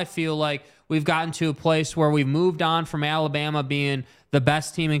now I feel like we've gotten to a place where we've moved on from Alabama being the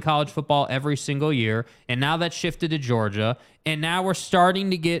best team in college football every single year, and now that's shifted to Georgia, and now we're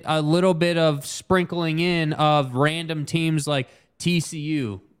starting to get a little bit of sprinkling in of random teams like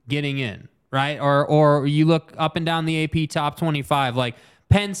TCU getting in, right? Or you look up and down the AP top 25, like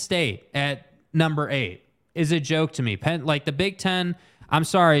Penn State at number 8 is a joke to me. Like the Big Ten, I'm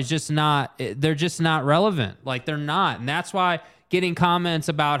sorry, they're just not relevant. Like they're not, and that's why getting comments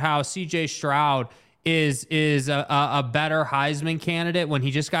about how CJ Stroud is a better Heisman candidate when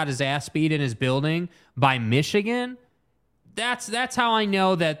he just got his ass beat in his building by Michigan, that's how I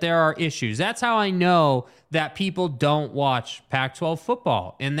know that there are issues. That's how I know that people don't watch Pac-12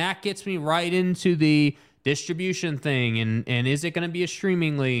 football. And that gets me right into the distribution thing and is it going to be a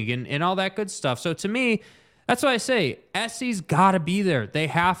streaming league and all that good stuff. So to me, that's why I say SC's got to be there. They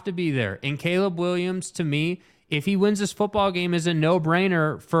have to be there. And Caleb Williams, to me, if he wins this football game, is a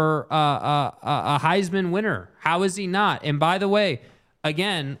no-brainer for a Heisman winner. How is he not? And by the way,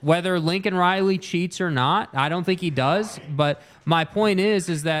 again, whether Lincoln Riley cheats or not, I don't think he does. But my point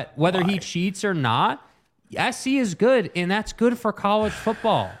is that whether he cheats or not, SC is good, and that's good for college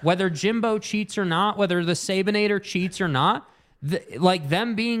football. Whether Jimbo cheats or not, whether the Sabinator cheats or not, like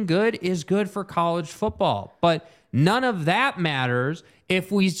them being good is good for college football. But none of that matters if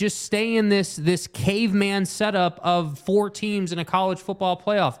we just stay in this caveman setup of 4 teams in a college football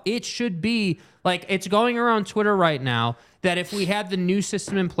playoff. It should be like it's going around Twitter right now that if we had the new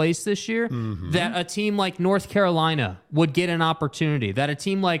system in place this year, that a team like North Carolina would get an opportunity, that a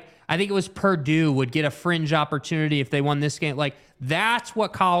team like, I think it was Purdue, would get a fringe opportunity if they won this game. Like, that's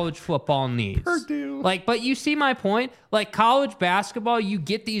what college football needs. Purdue. Like, but you see my point? Like, college basketball, you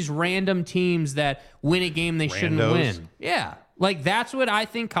get these random teams that win a game they shouldn't win. Yeah. Like, that's what I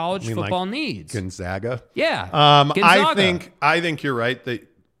think college football needs. Gonzaga? Yeah. Gonzaga. I think you're right.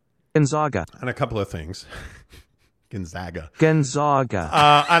 Gonzaga. On a couple of things. Gonzaga.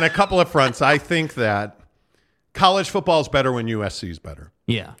 On a couple of fronts, I think that college football is better when USC is better.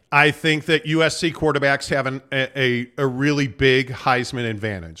 Yeah. I think that USC quarterbacks have a really big Heisman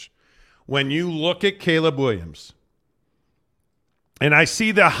advantage. When you look at Caleb Williams, and I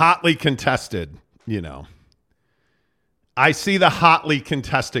see the hotly contested, I see the hotly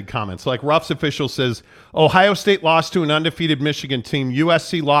contested comments. Like Ruff's official says, Ohio State lost to an undefeated Michigan team.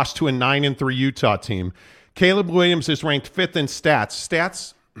 USC lost to a 9-3 Utah team. Caleb Williams is ranked 5th in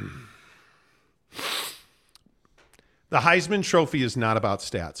stats. The Heisman Trophy is not about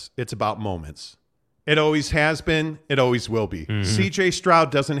stats. It's about moments. It always has been. It always will be. CJ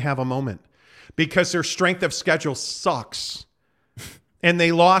Stroud doesn't have a moment because their strength of schedule sucks. And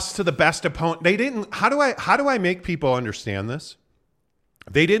they lost to the best opponent. They didn't. How do I make people understand this?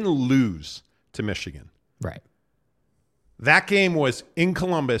 They didn't lose to Michigan. Right. That game was in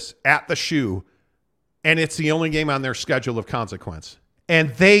Columbus at the Shoe, and it's the only game on their schedule of consequence. And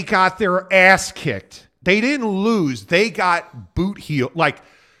they got their ass kicked. They didn't lose. They got boot heel. Like,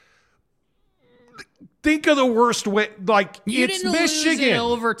 think of the worst way. Like, you it's didn't Michigan. Lose in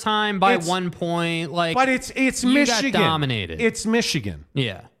overtime by 1 point. Like, but it's you Michigan. Got dominated. It's Michigan.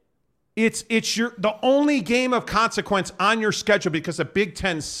 Yeah. It's the only game of consequence on your schedule because the Big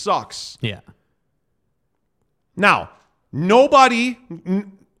Ten sucks. Yeah. Now,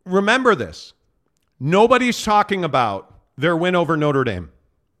 remember this. Nobody's talking about their win over Notre Dame.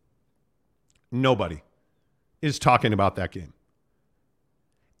 Nobody is talking about that game.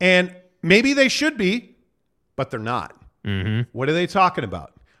 And maybe they should be, but they're not. What are they talking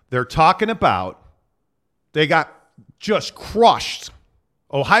about? They're talking about they got just crushed.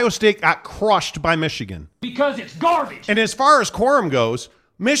 Ohio State got crushed by Michigan. Because it's garbage. And as far as quorum goes,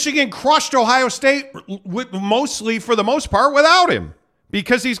 Michigan crushed Ohio State mostly, for the most part, without him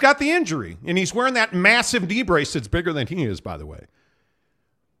because he's got the injury. And he's wearing that massive knee brace that's bigger than he is, by the way.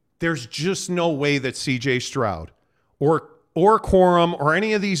 There's just no way that CJ Stroud or Quorum or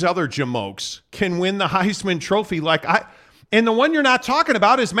any of these other jamokes can win the Heisman Trophy and the one you're not talking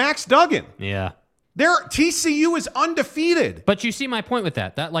about is Max Duggan. Yeah. TCU is undefeated. But you see my point with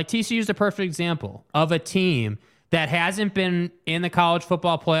that. That like TCU is the perfect example of a team that hasn't been in the college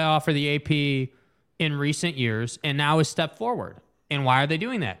football playoff or the AP in recent years and now is stepped forward. And why are they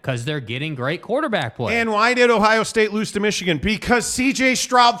doing that? Because they're getting great quarterback play. And why did Ohio State lose to Michigan? Because C.J.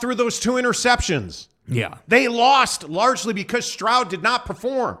 Stroud threw those 2 interceptions. Yeah. They lost largely because Stroud did not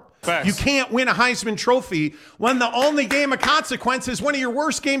perform. Facts. You can't win a Heisman Trophy when the only game of consequence is one of your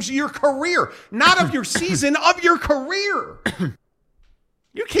worst games of your career. Not of your season, of your career.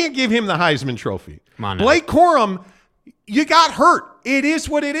 You can't give him the Heisman Trophy. Come on now. Blake Corum, you got hurt. It is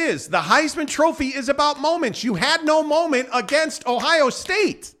what it is. The Heisman Trophy is about moments. You had no moment against Ohio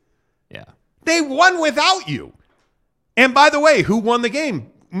State. Yeah. They won without you. And by the way, who won the game?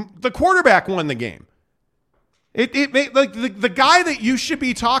 The quarterback won the game. Like the guy that you should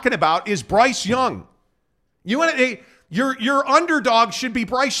be talking about is Bryce Young. Your underdog should be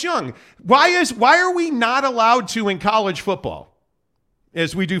Bryce Young. Why are we not allowed to in college football?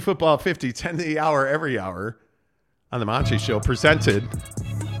 As we do football 50, 10 to the hour every hour on the Monty Show, presented.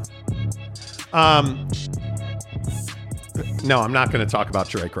 No, I'm not going to talk about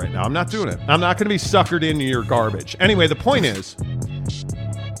Drake right now. I'm not doing it. I'm not going to be suckered into your garbage. Anyway, the point is,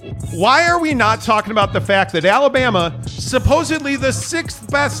 why are we not talking about the fact that Alabama, supposedly the 6th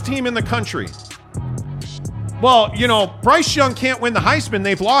best team in the country? Well, Bryce Young can't win the Heisman.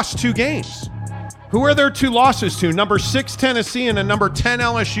 They've lost 2 games. Who are their 2 losses to? Number 6 Tennessee and a number 10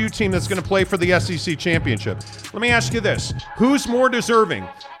 LSU team that's going to play for the SEC championship. Let me ask you this. Who's more deserving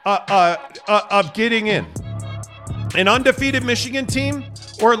of getting in? An undefeated Michigan team?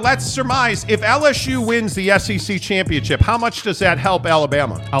 Or let's surmise, if LSU wins the SEC championship, how much does that help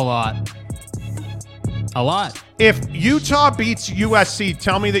Alabama? A lot. A lot. If Utah beats USC,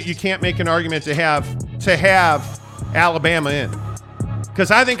 tell me that you can't make an argument to have Alabama in. Because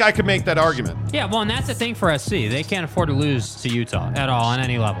I think I could make that argument. Yeah, well, and that's the thing for SC. They can't afford to lose to Utah at all on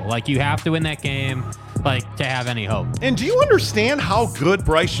any level. Like, you have to win that game, to have any hope. And do you understand how good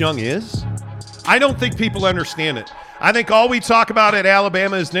Bryce Young is? I don't think people understand it. I think all we talk about at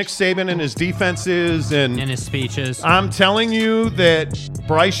Alabama is Nick Saban and his defenses and his speeches. I'm telling you that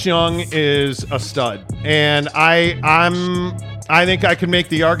Bryce Young is a stud. And I think I can make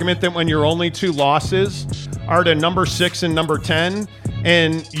the argument that when your only 2 losses are to number 6 and number 10,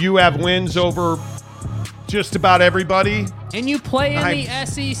 and you have wins over just about everybody. And you play in the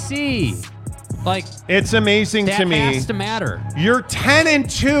SEC. It's amazing to me. That has to matter. You're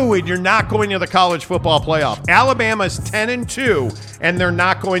 10-2 and you're not going to the college football playoff. Alabama's 10-2 and they're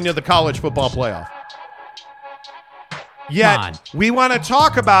not going to the college football playoff. Yet we want to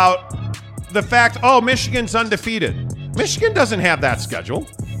talk about the fact, Michigan's undefeated. Michigan doesn't have that schedule.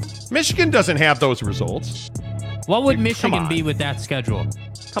 Michigan doesn't have those results. What would Michigan be with that schedule?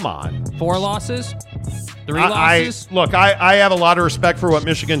 Come on. 4 losses? 3 losses? I have a lot of respect for what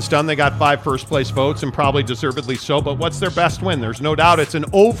Michigan's done. They got 5 first-place votes, and probably deservedly so. But what's their best win? There's no doubt it's an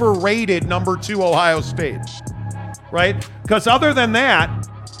overrated number 2 Ohio State, right? Because other than that,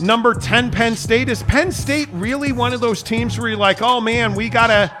 number 10 Penn State, is Penn State really one of those teams where you're like, oh, man, we got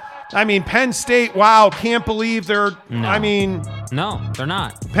to – Penn State, wow, can't believe they're No, they're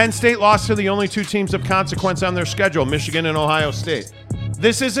not. Penn State lost to the only 2 teams of consequence on their schedule, Michigan and Ohio State.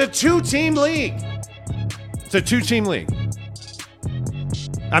 This is a 2-team league. It's a 2-team league.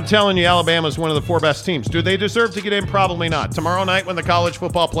 I'm telling you, Alabama's one of the 4 best teams. Do they deserve to get in? Probably not. Tomorrow night when the college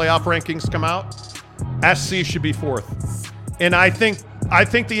football playoff rankings come out, SC should be 4th. And I think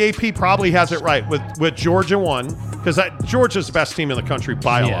the AP probably has it right with Georgia 1, because Georgia's the best team in the country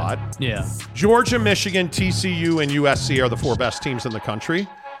by a lot. Yeah. Georgia, Michigan, TCU, and USC are the 4 best teams in the country.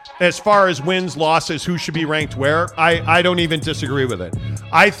 As far as wins, losses, who should be ranked where, I don't even disagree with it.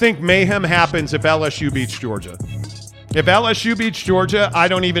 I think mayhem happens if LSU beats Georgia. If LSU beats Georgia, I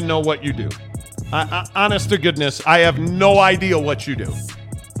don't even know what you do. Honest to goodness, I have no idea what you do.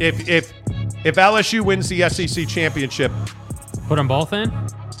 If LSU wins the SEC championship, put them both in?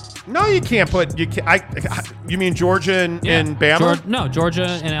 No, you can't put. You mean Georgia and Bama?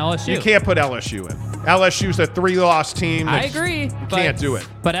 Georgia and LSU. You can't put LSU in. LSU's a 3-loss team. I agree. You can't do it.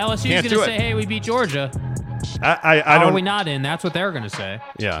 But LSU's going to say, "Hey, we beat Georgia." I How don't. are we not in? That's what they're going to say.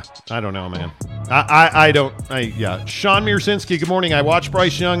 Yeah, I don't know, man. I don't. Sean Mierzinski, good morning. I watched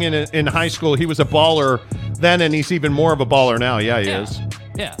Bryce Young in high school. He was a baller then, and he's even more of a baller now. Yeah, he is.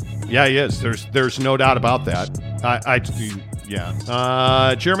 Yeah. Yeah, he is. There's no doubt about that.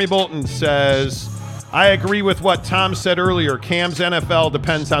 Jeremy Bolton says, I agree with what Tom said earlier. Cam's NFL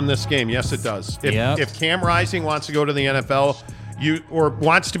depends on this game. Yes, it does. If Cam Rising wants to go to the NFL, or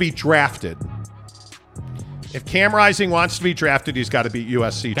wants to be drafted, If Cam Rising wants to be drafted, he's got to beat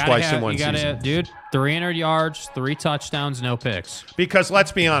USC twice in one season. Dude, 300 yards, 3 touchdowns, no picks. Because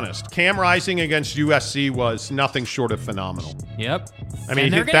let's be honest, Cam Rising against USC was nothing short of phenomenal. Yep. I mean,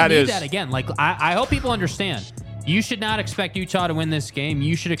 and they're going to need that again. Like, I hope people understand. You should not expect Utah to win this game.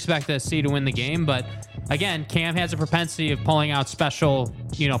 You should expect SC to win the game. But again, Cam has a propensity of pulling out special,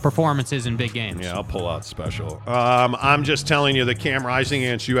 performances in big games. Yeah, I'll pull out special. I'm just telling you that Cam Rising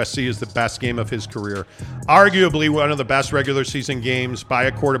against USC is the best game of his career. Arguably one of the best regular season games by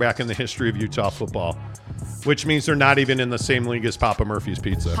a quarterback in the history of Utah football, which means they're not even in the same league as Papa Murphy's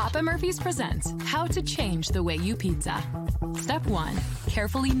Pizza. Papa Murphy's presents How to Change the Way You Pizza. Step 1,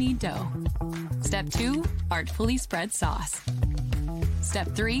 carefully knead dough. Step 2, artfully spread sauce.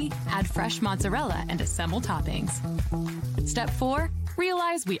 Step 3, add fresh mozzarella and assemble toppings. Step 4,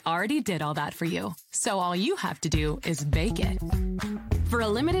 realize we already did all that for you, so all you have to do is bake it. For a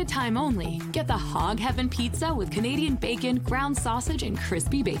limited time only, get the Hog Heaven Pizza with Canadian bacon, ground sausage, and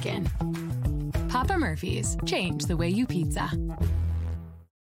crispy bacon. Papa Murphy's, change the way you pizza.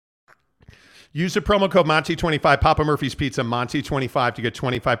 Use the promo code Monty25, Papa Murphy's Pizza, Monty25 to get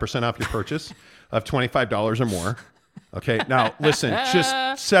 25% off your purchase of $25 or more. Okay, now listen,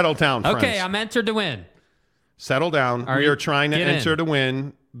 just settle down, friends. Okay, I'm entered to win. Settle down. We are trying to enter to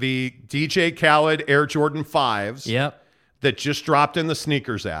win the DJ Khaled Air Jordan 5s. Yep. That just dropped in the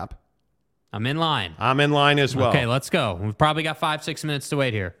sneakers app. I'm in line. I'm in line as well. Okay, let's go. We've probably got 5-6 minutes to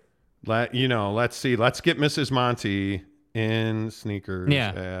wait here. Let's see. Let's get Mrs. Monty in sneakers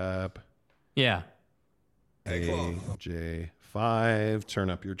app. Yeah. AJ5, turn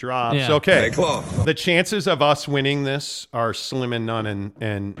up your drops. Yeah. Okay. The chances of us winning this are slim and none,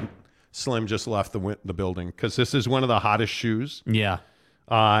 and Slim just left the building because this is one of the hottest shoes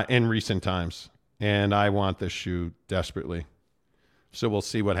in recent times, and I want this shoe desperately. So we'll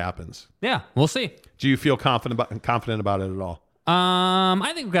see what happens. Yeah, we'll see. Do you feel confident about it at all?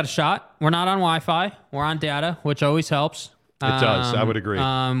 I think we've got a shot. We're not on Wi-Fi. We're on data, which always helps. It does. I would agree.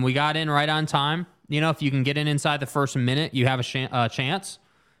 We got in right on time. If you can get in inside the first minute, you have a chance.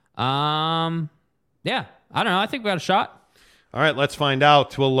 I don't know. I think we got a shot. All right, let's find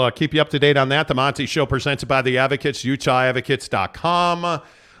out. We'll keep you up to date on that. The Monty Show presented by the Advocates, UtahAdvocates.com.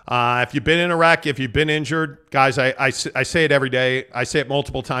 If you've been in a wreck, if you've been injured, guys, I say it every day. I say it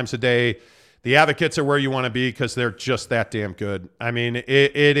multiple times a day. The Advocates are where you want to be because they're just that damn good. I mean, it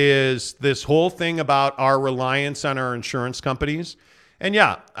is this whole thing about our reliance on our insurance companies. And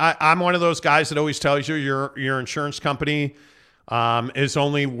yeah, I'm one of those guys that always tells you your insurance company is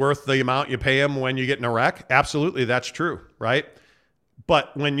only worth the amount you pay them when you get in a wreck. Absolutely, that's true, right?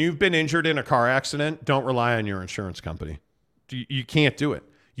 But when you've been injured in a car accident, don't rely on your insurance company. You can't do it.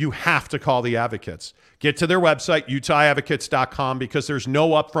 You have to call the Advocates. Get to their website, UtahAdvocates.com, because there's no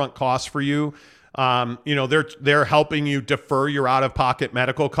upfront cost for you. They're helping you defer your out-of-pocket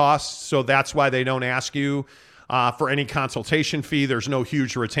medical costs, so that's why they don't ask you for any consultation fee. There's no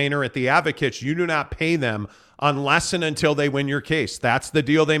huge retainer. At the Advocates, you do not pay them unless and until they win your case. That's the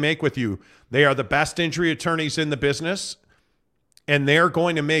deal they make with you. They are the best injury attorneys in the business, and they're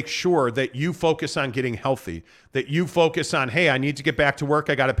going to make sure that you focus on getting healthy, that you focus on, hey, I need to get back to work.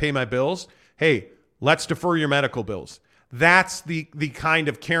 I got to pay my bills. Hey, let's defer your medical bills. That's the kind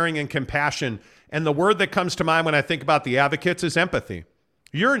of caring and compassion. And the word that comes to mind when I think about the Advocates is empathy.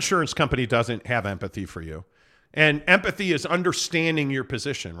 Your insurance company doesn't have empathy for you. And empathy is understanding your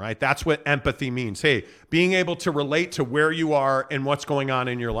position, right? That's what empathy means. Hey, being able to relate to where you are and what's going on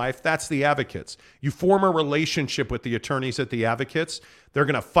in your life, that's the Advocates. You form a relationship with the attorneys at the Advocates. They're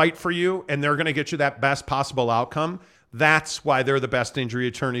going to fight for you, and they're going to get you that best possible outcome. That's why they're the best injury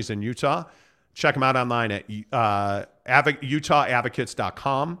attorneys in Utah. Check them out online at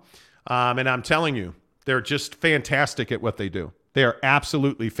UtahAdvocates.com. And I'm telling you, they're just fantastic at what they do. They are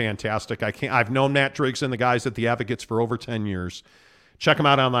absolutely fantastic. I've known Matt Driggs and the guys at the Advocates for over 10 years. Check them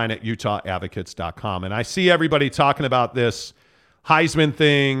out online at UtahAdvocates.com. And I see everybody talking about this Heisman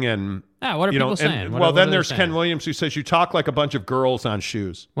thing and what are people saying? Well, then there's Ken Williams who says you talk like a bunch of girls on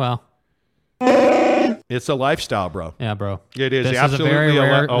shoes. Well, it's a lifestyle, bro. Yeah, bro. It is this absolutely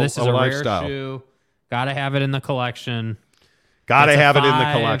this is a lifestyle. Rare shoe. Gotta have it in the collection. Gotta have it in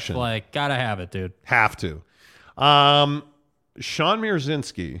the collection. Gotta have it, dude. Have to. Sean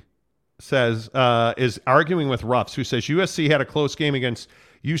Mierzinski says is arguing with Ruffs, who says USC had a close game against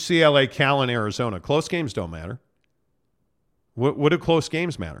UCLA, Cal, and Arizona. Close games don't matter. What do close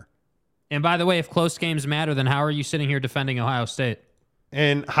games matter? And by the way, if close games matter, then how are you sitting here defending Ohio State?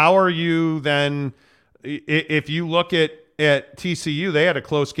 And how are you then, if you look at TCU, they had a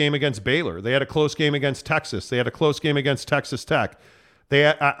close game against Baylor. They had a close game against Texas. They had a close game against Texas Tech. They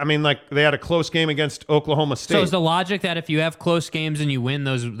had a close game against Oklahoma State. So is the logic that if you have close games and you win,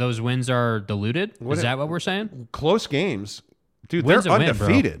 those wins are diluted? Is that what we're saying? Close games, dude. Wins they're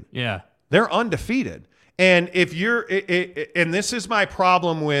undefeated. Yeah, they're undefeated. And if you're, and this is my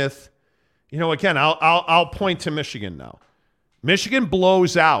problem with, again, I'll point to Michigan now. Michigan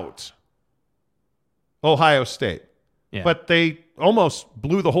blows out Ohio State, but they almost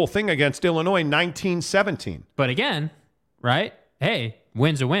blew the whole thing against Illinois 19-17. But again, right? Hey,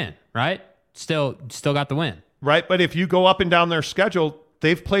 win's a win, right? Still got the win. Right, but if you go up and down their schedule,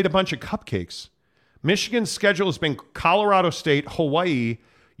 they've played a bunch of cupcakes. Michigan's schedule has been Colorado State, Hawaii,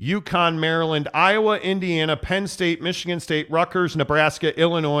 UConn, Maryland, Iowa, Indiana, Penn State, Michigan State, Rutgers, Nebraska,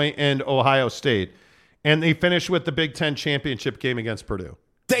 Illinois, and Ohio State. And they finish with the Big Ten championship game against Purdue.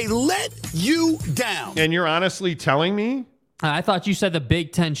 They let you down. And you're honestly telling me? I thought you said the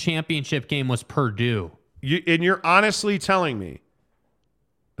Big Ten championship game was Purdue. You're honestly telling me?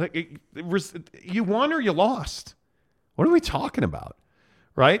 You won or you lost? What are we talking about?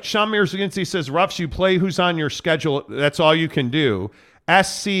 Right? Sean Mirzaginski says, Ruffs, you play who's on your schedule. That's all you can do.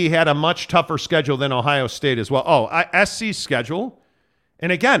 SC had a much tougher schedule than Ohio State as well. SC's schedule.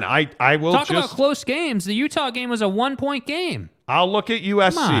 And again, I will talk about close games. The Utah game was a 1-point game. I'll look at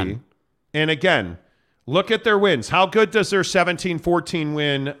USC. And again, look at their wins. How good does their 17-14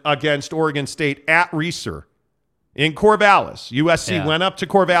 win against Oregon State at Reser? In Corvallis, USC went up to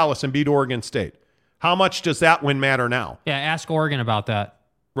Corvallis and beat Oregon State. How much does that win matter now? Yeah, ask Oregon about that.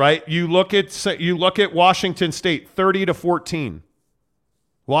 Right? You look at Washington State, 30-14.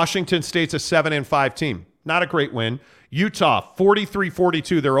 Washington State's a 7-5 team. Not a great win. Utah,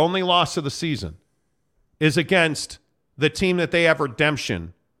 43-42. Their only loss of the season is against the team that they have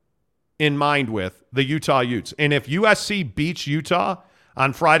redemption in mind with, the Utah Utes. And if USC beats Utah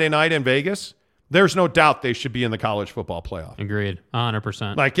on Friday night in Vegas, there's no doubt they should be in the college football playoff. Agreed,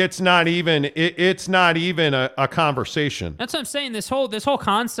 100%. Like it's not even a conversation. That's what I'm saying. This whole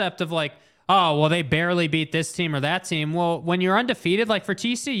concept of like, oh well, they barely beat this team or that team. Well, when you're undefeated, like for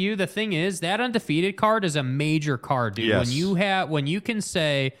TCU, the thing is that undefeated card is a major card, dude. Yes. When you can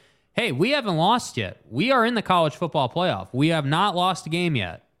say, hey, we haven't lost yet. We are in the college football playoff. We have not lost a game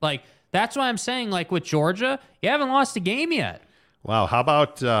yet. Like that's why I'm saying, like with Georgia, you haven't lost a game yet. Wow. How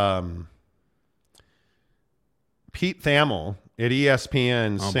about Pete Thamel at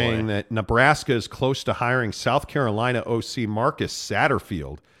ESPN saying that Nebraska is close to hiring South Carolina OC Marcus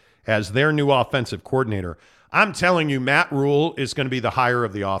Satterfield as their new offensive coordinator. I'm telling you, Matt Rule is going to be the hire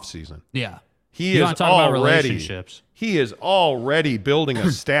of the offseason. Yeah. He is already building a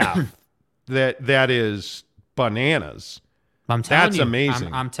staff that is bananas. That's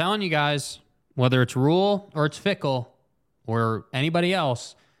amazing. I'm telling you guys, whether it's Rule or it's Fickle or anybody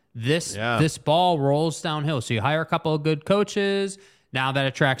else, this ball rolls downhill. So you hire a couple of good coaches. Now that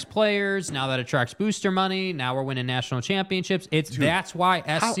attracts players. Now that attracts booster money. Now we're winning national championships. That's why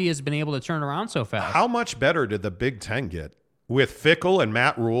SC has been able to turn around so fast. How much better did the Big Ten get with Fickle and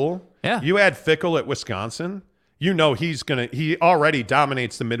Matt Rule? Yeah, you add Fickle at Wisconsin. He already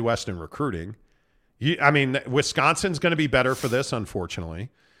dominates the Midwestern recruiting. Wisconsin's going to be better for this, unfortunately.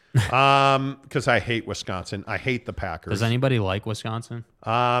 Because I hate Wisconsin. I hate the Packers. Does anybody like Wisconsin?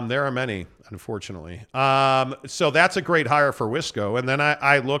 There are many, unfortunately. So that's a great hire for Wisco. And then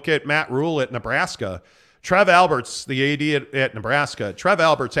I look at Matt Rule at Nebraska. Trev Alberts, the AD at Nebraska. Trev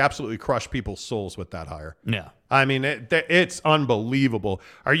Alberts absolutely crushed people's souls with that hire. Yeah. I mean, it's unbelievable.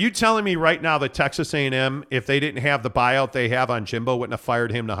 Are you telling me right now that Texas A&M, if they didn't have the buyout they have on Jimbo, wouldn't have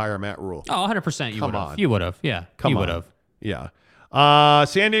fired him to hire Matt Rule? Oh, 100% you would have. You would have. Yeah. You would have. Yeah.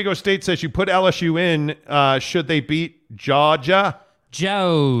 San Diego State says you put LSU in. Should they beat Georgia?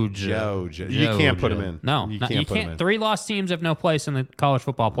 Georgia. You can't put them in. No, you can't. 3 lost teams have no place in the college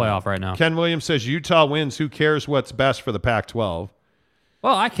football playoff right now. Ken Williams says Utah wins. Who cares what's best for the Pac-12?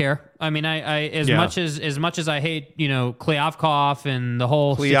 Well, I care. I mean, as much as I hate, Kliavkoff and the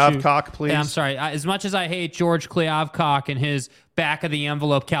whole Kliavkoff, please. Yeah, I'm sorry. As much as I hate George Kliavkoff and his back of the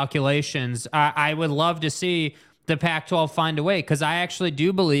envelope calculations, I would love to see the Pac-12 find a way, because I actually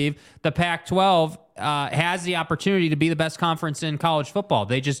do believe the Pac-12 has the opportunity to be the best conference in college football.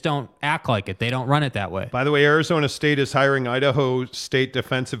 They just don't act like it. They don't run it that way. By the way, Arizona State is hiring Idaho State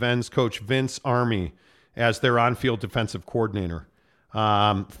defensive ends coach Vince Army as their on-field defensive coordinator.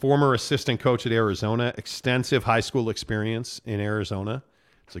 Former assistant coach at Arizona, extensive high school experience in Arizona.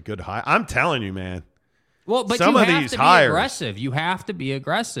 It's a good hire. I'm telling you, man. Well, but some you of have these to hires, be aggressive. You have to be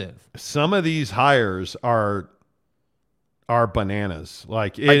aggressive. Some of these hires are bananas.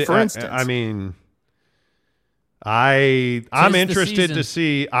 Like for instance, I'm interested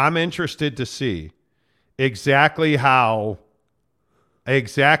to see exactly how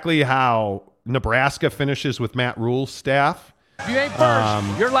exactly how Nebraska finishes with Matt Rule's staff. If you ain't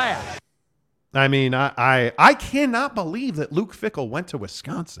first, you're last. I mean, I cannot believe that Luke Fickell went to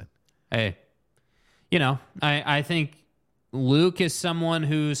Wisconsin. Hey, I think Luke is someone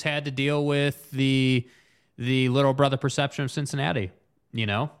who's had to deal with the little brother perception of Cincinnati,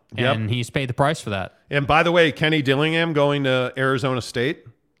 and he's paid the price for that. And by the way, Kenny Dillingham going to Arizona State,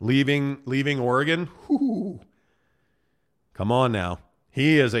 leaving Oregon. Whoo. Come on now.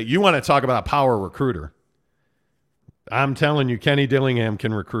 You want to talk about a power recruiter. I'm telling you, Kenny Dillingham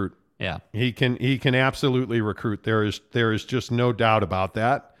can recruit. Yeah. He can absolutely recruit. There is just no doubt about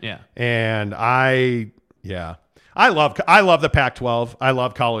that. Yeah. And I love the Pac-12. I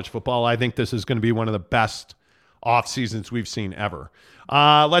love college football. I think this is going to be one of the best off seasons we've seen ever.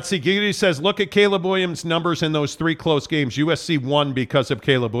 Let's see. Giggity says, look at Caleb Williams' numbers in those 3 close games. USC won because of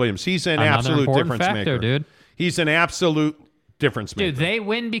Caleb Williams. He's an absolute difference maker, dude. He's an absolute difference maker. Dude, they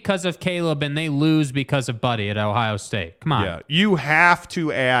win because of Caleb and they lose because of Buddy at Ohio State. Come on. Yeah, you have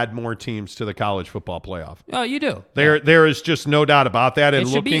to add more teams to the college football playoff. Oh, you do. There is just no doubt about that. It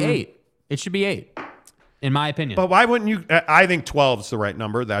should be 8. It should be 8, in my opinion. But why wouldn't you? I think 12 is the right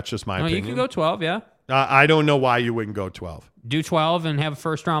number. That's just my opinion. You could go 12, yeah. I don't know why you wouldn't go 12. Do 12 and have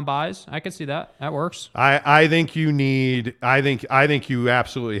first-round buys. I could see that. That works. I think you need. I think you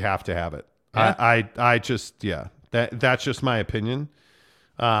absolutely have to have it. Yeah. That's just my opinion.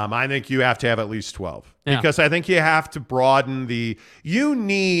 I think you have to have at least 12 Yeah. because I think you have to broaden you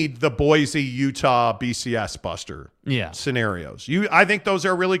need the Boise, Utah, BCS buster scenarios. I think those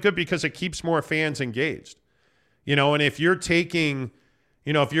are really good because it keeps more fans engaged. And if you're taking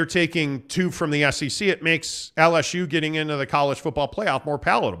 2 from the SEC, it makes LSU getting into the college football playoff more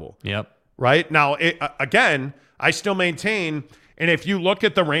palatable. Yep. Right now, again, I still maintain. And if you look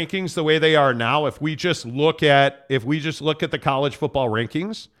at the rankings the way they are now, if we just look at the college football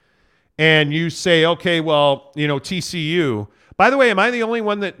rankings and you say, okay, well, TCU, by the way, am I the only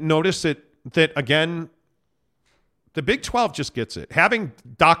one that noticed that again, the Big 12 just gets it. Having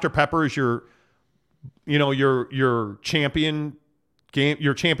Dr. Pepper as your champion game,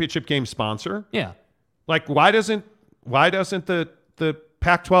 your championship game sponsor. Yeah. Like why doesn't the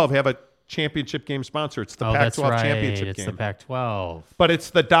Pac-12 have a championship game sponsor? It's the Pac-12 championship game. It's the Pac-12. But it's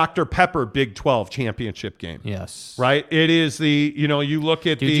the Dr. Pepper Big 12 championship game. Yes. Right? It is you look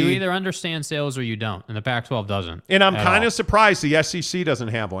at you either understand sales or you don't, and the Pac-12 doesn't. And I'm kind of surprised the SEC doesn't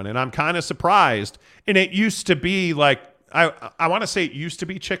have one. And I'm kind of surprised. And it used to be like, I want to say it used to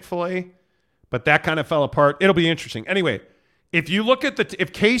be Chick-fil-A, but that kind of fell apart. It'll be interesting. Anyway, if you look at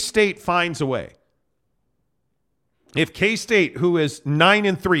if K-State finds a way, if K-State, who is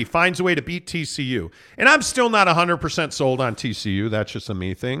 9-3, finds a way to beat TCU, and I'm still not 100% sold on TCU. That's just a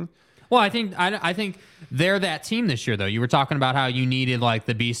me thing. Well, I think they're that team this year, though. You were talking about how you needed like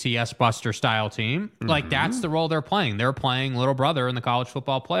the BCS Buster style team. Mm-hmm. Like that's the role they're playing. They're playing little brother in the college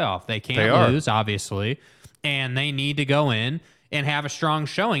football playoff. They can't lose, obviously, and they need to go in and have a strong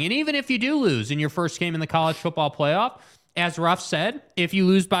showing. And even if you do lose in your first game in the college football playoff, as Ruff said, if you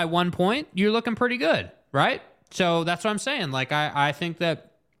lose by 1 point, you're looking pretty good, right? So that's what I'm saying. Like, I think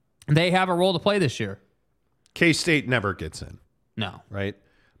that they have a role to play this year. K-State never gets in. No. Right?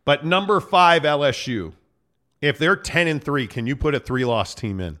 But number 5, LSU, if they're 10-3, can you put a 3-loss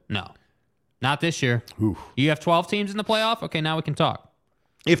team in? No. Not this year. Oof. You have 12 teams in the playoff? Okay, now we can talk.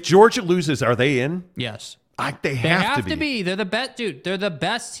 If Georgia loses, are they in? Yes. They have to be. They're the best, dude. They're the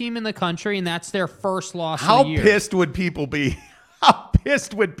best team in the country, and that's their first loss How of the year. Pissed would people be? How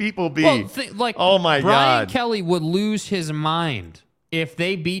pissed would people be? Well, oh my God. Brian Kelly would lose his mind if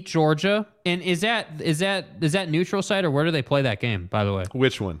they beat Georgia. And is that neutral site or where do they play that game? By the way,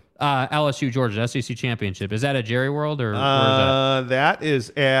 which one? LSU Georgia SEC championship. Is that at Jerry World or where is that? That is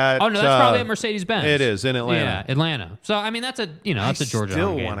at. Oh no, that's probably at Mercedes-Benz. It is in Atlanta. Yeah, Atlanta. So I mean, that's a Georgia. I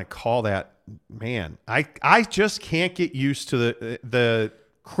still want to call that. Man, I just can't get used to the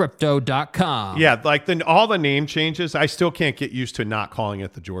Crypto.com. Yeah, like all the name changes, I still can't get used to not calling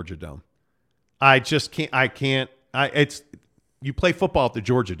it the Georgia Dome. I just can't. I can't. It's you play football at the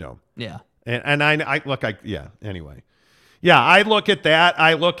Georgia Dome. Yeah, and I look. Anyway, yeah. I look at that.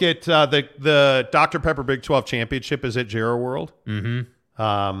 I look at the Dr. Pepper Big 12 Championship is at Jerry World.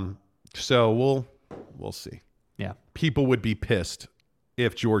 Mm-hmm. So we'll see. Yeah, people would be pissed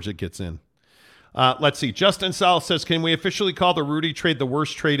if Georgia gets in. Let's see. Justin Sal says, can we officially call the Rudy trade the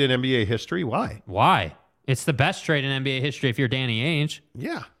worst trade in NBA history? Why? Why? It's the best trade in NBA history if you're Danny Ainge.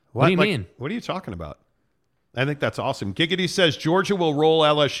 Yeah. What do you mean? What are you talking about? I think that's awesome. Giggity says Georgia will roll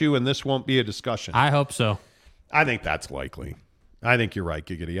LSU and this won't be a discussion. I hope so. I think that's likely. I think you're right,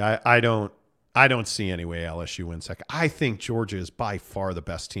 Giggity. I don't I don't see any way LSU wins second. I think Georgia is by far the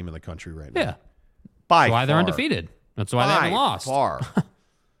best team in the country right now. Yeah. By That's why far. they're undefeated. That's why they haven't lost. Far.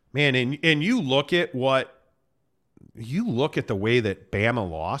 Man, and you look at the way that Bama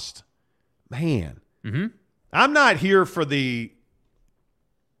lost. Man. Mm-hmm. I'm not here for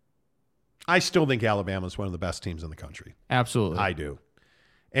I still think Alabama is one of the best teams in the country. Absolutely. I do.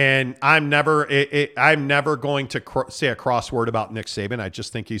 And I'm never going to say a cross word about Nick Saban. I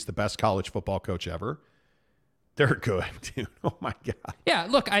just think he's the best college football coach ever. They're good, dude. Oh my God. Yeah,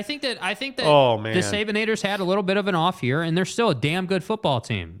 look, I think that oh, man. the Sabanators had a little bit of an off year, and they're still a damn good football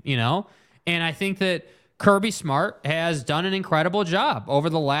team, you know? And I think that Kirby Smart has done an incredible job over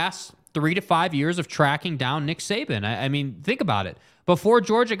the last 3 to 5 years of tracking down Nick Saban. I mean, think about it. Before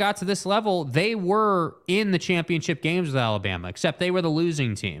Georgia got to this level, they were in the championship games with Alabama, except they were the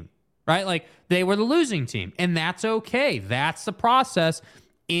losing team, right? Like, they were the losing team, and that's okay. That's the process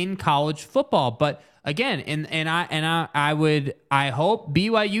in college football. But again, I hope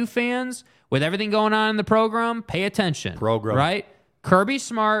BYU fans, with everything going on in the program, pay attention. Right? Kirby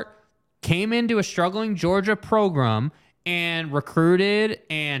Smart came into a struggling Georgia program and recruited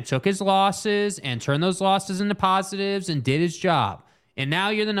and took his losses and turned those losses into positives and did his job. And now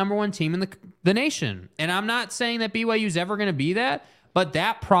you're the number one team in the nation. And I'm not saying that BYU is ever going to be that, but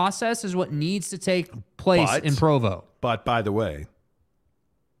that process is what needs to take place in Provo. But by the way,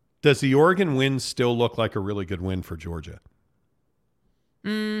 does the Oregon win still look like a really good win for Georgia?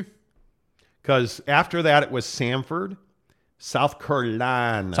 Because after that, it was Samford, South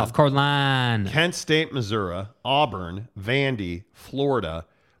Carolina, Kent State, Missouri, Auburn, Vandy, Florida.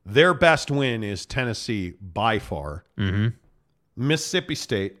 Their best win is Tennessee by far. Mm-hmm. Mississippi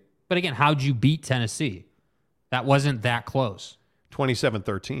State. But again, how'd you beat Tennessee? That wasn't that close.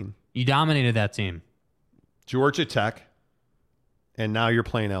 27-13. You dominated that team. Georgia Tech. And now you're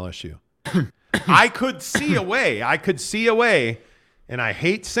playing LSU. I could see a way. And I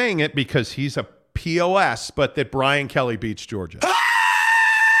hate saying it because he's a POS, but that Brian Kelly beats Georgia.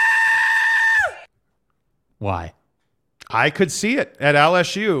 Why? I could see it at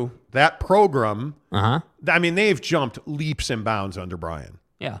LSU. That program, I mean, they've jumped leaps and bounds under Brian.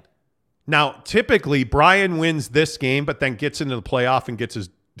 Yeah. Now, typically, Brian wins this game, but then gets into the playoff and gets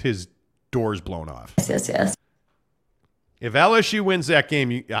his doors blown off. Yes. If LSU wins that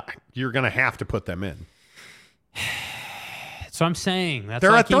game, you're going to have to put them in. So I'm saying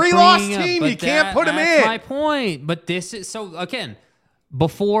they're a 3-loss team. You can't put them in. That's my point. But this is so again.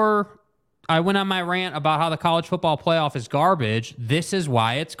 Before I went on my rant about how the college football playoff is garbage, this is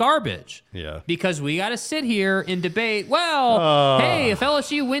why it's garbage. Yeah. Because we got to sit here and debate. Well, hey, if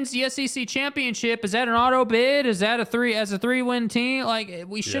LSU wins the SEC championship, is that an auto bid? Is that a 3-win team? Like,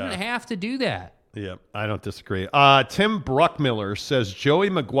 we shouldn't have to do that. Yeah, I don't disagree. Tim Bruckmiller says Joey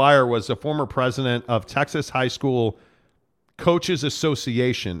McGuire was a former president of Texas High School Coaches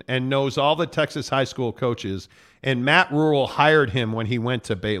Association and knows all the Texas high school coaches, and Matt Rule hired him when he went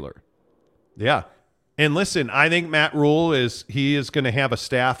to Baylor. Yeah. And listen, I think Matt Rule is going to have a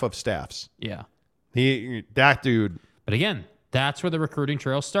staff of staffs. Yeah. That dude. But again, that's where the recruiting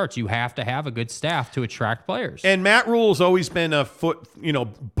trail starts. You have to have a good staff to attract players. And Matt Rule's always been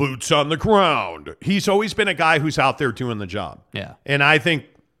boots on the ground. He's always been a guy who's out there doing the job. Yeah. And I think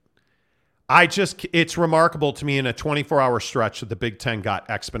it's remarkable to me in a 24-hour stretch that the Big Ten got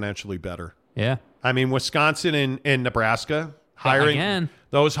exponentially better. Yeah. I mean, Wisconsin and Nebraska hiring, again,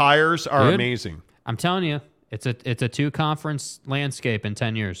 those hires are amazing. I'm telling you, it's a 2-conference landscape in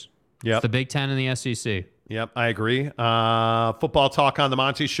 10 years. Yep. It's the Big Ten and the SEC. Yep, I agree. Football Talk on the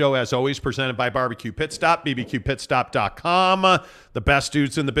Monty Show, as always, presented by Barbecue Pit Stop, bbqpitstop.com. The best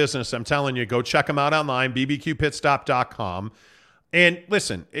dudes in the business. I'm telling you, go check them out online, bbqpitstop.com. And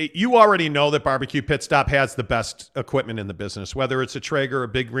listen, you already know that Barbecue Pit Stop has the best equipment in the business, whether it's a Traeger, a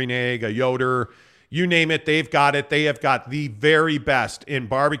Big Green Egg, a Yoder, you name it, they've got it. They have got the very best in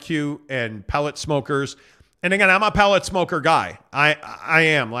barbecue and pellet smokers. And again, I'm a pellet smoker guy. I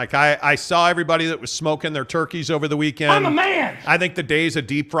am. Like, I saw everybody that was smoking their turkeys over the weekend. I'm a man. I think the days of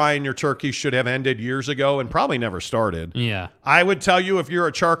deep frying your turkey should have ended years ago and probably never started. Yeah. I would tell you, if you're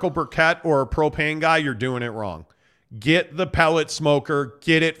a charcoal briquette or a propane guy, you're doing it wrong. Get the pellet smoker.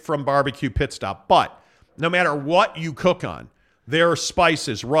 Get it from Barbecue Pit Stop. But no matter what you cook on, their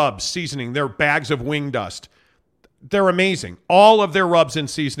spices, rubs, seasoning, their bags of wing dust, they're amazing. All of their rubs and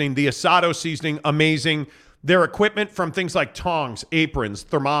seasoning, the Asado seasoning, amazing. Their equipment, from things like tongs, aprons,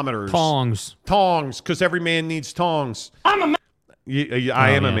 thermometers. Tongs, because every man needs tongs. I'm a man.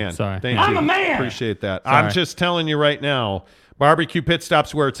 I am a man. Sorry. Thank you. I'm a man. Appreciate that. Sorry. I'm just telling you right now, Barbecue Pit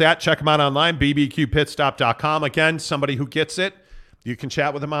Stop's where it's at. Check them out online, bbqpitstop.com. Again, somebody who gets it, you can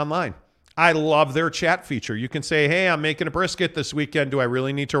chat with them online. I love their chat feature. You can say, hey, I'm making a brisket this weekend. Do I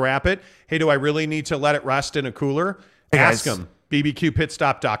really need to wrap it? Hey, do I really need to let it rest in a cooler? Ask them.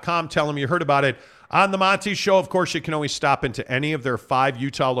 bbqpitstop.com. Tell them you heard about it on the Monty Show. Of course, you can always stop into any of their 5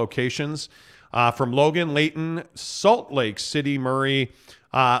 Utah locations from Logan, Layton, Salt Lake City, Murray,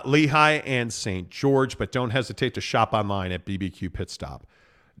 Lehigh, and St. George. But don't hesitate to shop online at bbqpitstop.com.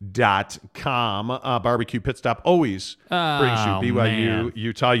 Barbecue Pit Stop always brings you BYU,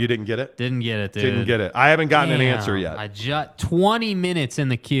 Utah. You didn't get it? Didn't get it, dude. Didn't get it. I haven't gotten an answer yet. I 20 minutes in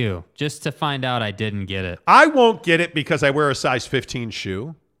the queue just to find out I didn't get it. I won't get it because I wear a size 15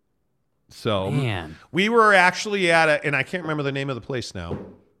 shoe. So we were actually at and I can't remember the name of the place now.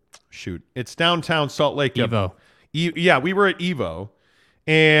 Shoot. It's downtown Salt Lake. Evo. Yeah, we were at Evo.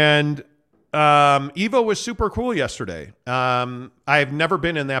 And Evo was super cool yesterday. I have never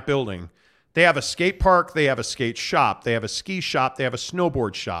been in that building. They have a skate park. They have a skate shop. They have a ski shop. They have a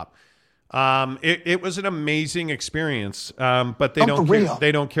snowboard shop. It was an amazing experience. But they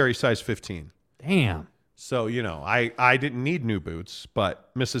don't carry size 15. Damn. So, I didn't need new boots,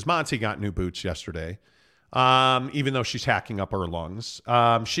 but Mrs. Monty got new boots yesterday. Even though she's hacking up her lungs.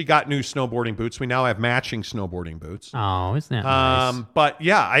 She got new snowboarding boots. We now have matching snowboarding boots. Oh, isn't that nice? But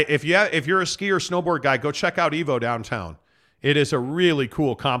yeah, if you're a ski or snowboard guy, go check out Evo downtown. It is a really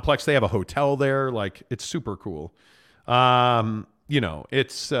cool complex. They have a hotel there. Like, it's super cool. It's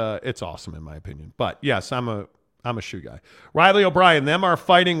awesome in my opinion. But yes, I'm a shoe guy. Riley O'Brien, them are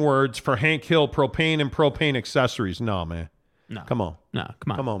fighting words for Hank Hill propane and propane accessories. No, man. No. Come on. No,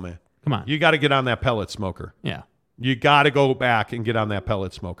 come on. Come on, man. Come on. You got to get on that pellet smoker. Yeah. You got to go back and get on that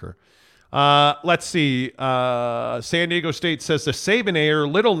pellet smoker. Let's see. San Diego State says the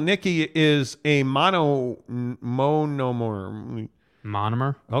Saban Little Nicky is a monomer.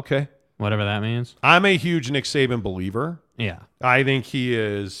 Okay. Whatever that means. I'm a huge Nick Saban believer. Yeah. I think he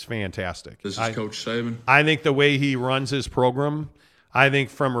is fantastic. This is Coach Saban. I think the way he runs his program, I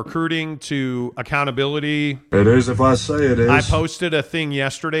think from recruiting to accountability. It is if I say it is. I posted a thing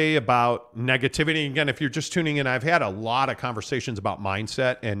yesterday about negativity. Again, if you're just tuning in, I've had a lot of conversations about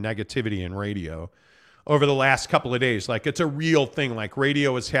mindset and negativity in radio over the last couple of days. Like, it's a real thing. Like,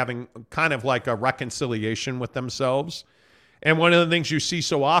 radio is having kind of like a reconciliation with themselves. And one of the things you see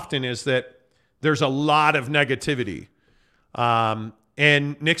so often is that there's a lot of negativity. And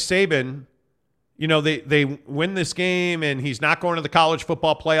Nick Saban, they win this game and he's not going to the college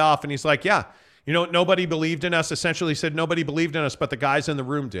football playoff. And he's like, yeah, nobody believed in us. Essentially said nobody believed in us, but the guys in the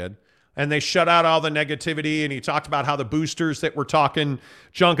room did. And they shut out all the negativity. And he talked about how the boosters that were talking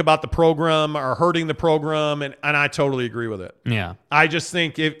junk about the program are hurting the program. And I totally agree with it. Yeah. I just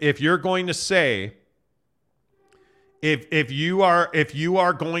think if you're going to say, if you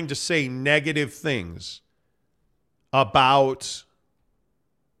are going to say negative things about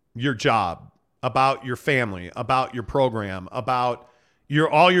your job, about your family, about your program, about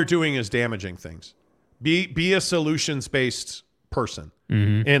all you're doing is damaging things. Be a solutions-based person.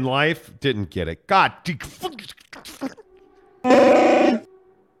 Mm-hmm. In life, didn't get it. God.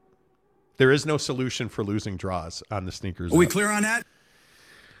 There is no solution for losing draws on the sneakers. Are we clear on that?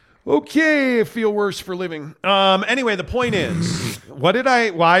 Okay, feel worse for living. Anyway, the point is,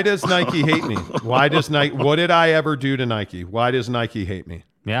 why does Nike hate me? What did I ever do to Nike? Why does Nike hate me?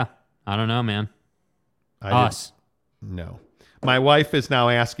 Yeah. I don't know, man. Us. No. My wife is now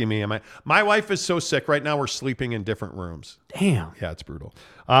asking me, my wife is so sick right now, we're sleeping in different rooms. Damn. Yeah, it's brutal.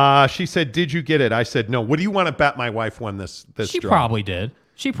 She said, did you get it? I said, no. What do you want to bet my wife won this She draw? probably did.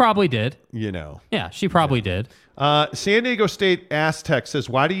 She probably did. Yeah, she probably did. San Diego State Aztec says,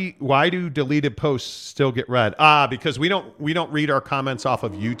 why do deleted posts still get read? Because we don't read our comments off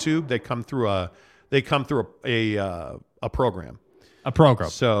of YouTube. They come through a program. A program.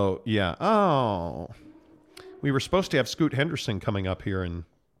 So yeah. Oh, we were supposed to have Scoot Henderson coming up here in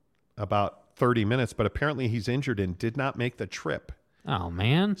about 30 minutes, but apparently he's injured and did not make the trip. Oh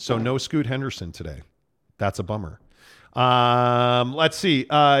man. So no Scoot Henderson today. That's a bummer. Let's see.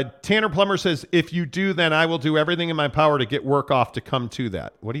 Tanner Plummer says, if you do, then I will do everything in my power to get work off to come to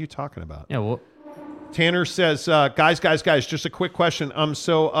that. What are you talking about? Yeah, well, Tanner says, guys, just a quick question.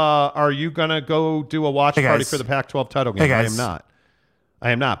 So are you going to go do a watch party for the Pac-12 title game? I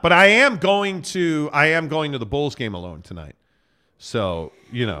am not. But I am going to the Bulls game alone tonight. So,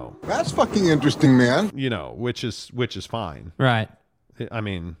 That's fucking interesting, man. Which is fine. Right. I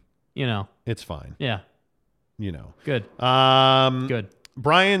mean, it's fine. Yeah. Good. Good.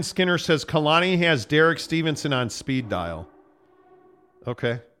 Brian Skinner says Kalani has Derek Stevenson on speed dial.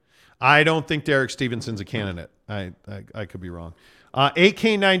 Okay. I don't think Derek Stevenson's a candidate. I could be wrong.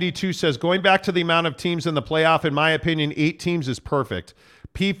 AK92 says, going back to the amount of teams in the playoff, in my opinion, 8 teams is perfect.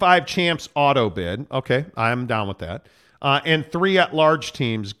 P5 champs auto bid. Okay, I'm down with that. And 3 at-large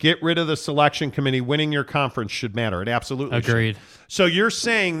teams. Get rid of the selection committee. Winning your conference should matter. It absolutely Agreed. should. So you're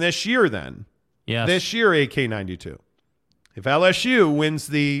saying this year then, yes. This year, AK92, if LSU wins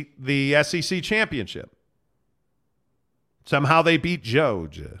the SEC championship, somehow they beat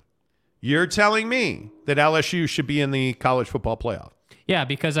Georgia, you're telling me that LSU should be in the college football playoff. Yeah,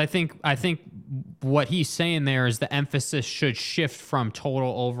 because I think what he's saying there is the emphasis should shift from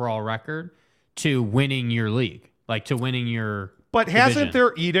total overall record to winning your league, like to winning your But division. hasn't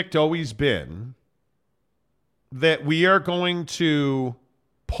their edict always been that we are going to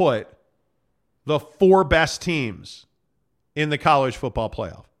put the 4 best teams in the college football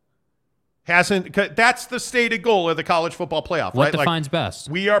playoff? That's the stated goal of the college football playoff, What right? defines best?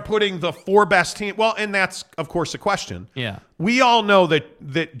 We are putting the 4 best teams. Well, and that's, of course, a question. Yeah. We all know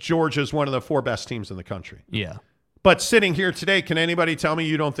that Georgia is one of the 4 best teams in the country. Yeah. But sitting here today, can anybody tell me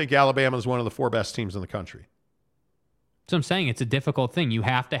you don't think Alabama is one of the 4 best teams in the country? So I'm saying it's a difficult thing. You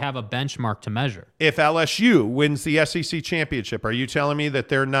have to have a benchmark to measure. If LSU wins the SEC championship, are you telling me that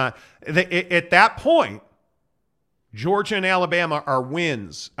they're not at that point? Georgia and Alabama are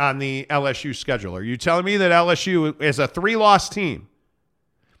wins on the LSU schedule. Are you telling me that LSU, as a 3-loss team,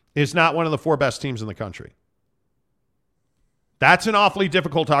 is not one of the 4 best teams in the country? That's an awfully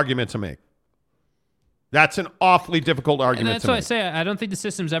difficult argument to make. That's an awfully difficult argument to make. And that's why I say I don't think the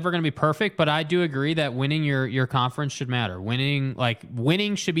system's ever going to be perfect, but I do agree that winning your conference should matter. Winning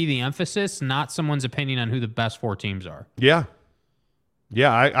should be the emphasis, not someone's opinion on who the best 4 teams are. Yeah.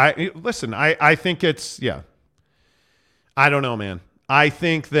 Yeah, I think it's, yeah. I don't know, man. I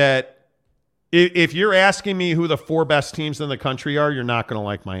think that if you're asking me who the 4 best teams in the country are, you're not going to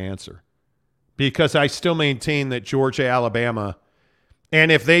like my answer. Because I still maintain that Georgia, Alabama, and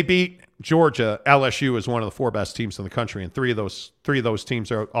if they beat Georgia, LSU is one of the 4 best teams in the country, and three of those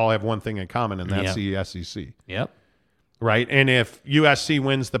teams all have one thing in common, and that's the SEC. Yep. Right? And if USC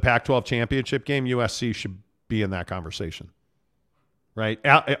wins the Pac-12 championship game, USC should be in that conversation. Right?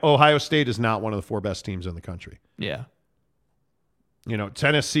 Ohio State is not one of the 4 best teams in the country. Yeah.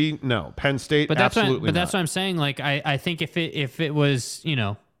 Tennessee, no. Penn State, absolutely not. That's what I'm saying. Like, I think if it was,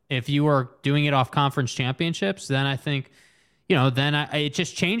 if you were doing it off conference championships, then I think, it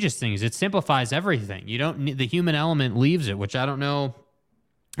just changes things. It simplifies everything. You don't need, the human element leaves it, which I don't know.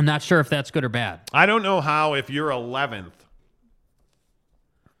 I'm not sure if that's good or bad. I don't know how, if you're 11th,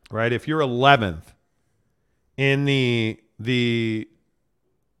 right? If you're 11th in the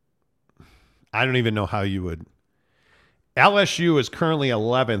I don't even know how you would. LSU is currently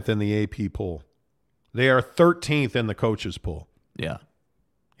 11th in the AP poll. They are 13th in the coaches poll. Yeah.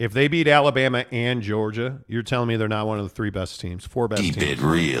 If they beat Alabama and Georgia, you're telling me they're not one of the 3 best teams, 4 best teams. Keep it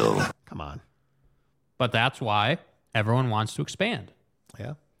real. Come on. But that's why everyone wants to expand.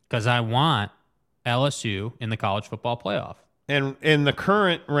 Yeah. Because I want LSU in the college football playoff. And in the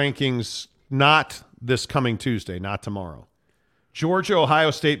current rankings, not this coming Tuesday, not tomorrow, Georgia,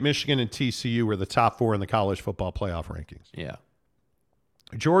 Ohio State, Michigan, and TCU were the top 4 in the college football playoff rankings. Yeah.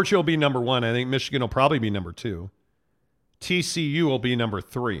 Georgia will be number 1. I think Michigan will probably be number 2. TCU will be number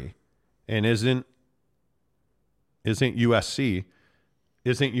 3. And isn't USC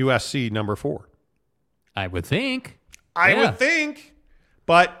number 4? I would think. I would think.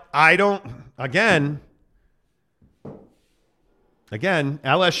 But I don't, again,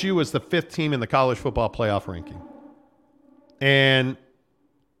 LSU is the 5th team in the college football playoff ranking. And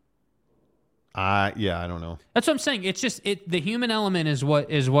I don't know. That's what I'm saying. It's just the human element is what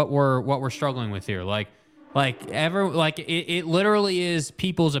we're struggling with here. It literally is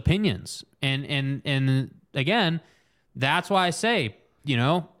people's opinions. And again, that's why I say,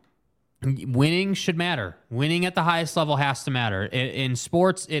 winning should matter. Winning at the highest level has to matter. In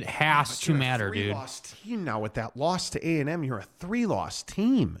sports, it has to matter, dude. You're a 3-loss team now. With that loss to A&M, you're a 3-loss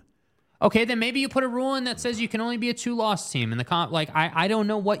team. Okay, then maybe you put a rule in that says you can only be a 2-loss team in the I don't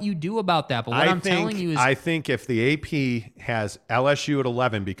know what you do about that, but I'm telling you is I think if the AP has LSU at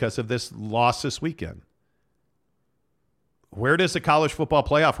 11 because of this loss this weekend, where does the college football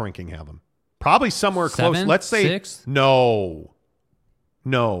playoff ranking have them? Probably somewhere close. 7th, Let's say 6th?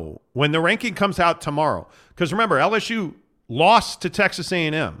 No. When the ranking comes out tomorrow, because remember LSU lost to Texas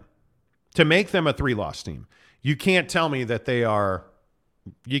A&M to make them a 3-loss team. You can't tell me that they are.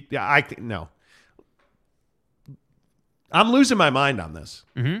 No. I'm losing my mind on this.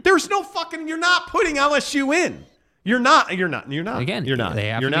 Mm-hmm. There's no fucking. You're not putting LSU in. You're not. Again, you're not. They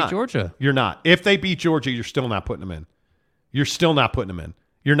have you're to not. beat Georgia. You're not. If they beat Georgia, you're still not putting them in.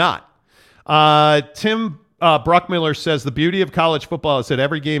 You're not. Tim Bruckmiller says the beauty of college football is that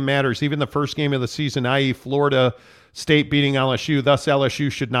every game matters, even the first game of the season, i.e. Florida State beating LSU. Thus,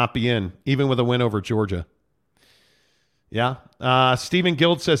 LSU should not be in, even with a win over Georgia. Yeah. Stephen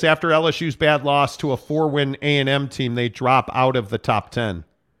Guild says after LSU's bad loss to a 4-win A&M team, they drop out of the top 10.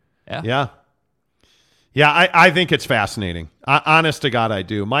 Yeah. Yeah, I think it's fascinating. Honest to God, I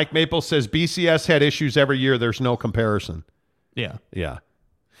do. Mike Maple says BCS had issues every year. There's no comparison. Yeah. Yeah.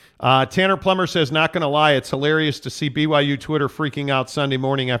 Tanner Plummer says, not going to lie, it's hilarious to see BYU Twitter freaking out Sunday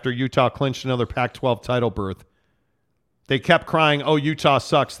morning after Utah clinched another Pac-12 title berth. They kept crying, "Oh, Utah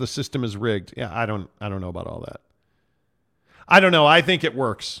sucks. The system is rigged." Yeah, I don't know about all that. I don't know. I think it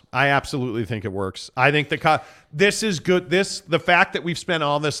works. I absolutely think it works. I think this is good. The fact that we've spent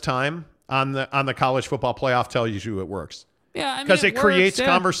all this time on the college football playoff tells you it works. Yeah, I mean, because it creates works,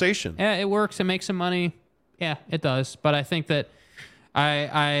 conversation. Yeah, it works. It makes some money. Yeah, it does. But I think that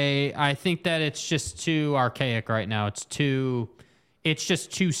I think that it's just too archaic right now. It's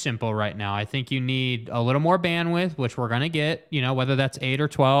just too simple right now. I think you need a little more bandwidth, which we're gonna get. Whether that's 8 or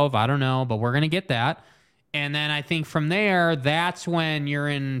 12, I don't know, but we're gonna get that. And then I think from there, that's when you're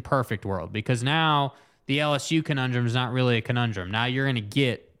in perfect world, because now the LSU conundrum is not really a conundrum. Now you're going to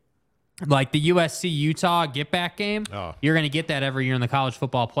get like the USC Utah get back game. Oh. You're going to get that every year in the college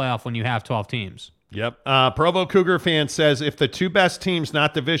football playoff when you have 12 teams. Yep. Provo Cougar fan says if the two best teams,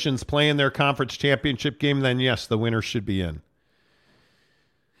 not divisions, play in their conference championship game, then yes, the winner should be in.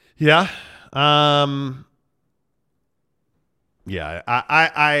 Yeah. Yeah.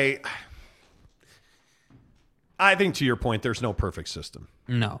 I think to your point, there's no perfect system.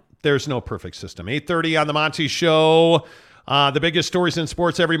 No. There's no perfect system. 8:30 on the Monty Show. The biggest stories in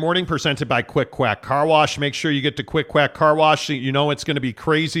sports every morning presented by Quick Quack Car Wash. Make sure you get to Quick Quack Car Wash. You know it's going to be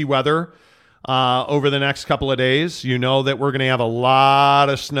crazy weather over the next couple of days. You know that we're going to have a lot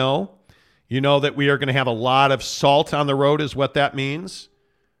of snow. You know that we are going to have a lot of salt on the road is what that means.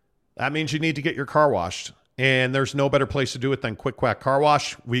 That means you need to get your car washed. And there's no better place to do it than Quick Quack Car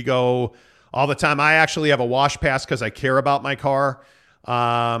Wash. We go all the time. I actually have a wash pass because I care about my car.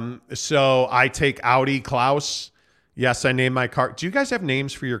 So I take Audi Klaus. Yes, I name my car. Do you guys have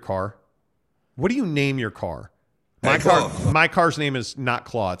names for your car? What do you name your car? My car's name is not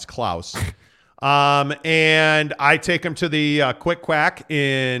Claw, it's Klaus. And I take them to the Quick Quack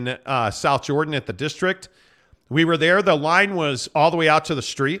in South Jordan at the district. We were there. The line was all the way out to the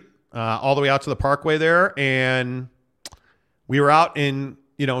street, all the way out to the parkway there. And we were out in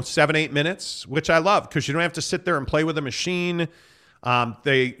 7-8 minutes, which I love because you don't have to sit there and play with a machine.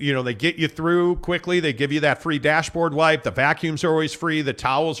 They get you through quickly. They give you that free dashboard wipe. The vacuums are always free. The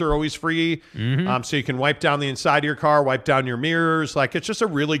towels are always free. Mm-hmm. So you can wipe down the inside of your car, wipe down your mirrors. Like, it's just a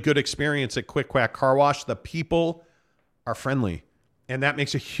really good experience at Quick Quack Car Wash. The people are friendly, and that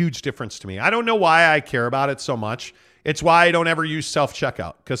makes a huge difference to me. I don't know why I care about it so much. It's why I don't ever use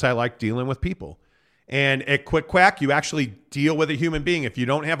self-checkout, because I like dealing with people. And at Quick Quack, you actually deal with a human being. If you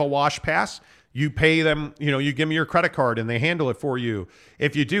don't have a wash pass, you pay them, you give them your credit card and they handle it for you.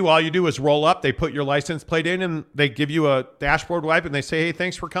 If you do, all you do is roll up, they put your license plate in and they give you a dashboard wipe and they say, "Hey,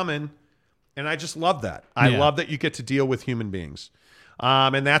 thanks for coming." And I just love that. I love that you get to deal with human beings.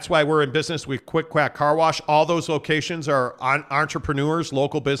 And that's why we're in business with Quick Quack Car Wash. All those locations are entrepreneurs,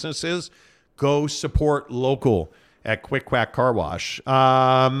 local businesses. Go support local at Quick Quack Car Wash.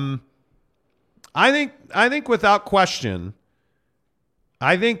 I think without question,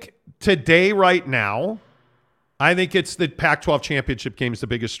 I think today, right now, I think it's the Pac-12 championship game is the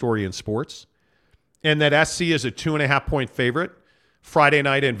biggest story in sports. And that SC is a 2.5-point favorite Friday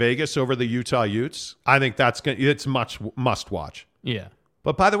night in Vegas over the Utah Utes. I think it's much must watch. Yeah.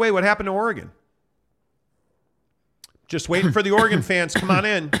 But by the way, what happened to Oregon? Just waiting for the Oregon fans. Come on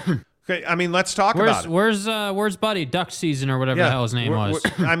in. Okay, I mean, let's talk about it. Where's Buddy? Duck season or whatever the hell his name was.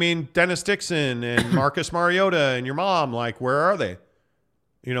 I mean, Dennis Dixon and Marcus Mariota and your mom, like, where are they?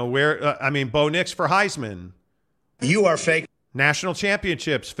 Bo Nix for Heisman. You are fake. National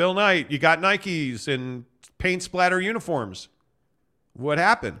championships. Phil Knight. You got Nikes and paint splatter uniforms. What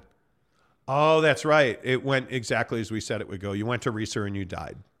happened? Oh, that's right. It went exactly as we said it would go. You went to Reeser and you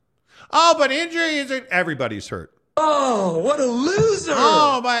died. Oh, but injury isn't. Everybody's hurt. Oh, what a loser.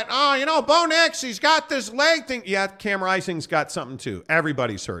 Bo Nix, he's got this leg thing. Yeah, Cam Rising's got something too.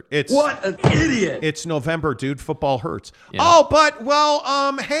 Everybody's hurt. What an idiot. It's November, dude. Football hurts. Yeah. Oh, but,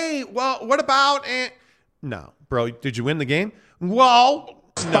 what about... No, bro, did you win the game? Well...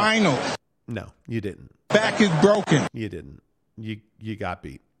 Spinal. No, you didn't. Back is broken. You didn't. You got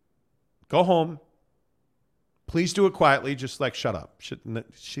beat. Go home. Please do it quietly. Just shut up. The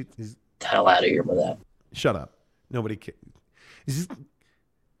hell out of here with that. Shut up. Nobody cares.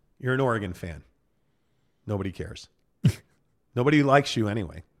 You're an Oregon fan. Nobody cares. Nobody likes you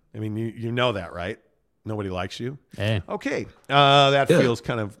anyway. I mean, you know that, right? Nobody likes you. Hey. Okay. That feels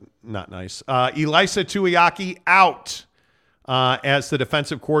kind of not nice. Elisa Tuiaki out as the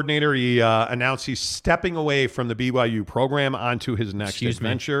defensive coordinator. He announced he's stepping away from the BYU program onto his next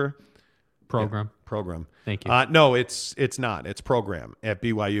adventure. Program. Yeah, program. Thank you. No, it's not. It's program at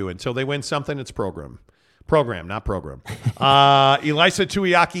BYU. Until they win something, it's program. Program, not program. Elisa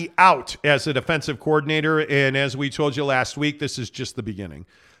Tuiaki out as the defensive coordinator. And as we told you last week, this is just the beginning.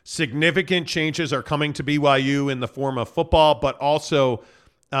 Significant changes are coming to BYU in the form of football, but also,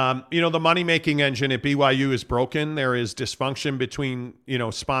 the money-making engine at BYU is broken. There is dysfunction between,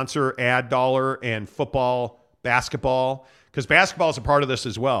 sponsor ad dollar and football, basketball, because basketball is a part of this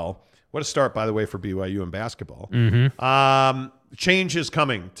as well. What a start, by the way, for BYU and basketball. Mm-hmm. Change is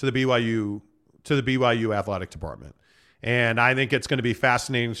coming to the BYU athletic department. And I think it's going to be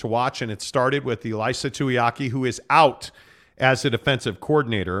fascinating to watch. And it started with Elisa Tuiaki, who is out as the defensive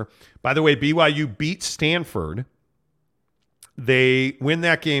coordinator. By the way, BYU beat Stanford. They win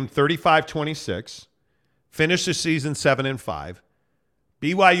that game 35-26, finish the season 7-5.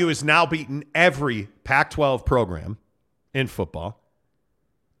 BYU has now beaten every Pac-12 program in football.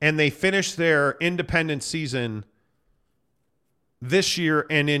 And they finished their independent season this year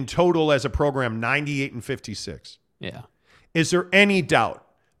and in total as a program 98-56. Yeah. Is there any doubt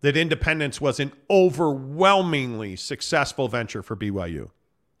that independence was an overwhelmingly successful venture for BYU?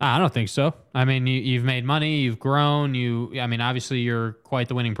 I don't think so. I mean, you've made money, you've grown. Obviously, you're quite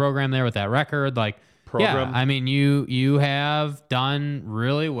the winning program there with that record. Yeah. I mean, you have done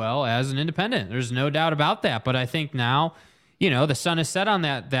really well as an independent. There's no doubt about that. But I think now, the sun is set on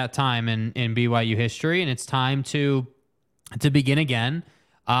that time in BYU history, and it's time to begin again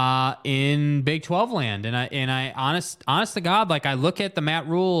in Big 12 land. And I honest to God, I look at the Matt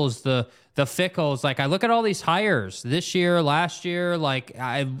Rules, the Fickles, I look at all these hires this year, last year,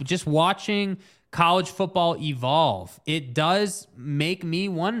 I just watching college football evolve. It does make me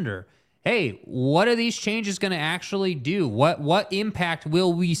wonder, hey, what are these changes going to actually do? What impact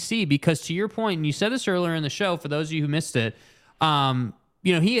will we see? Because to your point, and you said this earlier in the show, for those of you who missed it,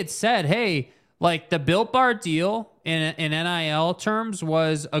 he had said, hey, the Built Bar deal in NIL terms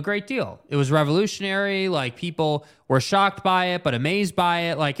was a great deal. It was revolutionary. People were shocked by it, but amazed by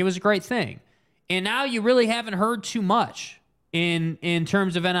it. It was a great thing. And now you really haven't heard too much in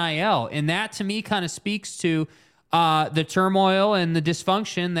terms of NIL. And that to me kind of speaks to the turmoil and the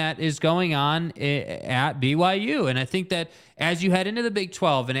dysfunction that is going on at BYU. And I think that as you head into the Big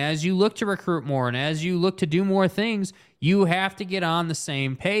 12 and as you look to recruit more and as you look to do more things, you have to get on the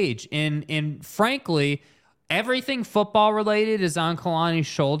same page. And frankly, everything football related is on Kalani's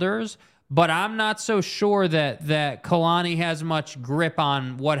shoulders, but I'm not so sure that Kalani has much grip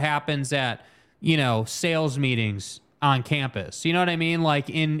on what happens at, sales meetings on campus. You know what I mean?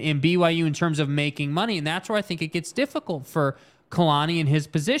 In BYU in terms of making money. And that's where I think it gets difficult for Kalani in his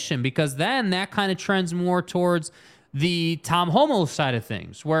position, because then that kind of trends more towards the Tom Homo side of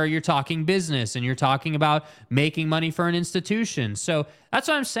things, where you're talking business and you're talking about making money for an institution. So that's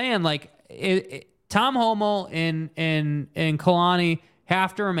what I'm saying. Tom Homo and Kalani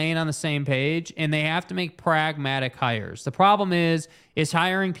have to remain on the same page, and they have to make pragmatic hires. The problem is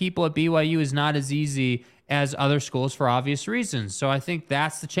hiring people at BYU is not as easy as other schools for obvious reasons. So I think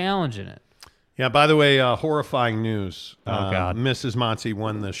that's the challenge in it. Yeah, by the way, horrifying news. Oh, God. Mrs. Monty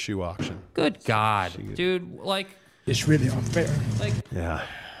won the shoe auction. Good God. Dude, it's really unfair. Yeah.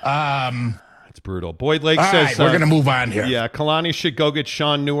 It's brutal. Boyd Lake all says... right, we're going to move on here. Yeah, Kalani should go get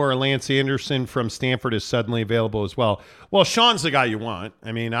Sean Newer or Lance Anderson from Stanford is suddenly available as well. Well, Sean's the guy you want.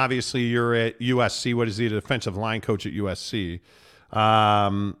 I mean, obviously, you're at USC. What is he, the defensive line coach at USC?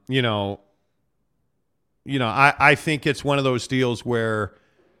 I think it's one of those deals where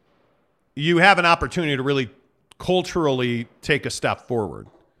you have an opportunity to really culturally take a step forward.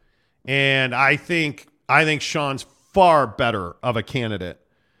 And I think Sean's far better of a candidate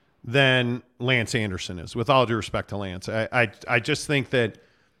than Lance Anderson is, with all due respect to Lance. I just think that,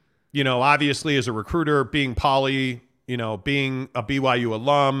 obviously as a recruiter, being Poly, being a BYU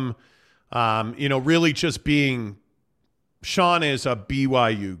alum, really just being, Sean is a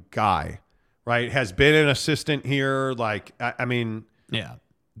BYU guy, right? Has been an assistant here. Yeah,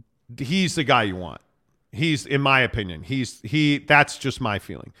 he's the guy you want. He's, in my opinion, that's just my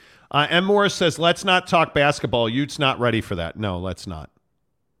feeling. M. Morris says, let's not talk basketball. Utes not ready for that. No, let's not.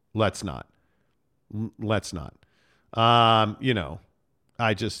 Let's not. Yeah.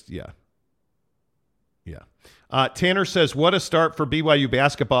 Tanner says, what a start for BYU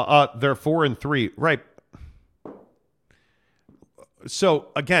basketball. They're 4-3. Right. So,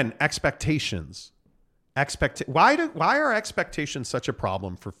 again, expectations. Why are expectations such a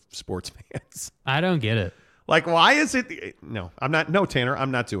problem for sports fans? I don't get it. Like, why is it? No, I'm not. No, Tanner,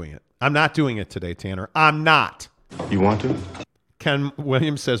 I'm not doing it. I'm not doing it today, Tanner. I'm not. You want to? Ken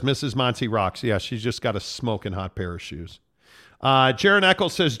Williams says, Mrs. Monty rocks. Yeah, she's just got a smoking hot pair of shoes. Jaron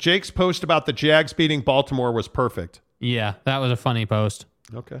Eccles says, Jake's post about the Jags beating Baltimore was perfect. Yeah, that was a funny post.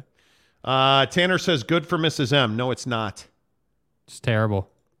 Okay. Tanner says, good for Mrs. M. No, it's not. It's terrible.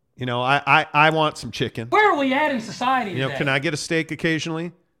 You know, I want some chicken. Where are we at in society today? You know, can I get a steak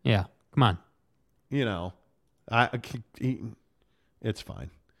occasionally? Yeah, come on. You know, it's fine.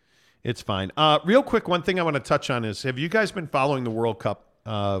 It's fine. Real quick, one thing I want to touch on is, have you guys been following the World Cup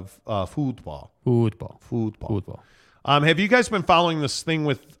of football? Football. Have you guys been following this thing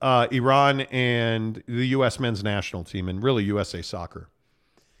with Iran and the U.S. men's national team and really USA Soccer?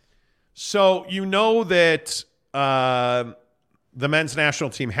 So you know that the men's national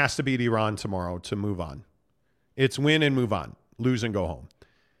team has to beat Iran tomorrow to move on. It's win and move on, lose and go home.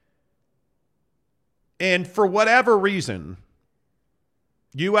 And for whatever reason,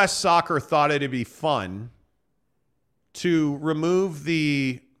 U.S. Soccer thought it'd be fun to remove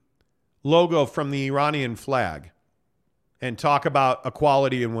the logo from the Iranian flag and talk about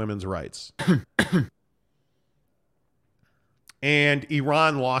equality and women's rights. And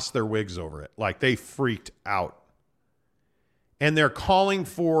Iran lost their wigs over it. Like, they freaked out. And they're calling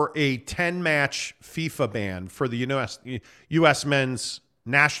for a 10-match FIFA ban for the U.S. men's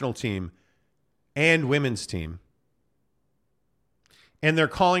national team and women's team. And they're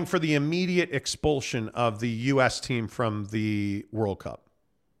calling for the immediate expulsion of the U.S. team from the World Cup.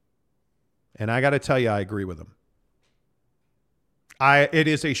 And I got to tell you, I agree with them. It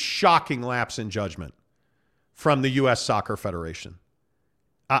is a shocking lapse in judgment from the U.S. Soccer Federation.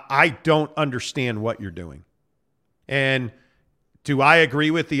 I don't understand what you're doing. And do I agree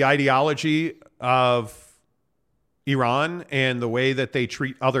with the ideology of Iran and the way that they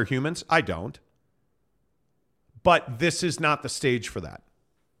treat other humans? I don't. But this is not the stage for that.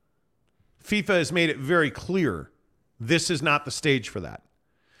 FIFA has made it very clear this is not the stage for that.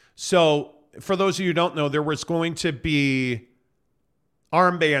 So, for those of you who don't know, there was going to be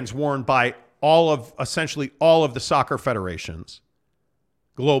armbands worn by essentially all of the soccer federations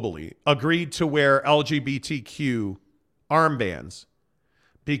globally agreed to wear LGBTQ armbands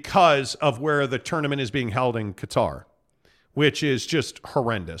because of where the tournament is being held in Qatar, which is just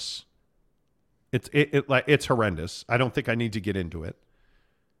horrendous. It's horrendous. I don't think I need to get into it.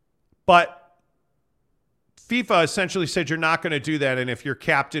 But FIFA essentially said you're not going to do that, and if your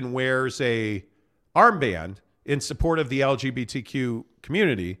captain wears a armband in support of the LGBTQ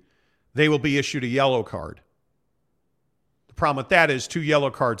community, they will be issued a yellow card. The problem with that is 2 yellow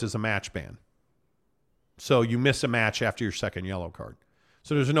cards is a match ban. So you miss a match after your second yellow card.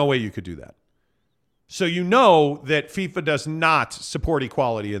 So there's no way you could do that. So you know that FIFA does not support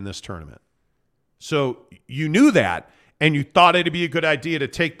equality in this tournament. So you knew that, and you thought it'd be a good idea to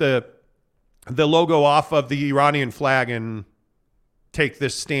take the logo off of the Iranian flag and take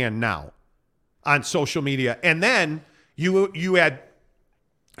this stand now on social media. And then you had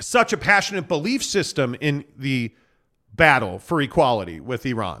such a passionate belief system in the battle for equality with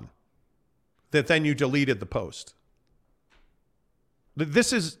Iran that then you deleted the post.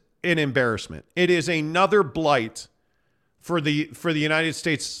 This is an embarrassment. It is another blight for the United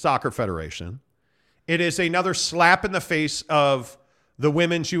States Soccer Federation. It is another slap in the face of the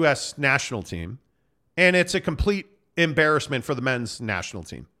women's U.S. national team. And it's a complete embarrassment for the men's national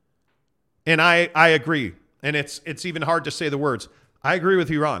team. And I agree. And it's even hard to say the words. I agree with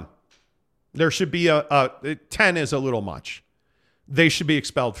Iran. There should be 10 is a little much. They should be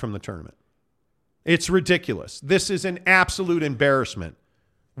expelled from the tournament. It's ridiculous. This is an absolute embarrassment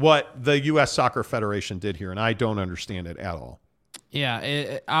what the U.S. Soccer Federation did here, and I don't understand it at all.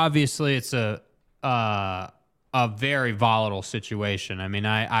 Yeah, obviously it's a very volatile situation. I mean,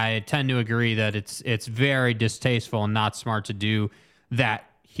 I tend to agree that it's very distasteful and not smart to do that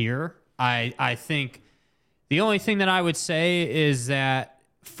here. I think the only thing that I would say is that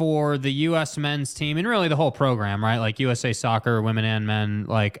for the U.S. men's team and really the whole program, right? Like USA Soccer, women and men,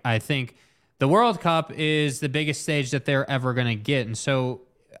 like I think the World Cup is the biggest stage that they're ever going to get. And so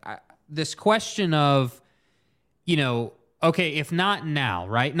this question of, okay, if not now,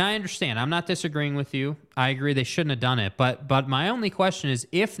 right? And I understand. I'm not disagreeing with you. I agree they shouldn't have done it. But my only question is,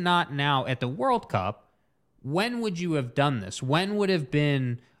 if not now at the World Cup, when would you have done this? When would have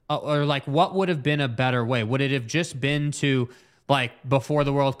been, or like what would have been a better way? Would it have just been to, like, before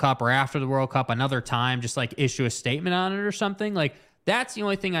the World Cup or after the World Cup, another time, just like issue a statement on it or something? Like, that's the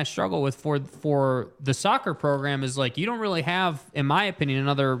only thing I struggle with for the soccer program is, like, you don't really have, in my opinion,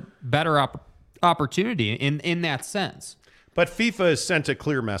 another better opportunity in that sense. But FIFA has sent a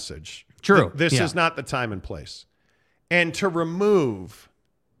clear message. True. This is not the time and place. And to remove,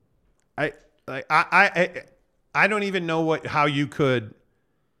 I don't even know how you could.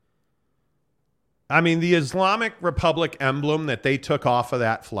 I mean, the Islamic Republic emblem that they took off of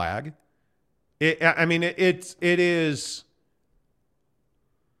that flag. It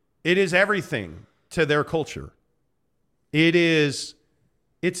is everything to their culture. It's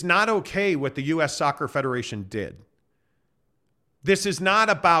not okay what the U.S. Soccer Federation did. This is not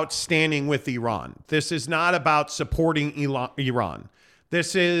about standing with Iran. This is not about supporting Iran.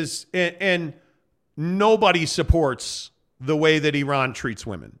 This is, and nobody supports the way that Iran treats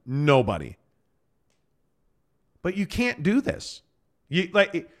women. Nobody. But you can't do this.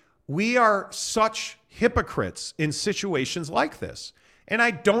 We are such hypocrites in situations like this. And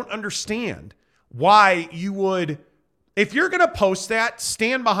I don't understand why you would, if you're going to post that,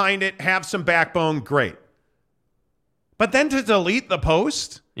 stand behind it, have some backbone, great. But then to delete the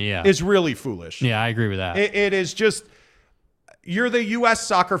post is really foolish. Yeah, I agree with that. It is just, you're the U.S.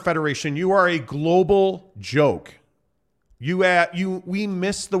 Soccer Federation. You are a global joke. We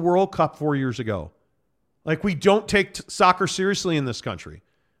missed the World Cup 4 years ago. Like, we don't take soccer seriously in this country.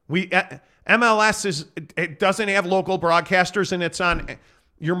 MLS it doesn't have local broadcasters, and it's on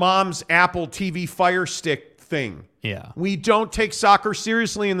your mom's Apple TV Fire Stick thing. Yeah. We don't take soccer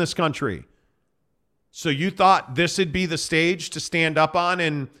seriously in this country. So you thought this would be the stage to stand up on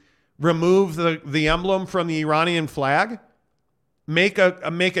and remove the emblem from the Iranian flag? Make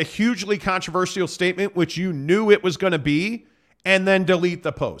a hugely controversial statement, which you knew it was going to be, and then delete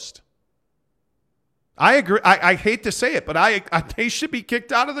the post. I agree. I hate to say it, but they should be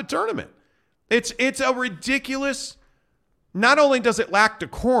kicked out of the tournament. It's a ridiculous. Not only does it lack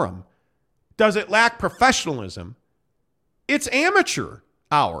decorum, does it lack professionalism, it's amateur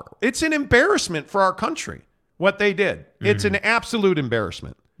hour. It's an embarrassment for our country, what they did. Mm-hmm. It's an absolute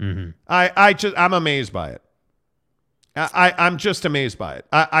embarrassment. Mm-hmm. I'm amazed by it. I'm just amazed by it.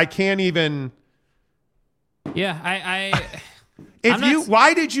 I can't even. Yeah,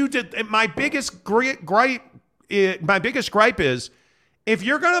 Why did you? My biggest gripe is, if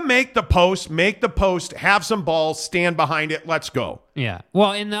you're going to make the post, have some balls, stand behind it, let's go. Yeah.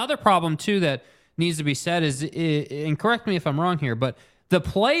 Well, and the other problem too that needs to be said is, and correct me if I'm wrong here, but the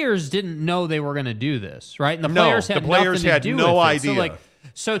players didn't know they were going to do this, right? And the players had no idea.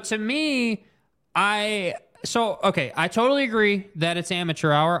 So to me, I totally agree that it's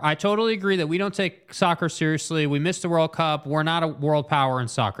amateur hour. I totally agree that we don't take soccer seriously. We missed the World Cup. We're not a world power in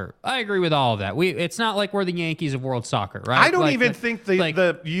soccer. I agree with all of that. It's not like we're the Yankees of world soccer, right? I don't even think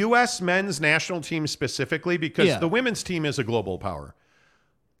the U.S. men's national team specifically, because the women's team is a global power,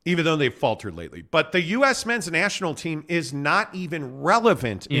 even though they've faltered lately. But the U.S. men's national team is not even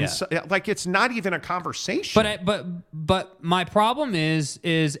relevant. It's not even a conversation. But my problem is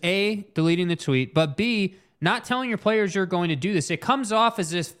A, deleting the tweet, but B, not telling your players you're going to do this. It comes off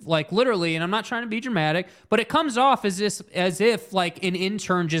as if, like, literally, and I'm not trying to be dramatic, but it comes off as if like an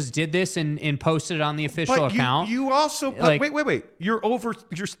intern just did this and posted it on the official account. You also wait.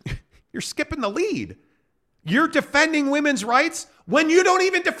 You're skipping the lead. You're defending women's rights when you don't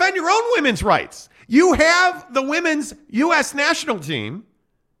even defend your own women's rights. You have the women's U.S. national team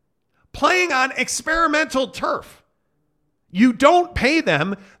playing on experimental turf. You don't pay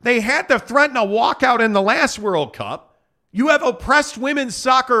them. They had to threaten a walkout in the last World Cup. You have oppressed women's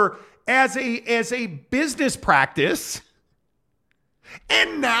soccer as a business practice.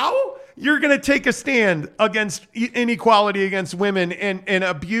 And now you're going to take a stand against inequality against women and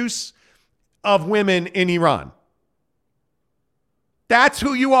abuse of women in Iran. That's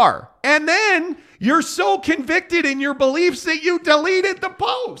who you are. And then you're so convicted in your beliefs that you deleted the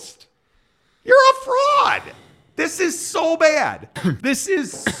post. You're a fraud. This is so bad. This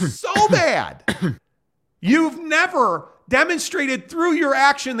is so bad. You've never demonstrated through your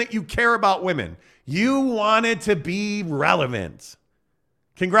action that you care about women. You wanted to be relevant.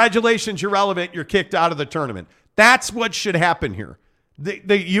 Congratulations, you're relevant. You're kicked out of the tournament. That's what should happen here.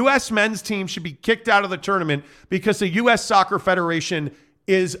 The U.S. men's team should be kicked out of the tournament because the U.S. Soccer Federation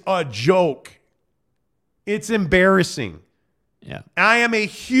is a joke. It's embarrassing. Yeah. I am a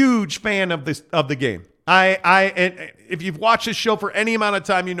huge fan of the game. And if you've watched this show for any amount of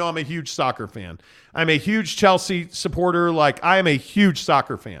time, you know I'm a huge soccer fan. I'm a huge Chelsea supporter. I am a huge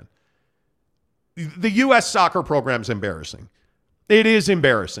soccer fan. The U.S. soccer program is embarrassing. It is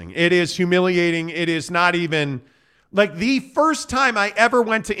embarrassing. It is humiliating. It is not even the first time I ever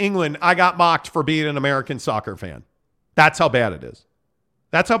went to England, I got mocked for being an American soccer fan. That's how bad it is.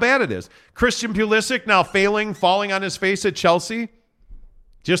 That's how bad it is. Christian Pulisic now falling on his face at Chelsea.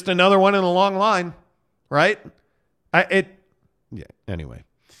 Just another one in a long line, right? Anyway.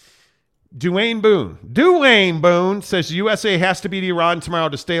 Dwayne Boone says USA has to beat Iran tomorrow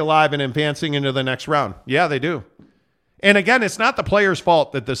to stay alive and advancing into the next round. Yeah, they do. And again, it's not the players'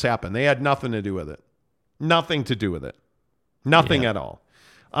 fault that this happened. They had nothing to do with it. Nothing to do with it. Nothing at all.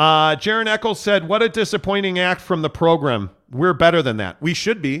 Jaron Eccles said, what a disappointing act from the program. We're better than that. We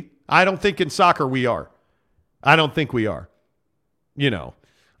should be. I don't think in soccer we are. I don't think we are.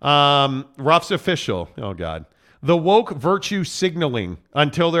 Ruff's official. Oh, God. The woke virtue signaling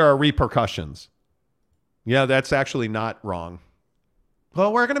until there are repercussions. Yeah, that's actually not wrong.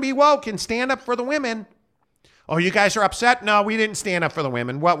 Well, we're going to be woke and stand up for the women. Oh, you guys are upset? No, we didn't stand up for the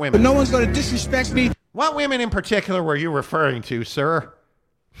women. What women? But no one's going to disrespect me. What women in particular were you referring to, sir?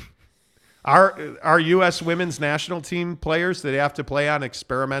 Are U.S. women's national team players that have to play on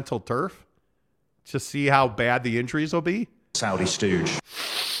experimental turf to see how bad the injuries will be? Saudi stooge.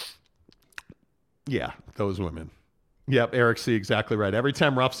 Yeah, those women. Yep, Eric C., exactly right. Every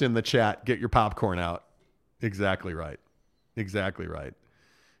time Ruff's in the chat, get your popcorn out. Exactly right. Exactly right.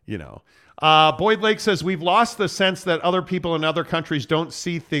 Boyd Lake says, we've lost the sense that other people in other countries don't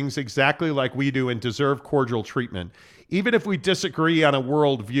see things exactly like we do and deserve cordial treatment. Even if we disagree on a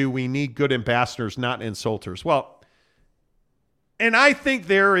worldview, we need good ambassadors, not insulters. Well, and I think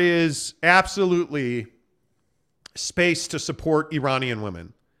there is absolutely space to support Iranian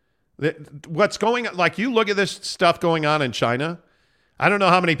women. What's going on, like you look at this stuff going on in China. I don't know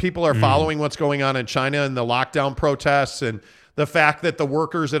how many people are following what's going on in China and the lockdown protests and the fact that the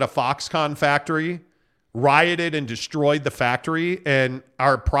workers at a Foxconn factory rioted and destroyed the factory and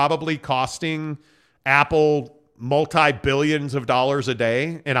are probably costing Apple multi-billions of dollars a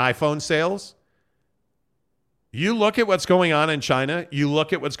day in iPhone sales. You look at what's going on in China, you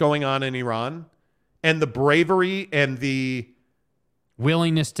look at what's going on in Iran, and the bravery and the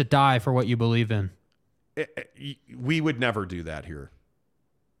willingness to die for what you believe in. We would never do that here.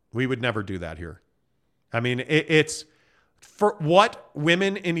 We would never do that here. I mean, it's for what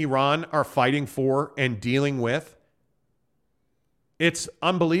women in Iran are fighting for and dealing with. It's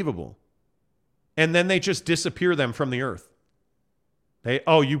unbelievable. And then they just disappear them from the earth.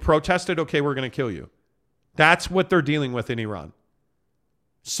 You protested? Okay, we're going to kill you. That's what they're dealing with in Iran.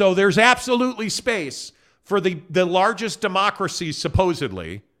 So there's absolutely space for the largest democracy,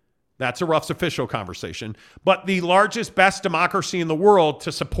 supposedly. That's a Ruff's official conversation. But the largest, best democracy in the world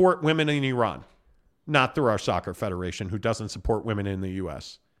to support women in Iran. Not through our soccer federation, who doesn't support women in the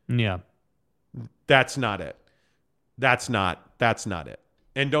U.S. Yeah. That's not it. That's not it.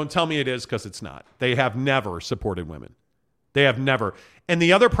 And don't tell me it is, because it's not. They have never supported women. They have never. And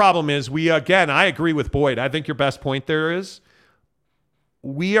the other problem is I agree with Boyd. I think your best point there is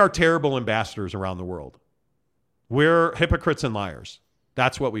we are terrible ambassadors around the world. We're hypocrites and liars.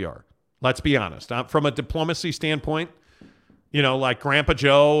 That's what we are. Let's be honest. From a diplomacy standpoint, like Grandpa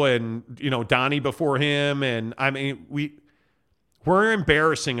Joe and, Donnie before him. And I mean, we're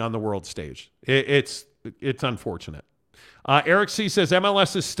embarrassing on the world stage. It's unfortunate. Eric C. says,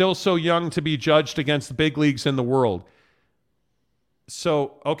 MLS is still so young to be judged against the big leagues in the world.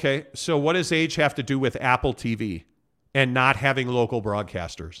 So what does age have to do with Apple TV and not having local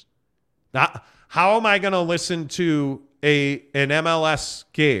broadcasters? How am I going to listen to an MLS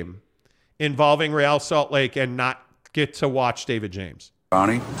game involving Real Salt Lake and not get to watch David James?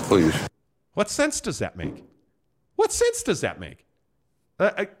 Ronnie, please. What sense does that make? What sense does that make?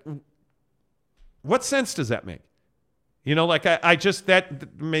 What sense does that make?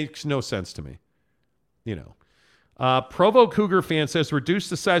 That makes no sense to me. Provo Cougar fan says, reduce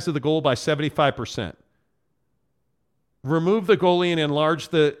the size of the goal by 75%. Remove the goalie and enlarge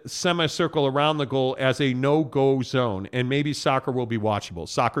the semicircle around the goal as a no-go zone, and maybe soccer will be watchable.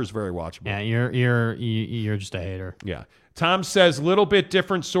 Soccer is very watchable. Yeah, you're just a hater. Yeah. Tom says, little bit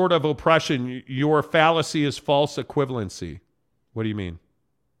different sort of oppression. Your fallacy is false equivalency. What do you mean?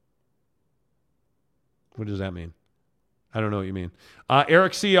 What does that mean? I don't know what you mean.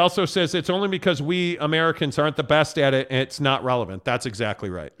 Eric C. also says, it's only because we Americans aren't the best at it, and it's not relevant. That's exactly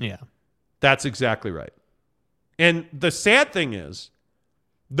right. Yeah. That's exactly right. And the sad thing is,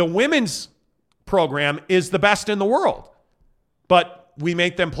 the women's program is the best in the world. But we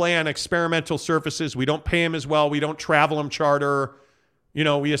make them play on experimental surfaces. We don't pay them as well. We don't travel them charter.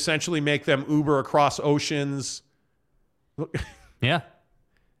 We essentially make them Uber across oceans. Yeah.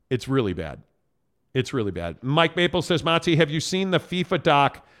 It's really bad. It's really bad. Mike Maple says, Monty, have you seen the FIFA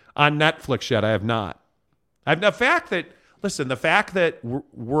doc on Netflix yet? I have not. The fact that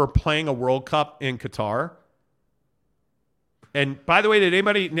we're playing a World Cup in Qatar. And by the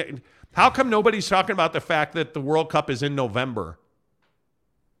way, how come nobody's talking about the fact that the World Cup is in November?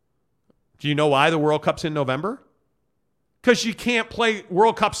 Do you know why the World Cup's in November? Because you can't play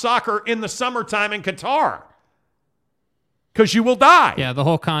World Cup soccer in the summertime in Qatar. Because you will die. Yeah, the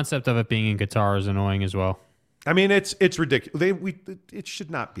whole concept of it being in Qatar is annoying as well. I mean, it's ridiculous. It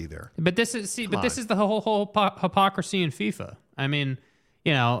should not be there. But this is the whole hypocrisy in FIFA. I mean,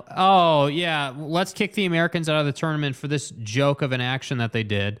 oh yeah, let's kick the Americans out of the tournament for this joke of an action that they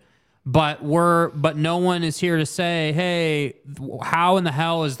did. But no one is here to say, hey, how in the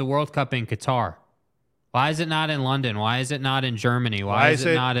hell is the World Cup in Qatar? Why is it not in London? Why is it not in Germany? Why is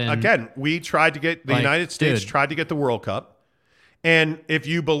it not in... Again, we tried to get... The United States tried to get the World Cup. And if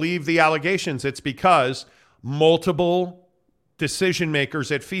you believe the allegations, it's because multiple decision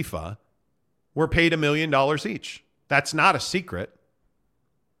makers at FIFA were paid $1 million each. That's not a secret.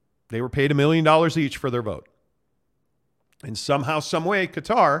 They were paid $1 million each for their vote. And somehow, some way,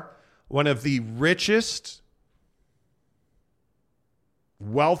 Qatar, one of the richest,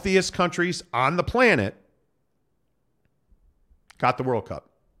 wealthiest countries on the planet, got the World Cup.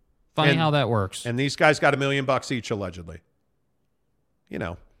 Funny how that works. And these guys got $1 million each, allegedly.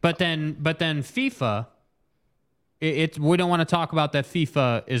 But then FIFA, we don't want to talk about that.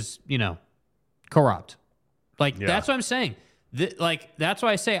 FIFA is, corrupt. That's what I'm saying. That's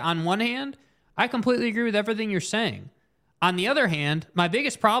why I say, on one hand, I completely agree with everything you're saying. On the other hand, my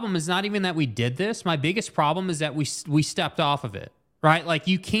biggest problem is not even that we did this. My biggest problem is that we stepped off of it, right?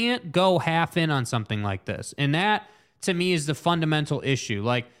 You can't go half in on something like this. And that, to me, is the fundamental issue.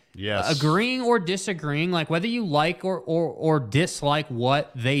 Yes. Agreeing or disagreeing, whether you like or dislike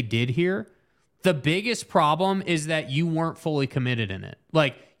what they did here, the biggest problem is that you weren't fully committed in it.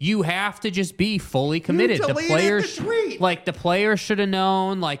 You have to just be fully committed. You deleted the tweet. The players should have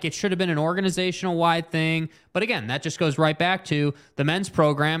known. It should have been an organizational-wide thing. But again, that just goes right back to the men's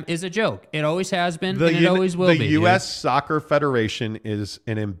program is a joke. It always has been, and it always will be. The U.S. Soccer Federation is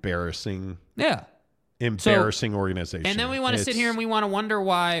an embarrassing organization. And then we want to sit here and we want to wonder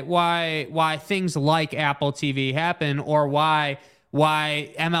why things like Apple TV happen, or why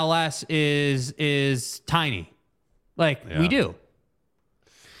MLS is tiny. We do.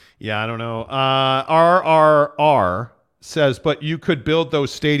 Yeah, I don't know. RRR says, but you could build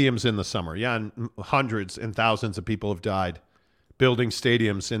those stadiums in the summer. Yeah, and hundreds and thousands of people have died building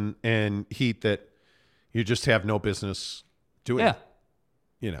stadiums in heat that you just have no business doing. Yeah.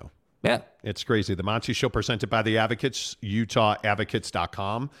 Yeah. It's crazy. The Monty Show, presented by the Advocates,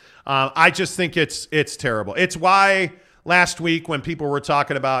 UtahAdvocates.com. I just think it's terrible. It's why last week when people were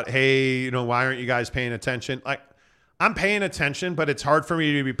talking about, hey, why aren't you guys paying attention? I'm paying attention, but it's hard for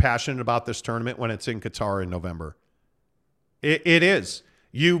me to be passionate about this tournament when it's in Qatar in November. It is.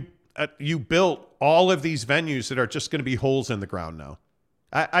 You built all of these venues that are just going to be holes in the ground now.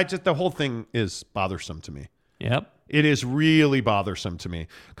 The whole thing is bothersome to me. Yep. It is really bothersome to me.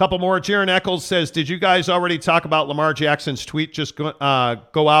 A couple more. Jaron Eccles says, did you guys already talk about Lamar Jackson's tweet? Just go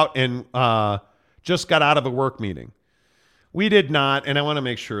out and just got out of a work meeting. We did not, and I want to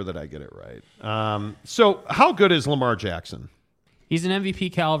make sure that I get it right. So how good is Lamar Jackson? He's an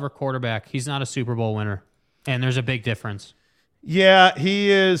MVP caliber quarterback. He's not a Super Bowl winner, and there's a big difference. Yeah,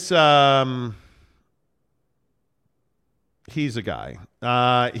 he is. He's a guy.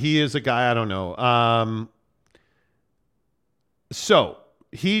 He is a guy. I don't know. So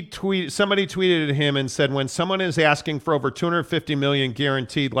somebody tweeted at him and said, when someone is asking for over $250 million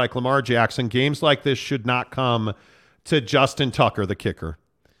guaranteed like Lamar Jackson, games like this should not come to Justin Tucker, the kicker.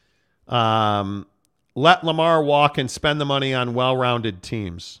 Let Lamar walk and spend the money on well-rounded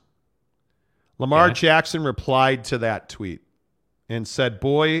teams. Lamar Jackson replied to that tweet and said,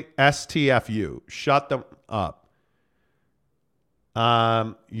 boy, STFU, shut them up.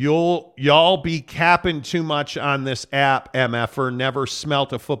 Y'all be capping too much on this app, MFer. Never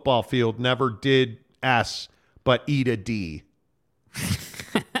smelt a football field, never did S, but eat a D.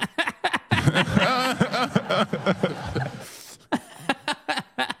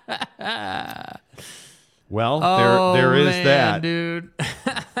 Well, there is that, dude.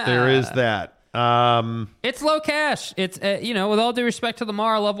 There is that. It's low cash. It's with all due respect to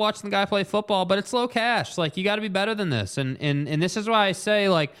Lamar, I love watching the guy play football, but it's low cash. You got to be better than this. And this is why I say,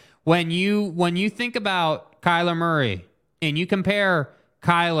 when you think about Kyler Murray and you compare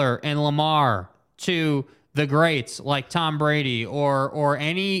Kyler and Lamar to the greats like Tom Brady or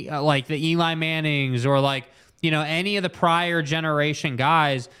any the Eli Mannings or any of the prior generation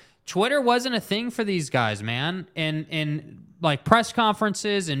guys, Twitter wasn't a thing for these guys, man. And press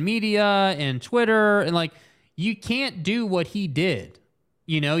conferences and media and Twitter and you can't do what he did.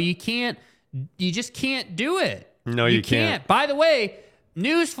 You just can't do it. No, you can't. By the way,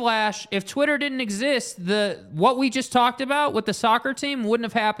 newsflash, if Twitter didn't exist, what we just talked about with the soccer team wouldn't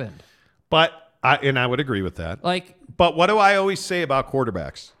have happened. But I would agree with that. Like, but what do I always say about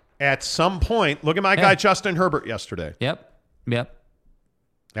quarterbacks? At some point, look at my guy Justin Herbert yesterday. Yep.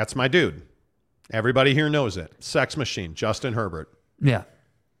 That's my dude. Everybody here knows it. Sex machine, Justin Herbert. Yeah.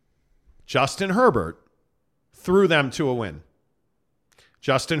 Justin Herbert threw them to a win.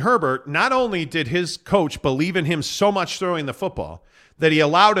 Justin Herbert, not only did his coach believe in him so much throwing the football that he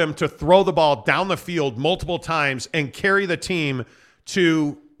allowed him to throw the ball down the field multiple times and carry the team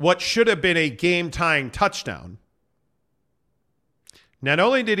to what should have been a game-tying touchdown. Not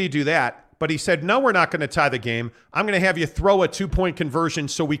only did he do that, but he said, no, we're not going to tie the game. I'm going to have you throw a 2-point conversion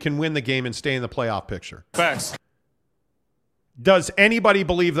so we can win the game and stay in the playoff picture. Facts. Does anybody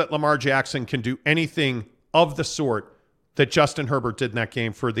believe that Lamar Jackson can do anything of the sort that Justin Herbert did in that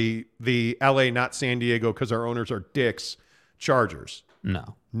game for the LA, not San Diego, because our owners are dicks, Chargers?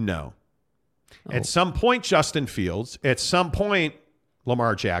 No. Oh. At some point, Justin Fields, at some point,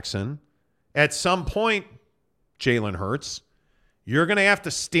 Lamar Jackson, at some point, Jalen Hurts, you're going to have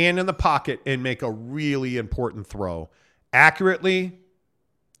to stand in the pocket and make a really important throw accurately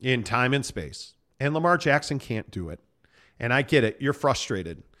in time and space. And Lamar Jackson can't do it. And I get it. You're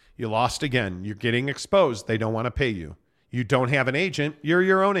frustrated. You lost again. You're getting exposed. They don't want to pay you. You don't have an agent. You're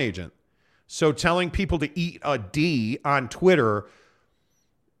your own agent. So telling people to eat a D on Twitter,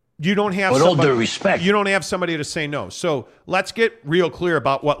 you don't have with somebody, all due respect. You don't have somebody to say no. So let's get real clear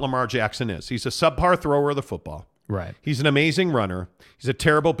about what Lamar Jackson is. He's a subpar thrower of the football. Right. He's an amazing runner. He's a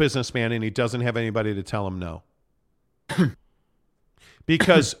terrible businessman, and he doesn't have anybody to tell him no.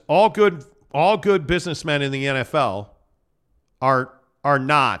 Because all good businessmen in the NFL are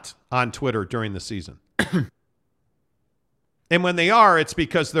not on Twitter during the season. And when they are, it's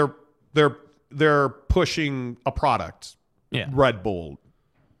because they're pushing a product. Yeah. Red Bull,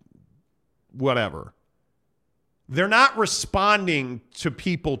 whatever. They're not responding to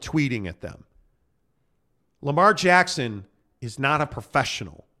people tweeting at them. Lamar Jackson is not a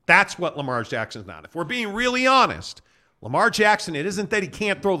professional. That's what Lamar Jackson's not. If we're being really honest, Lamar Jackson, it isn't that he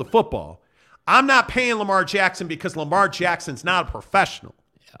can't throw the football. I'm not paying Lamar Jackson because Lamar Jackson's not a professional.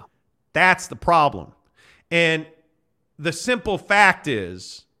 Yeah. That's the problem. And the simple fact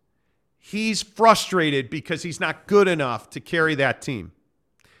is he's frustrated because he's not good enough to carry that team.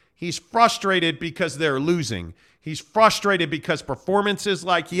 He's frustrated because they're losing. He's frustrated because performances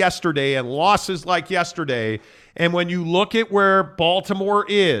like yesterday and losses like yesterday. And when you look at where Baltimore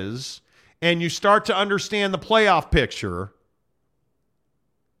is and you start to understand the playoff picture,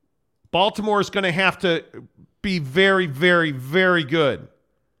 Baltimore is going to have to be very, very, very good,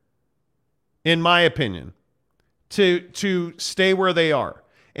 in my opinion, to stay where they are.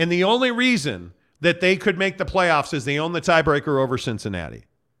 And the only reason that they could make the playoffs is they own the tiebreaker over Cincinnati.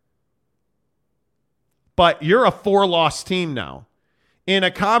 But you're a 4-loss team now in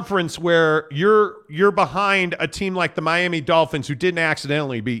a conference where you're behind a team like the Miami Dolphins who didn't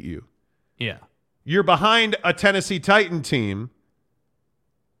accidentally beat you. Yeah. You're behind a Tennessee Titan team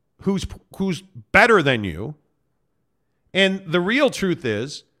who's better than you. And the real truth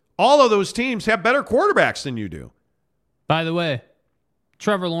is all of those teams have better quarterbacks than you do. By the way,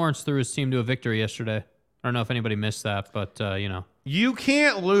 Trevor Lawrence threw his team to a victory yesterday. I don't know if anybody missed that, but, You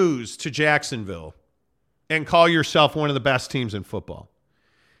can't lose to Jacksonville and call yourself one of the best teams in football.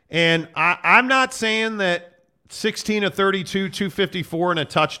 And I'm not saying that 16 of 32, 254 and a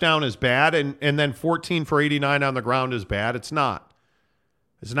touchdown is bad, and then 14 for 89 on the ground is bad. It's not.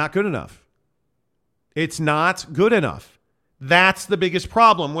 It's not good enough. It's not good enough. That's the biggest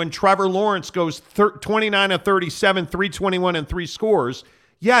problem. When Trevor Lawrence goes 29 of 37, 321, and 3 scores,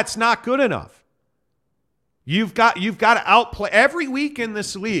 yeah, it's not good enough. You've got to outplay every week in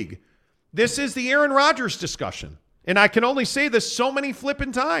this league. This is the Aaron Rodgers discussion. And I can only say this so many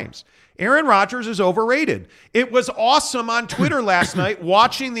flipping times. Aaron Rodgers is overrated. It was awesome on Twitter last night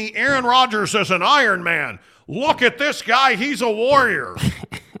watching the Aaron Rodgers as an Iron Man. Look at this guy. He's a warrior.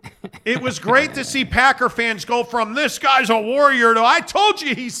 It was great to see Packer fans go from this guy's a warrior to I told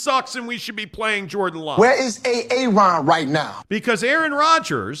you he sucks and we should be playing Jordan Love. Where is Aaron right now? Because Aaron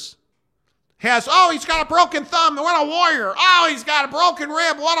Rodgers has, he's got a broken thumb. What a warrior. He's got a broken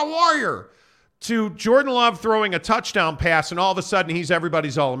rib. What a warrior. To Jordan Love throwing a touchdown pass, and all of a sudden he's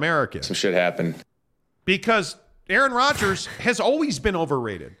everybody's All-American. Some shit happened. Because Aaron Rodgers has always been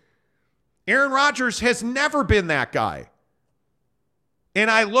overrated. Aaron Rodgers has never been that guy.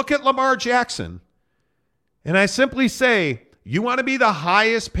 And I look at Lamar Jackson, and I simply say, you want to be the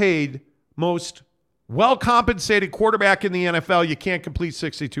highest paid, most well-compensated quarterback in the NFL, you can't complete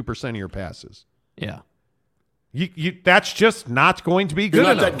 62% of your passes. Yeah. That's just not going to be good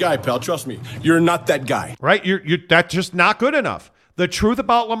enough. You're not that guy, pal. Trust me. You're not that guy. Right? That's just not good enough. The truth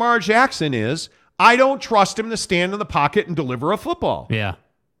about Lamar Jackson is I don't trust him to stand in the pocket and deliver a football. Yeah.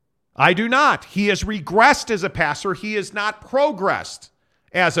 I do not. He has regressed as a passer. He has not progressed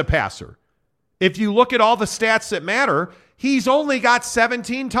as a passer. If you look at all the stats that matter, he's only got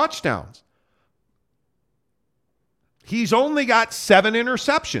 17 touchdowns. He's only got 7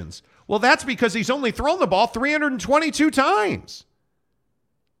 interceptions. Well, that's because he's only thrown the ball 322 times.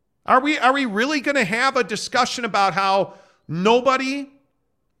 Are we really going to have a discussion about how nobody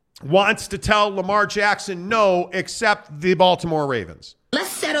wants to tell Lamar Jackson no except the Baltimore Ravens?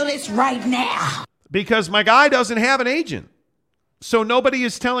 Let's settle this right now. Because my guy doesn't have an agent. So nobody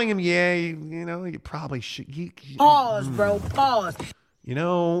is telling him, yeah, you probably should. Pause, bro. Pause.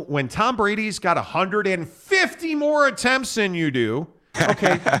 When Tom Brady's got 150 more attempts than you do,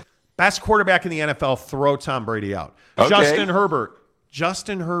 okay, best quarterback in the NFL, throw Tom Brady out. Okay. Justin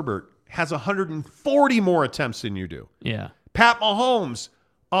Herbert has 140 more attempts than you do. Yeah. Pat Mahomes,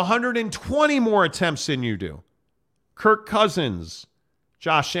 120 more attempts than you do. Kirk Cousins,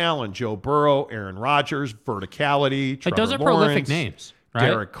 Josh Allen, Joe Burrow, Aaron Rodgers, verticality, Trevor those are Lawrence, prolific names, right?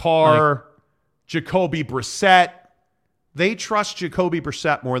 Derek Carr, Jacoby Brissett. They trust Jacoby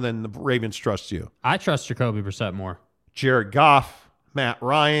Brissett more than the Ravens trust you. I trust Jacoby Brissett more. Jared Goff, Matt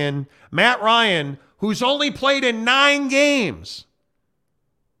Ryan. Matt Ryan, who's only played in 9 games.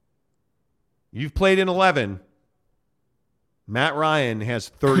 You've played in 11. Matt Ryan has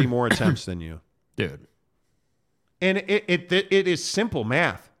 30 more attempts than you. Dude. And it is simple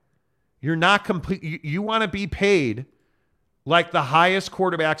math. You're not complete. You want to be paid like the highest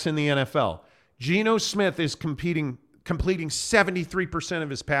quarterbacks in the NFL. Geno Smith is completing 73% of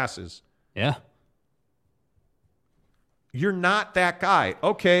his passes. Yeah. You're not that guy.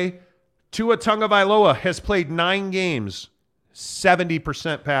 Okay. Tua Tagovailoa has played 9 games,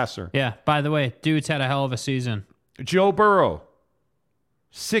 70% passer. Yeah. By the way, dude's had a hell of a season. Joe Burrow,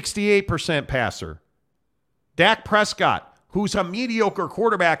 68% passer. Dak Prescott, who's a mediocre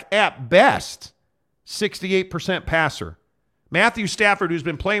quarterback at best, 68% passer. Matthew Stafford, who's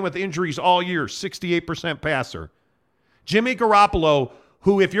been playing with injuries all year, 68% passer. Jimmy Garoppolo,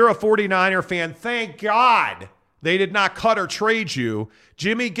 who, if you're a 49er fan, thank God they did not cut or trade you.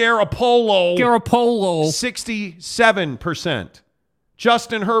 Jimmy Garoppolo. 67%.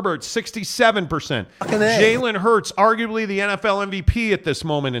 Justin Herbert, 67%. Jalen Hurts, arguably the NFL MVP at this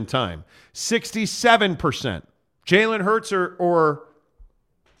moment in time, 67%. Jalen Hurts or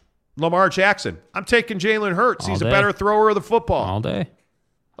Lamar Jackson. I'm taking Jalen Hurts. He's a better thrower of the football. All day.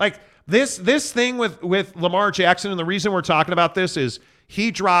 Like this thing with Lamar Jackson, and the reason we're talking about this is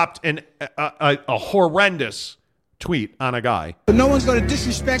he dropped a horrendous tweet on a guy. But no one's going to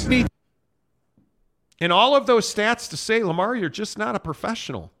disrespect me. And all of those stats to say, Lamar, you're just not a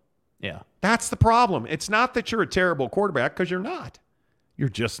professional. Yeah. That's the problem. It's not that you're a terrible quarterback, because you're not. You're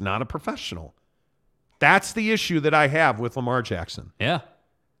just not a professional. That's the issue that I have with Lamar Jackson. Yeah.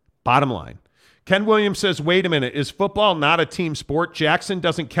 Bottom line. Ken Williams says, wait a minute, is football not a team sport? Jackson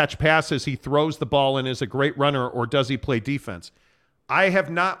doesn't catch passes. He throws the ball and is a great runner, or does he play defense? I have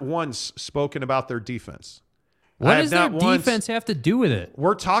not once spoken about their defense. What does their defense have to do with it?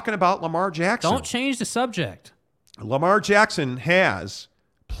 We're talking about Lamar Jackson. Don't change the subject. Lamar Jackson has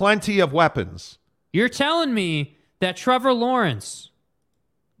plenty of weapons. You're telling me that Trevor Lawrence,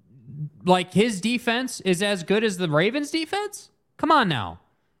 like, his defense is as good as the Ravens' defense? Come on now.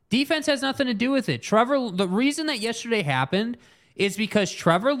 Defense has nothing to do with it. The reason that yesterday happened is because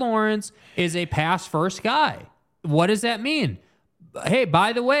Trevor Lawrence is a pass-first guy. What does that mean? Hey,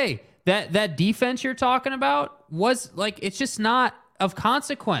 by the way, that defense you're talking about was like, it's just not of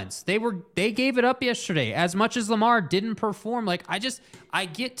consequence. They gave it up yesterday as much as Lamar didn't perform. Like, I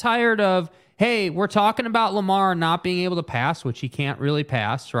get tired of, hey, we're talking about Lamar not being able to pass, which he can't really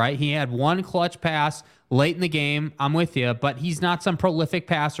pass, right? He had one clutch pass late in the game. I'm with you, but he's not some prolific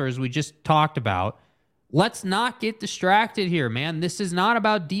passer, as we just talked about. Let's not get distracted here, man. This is not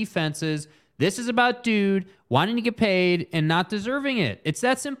about defenses. This is about dude wanting to get paid and not deserving it. It's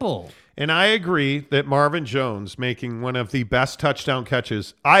that simple. And I agree that Marvin Jones making one of the best touchdown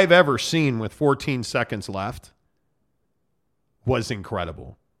catches I've ever seen with 14 seconds left was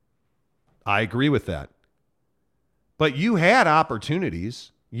incredible. I agree with that. But you had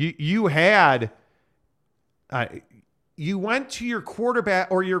opportunities. You had you went to your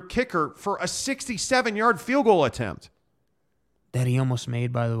quarterback or your kicker for a 67-yard field goal attempt. That he almost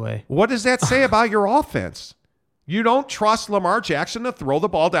made, by the way. What does that say about your offense? You don't trust Lamar Jackson to throw the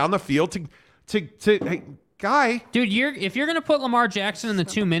ball down the field to hey, guy. Dude, if you're going to put Lamar Jackson in the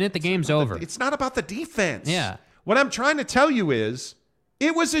 2-minute, the game's over. It's not about the defense. Yeah. What I'm trying to tell you is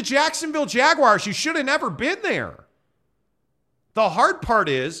it was the Jacksonville Jaguars. You should have never been there. The hard part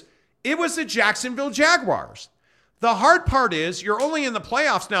is it was the Jacksonville Jaguars. The hard part is you're only in the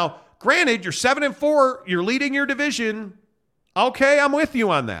playoffs now. Granted, you're 7-4. You're leading your division. Okay, I'm with you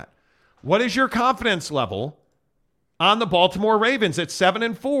on that. What is your confidence level on the Baltimore Ravens at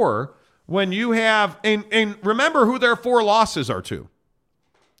 7-4 when you have, and remember who their 4 losses are to?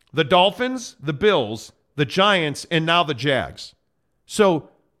 The Dolphins, the Bills, the Giants, and now the Jags. So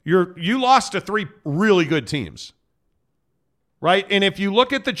you lost to 3 really good teams, right? And if you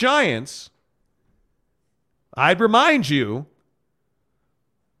look at the Giants, I'd remind you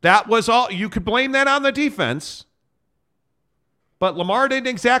that was all. You could blame that on the defense. But Lamar didn't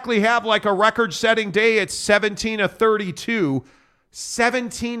exactly have like a record-setting day at 17 of 32.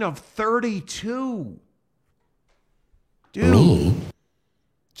 17 of 32. Dude.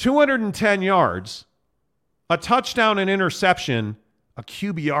 210 yards, a touchdown and interception, a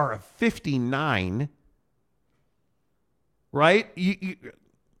QBR of 59. Right?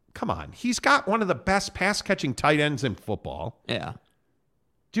 Come on. He's got one of the best pass-catching tight ends in football. Yeah.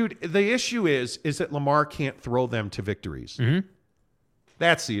 Dude, the issue is that Lamar can't throw them to victories. Mm-hmm.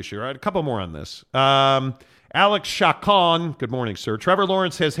 That's the issue. All right, a couple more on this. Alex Chacon, good morning, sir. Trevor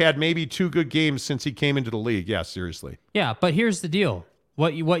Lawrence has had maybe 2 good games since he came into the league. Yeah, seriously. Yeah, but here's the deal.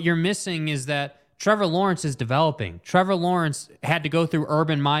 What you're missing is that Trevor Lawrence is developing. Trevor Lawrence had to go through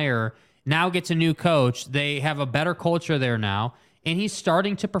Urban Meyer, now gets a new coach. They have a better culture there now, and he's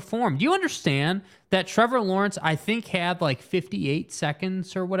starting to perform. Do you understand that Trevor Lawrence, I think, had like 58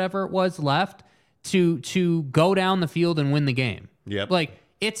 seconds or whatever it was left to go down the field and win the game? Yep. Like,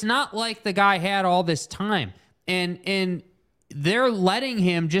 it's not like the guy had all this time. And they're letting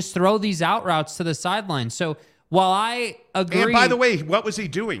him just throw these out routes to the sideline. So while I agree. And by the way, what was he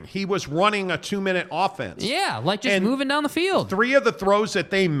doing? He was running a 2-minute offense. Yeah, like just moving down the field. 3 of the throws that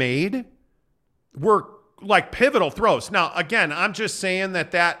they made were like pivotal throws. Now, again, I'm just saying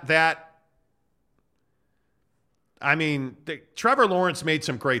that I mean, Trevor Lawrence made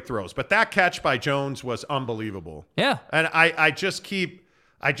some great throws, but that catch by Jones was unbelievable. Yeah. And I just keep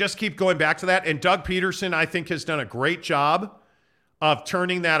going back to that. And Doug Peterson, I think, has done a great job of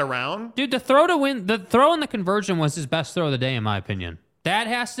turning that around. Dude, the throw and the conversion was his best throw of the day, in my opinion. That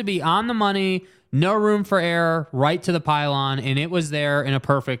has to be on the money, no room for error, right to the pylon, and it was there in a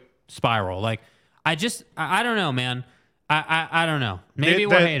perfect spiral. Like, I don't know, man. I don't know. Maybe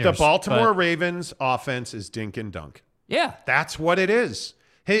we're haters. The Baltimore Ravens offense is dink and dunk. Yeah. That's what it is.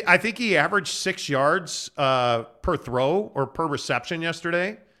 Hey, I think he averaged 6 yards per throw or per reception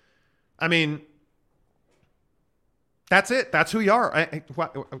yesterday. I mean, that's it. That's who you are.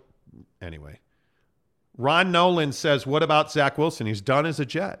 Anyway, Ron Nolan says, what about Zach Wilson? He's done as a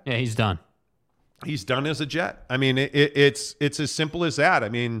Jet. Yeah, he's done. He's done as a Jet. I mean, it's as simple as that. I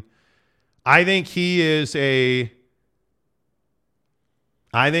mean, I think he is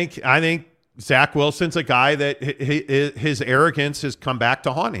I think Zach Wilson's a guy that his arrogance has come back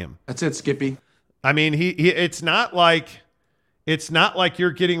to haunt him. That's it, Skippy. I mean, it's not like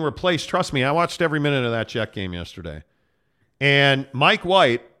you're getting replaced. Trust me, I watched every minute of that Jet game yesterday. And Mike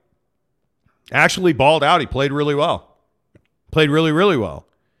White actually balled out. He played really well. Played really, really well.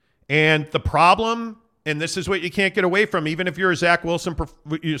 And the problem, and this is what you can't get away from, even if you're a Zach Wilson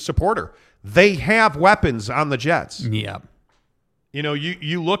supporter, they have weapons on the Jets. Yeah. You know,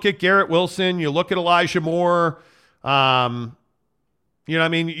 you look at Garrett Wilson, you look at Elijah Moore. You know, I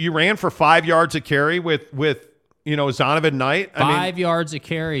mean, you ran for 5 yards a carry with Zonovan Knight. 5 yards a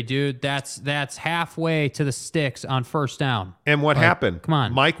carry, dude. That's halfway to the sticks on first down. And what happened? Come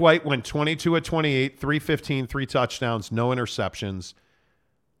on. Mike White went 22 of 28, 315, 3 touchdowns, no interceptions.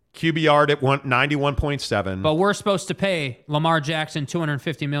 QBR at 91.7. But we're supposed to pay Lamar Jackson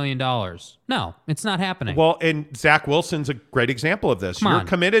 $250 million. No, it's not happening. Well, and Zach Wilson's a great example of this. You're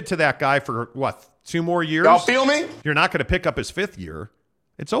committed to that guy for, 2 more years? Y'all feel me? You're not going to pick up his 5th year.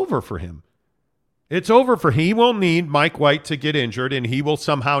 It's over for him. It's over for him. He will need Mike White to get injured, and he will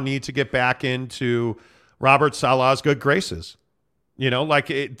somehow need to get back into Robert Saleh's good graces. You know, I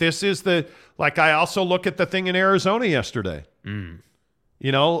also look at the thing in Arizona yesterday.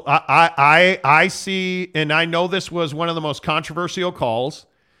 You know, I see, and I know this was one of the most controversial calls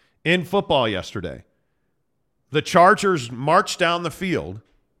in football yesterday. The Chargers march down the field,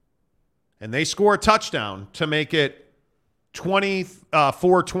 and they score a touchdown to make it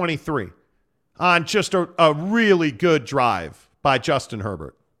 24-23 on just a really good drive by Justin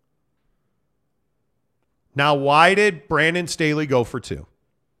Herbert. Now, why did Brandon Staley go for 2?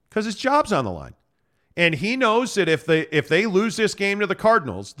 Because his job's on the line. And he knows that if they lose this game to the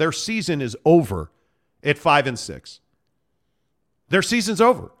Cardinals, their season is over at 5-6. Their season's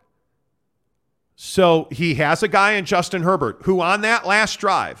over. So he has a guy in Justin Herbert who on that last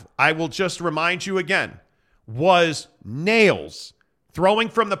drive, I will just remind you again, was nails throwing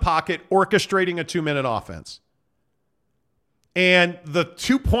from the pocket, orchestrating a 2-minute offense. And the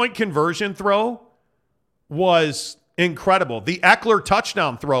 2-point conversion throw was incredible. The Eckler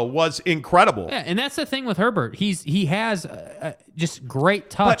touchdown throw was incredible. Yeah, and that's the thing with Herbert. He has just great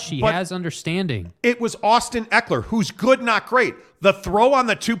touch. He has understanding. It was Austin Eckler, who's good, not great. The throw on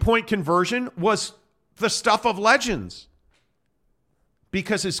the 2-point conversion was the stuff of legends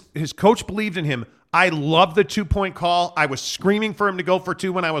because his coach believed in him. I love the 2-point call. I was screaming for him to go for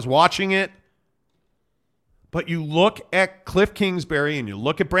 2 when I was watching it. But you look at Cliff Kingsbury and you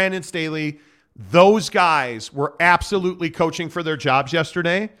look at Brandon Staley, those guys were absolutely coaching for their jobs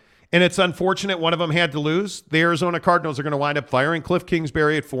yesterday. And it's unfortunate one of them had to lose. The Arizona Cardinals are going to wind up firing Cliff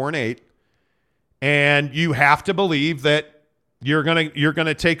Kingsbury at 4-8. And you have to believe that you're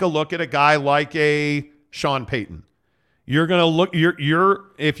gonna take a look at a guy like a Sean Payton. You're gonna look.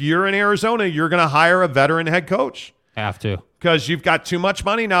 If you're in Arizona, you're gonna hire a veteran head coach. Have to, because you've got too much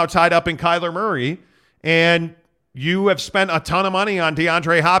money now tied up in Kyler Murray, and you have spent a ton of money on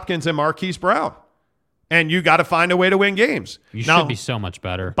DeAndre Hopkins and Marquise Brown, and you got to find a way to win games. You should be so much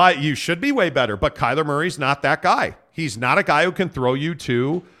better. But you should be way better. But Kyler Murray's not that guy. He's not a guy who can throw you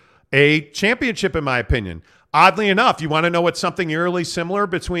to a championship, in my opinion. Oddly enough, you want to know what's something eerily similar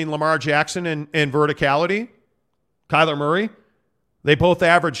between Lamar Jackson and verticality? Kyler Murray, they both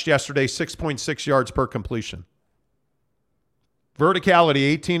averaged yesterday 6.6 yards per completion. Verticality,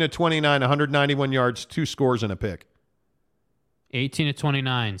 18 of 29, 191 yards, 2 scores and a pick. 18 of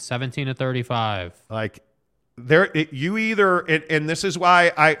 29, 17 of 35. Like, you either, and this is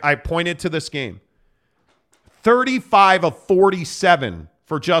why I pointed to this game. 35 of 47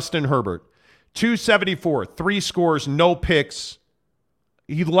 for Justin Herbert. 274, 3 scores, no picks.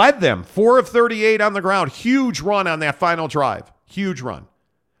 He led them 4 of 38 on the ground. Huge run on that final drive. Huge run.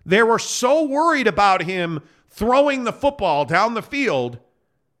 They were so worried about him throwing the football down the field.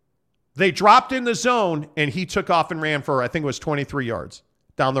 They dropped in the zone, and he took off and ran for, I think it was 23 yards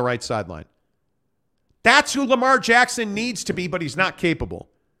down the right sideline. That's who Lamar Jackson needs to be, but he's not capable.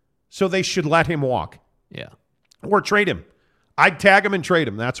 So they should let him walk. Yeah. Or trade him. I'd tag him and trade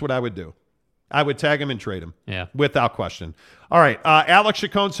him. That's what I would do. I would tag him and trade him. Yeah. Without question. All right. Alex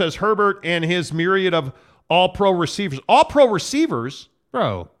Chacon says Herbert and his myriad of all-pro receivers. All-pro receivers?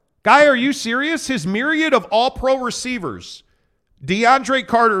 Bro. Guy, are you serious? His myriad of all-pro receivers. DeAndre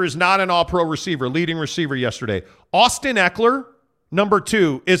Carter is not an all-pro receiver, leading receiver yesterday. Austin Eckler, number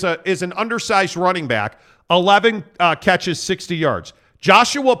 2, is an undersized running back. 11 catches, 60 yards.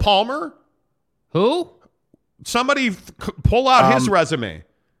 Joshua Palmer? Who? Somebody pull out his resume.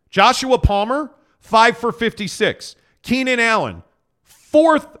 Joshua Palmer, 5 for 56. Keenan Allen,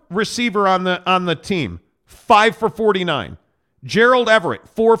 4th receiver on the team, 5 for 49. Gerald Everett,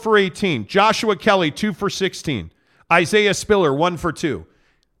 4 for 18. Joshua Kelly, 2 for 16. Isaiah Spiller, 1 for 2.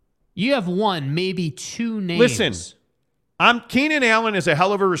 You have one, maybe 2 names. Listen, Keenan Allen is a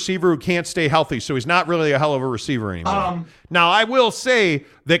hell of a receiver who can't stay healthy, so he's not really a hell of a receiver anymore. Now, I will say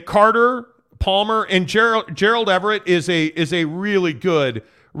that Carter, Palmer, and Gerald Everett is a really good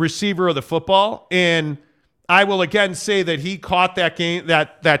receiver of the football, and I will again say that he caught that game,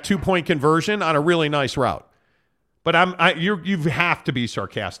 that 2-point conversion on a really nice route. But you have to be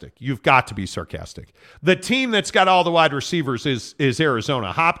sarcastic. You've got to be sarcastic. The team that's got all the wide receivers is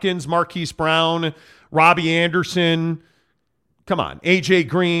Arizona. Hopkins, Marquise Brown, Robbie Anderson. Come on, AJ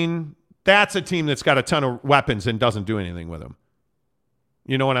Green. That's a team that's got a ton of weapons and doesn't do anything with them.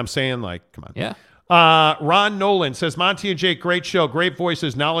 You know what I'm saying? Like, come on. Yeah. Ron Nolan says, Monty and Jake, great show, great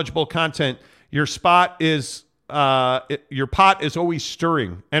voices, knowledgeable content. Your pot is always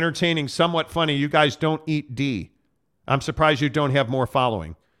stirring, entertaining, somewhat funny. You guys don't eat D. I'm surprised you don't have more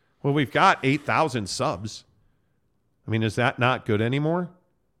following. Well, we've got 8,000 subs. I mean, is that not good anymore?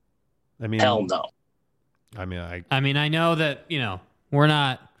 I mean, hell no. I mean, I know that, we're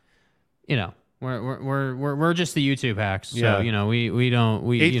not, we're just the YouTube hacks. So, yeah. we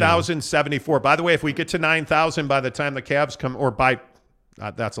don't 8,074. By the way, if we get to 9,000 by the time the Cavs come, or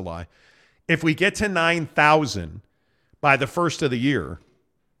that's a lie. If we get to 9,000 by the first of the year,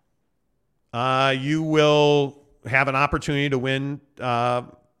 you will have an opportunity to win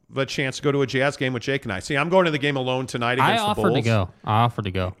the chance to go to a Jazz game with Jake and I. See, I'm going to the game alone tonight against the Bulls. I offered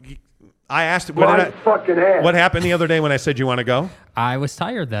to go. I asked what happened the other day when I said you want to go? I was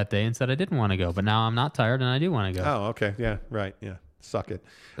tired that day and said I didn't want to go, but now I'm not tired and I do want to go. Oh, okay. Yeah, right. Yeah. Suck it.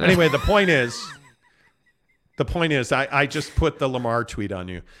 Anyway, the point is, The point is, I just put the Lamar tweet on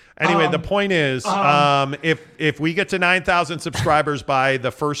you. Anyway, the point is, if we get to 9,000 subscribers by the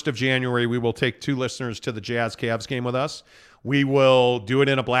 1st of January, we will take 2 listeners to the Jazz-Cavs game with us. We will do it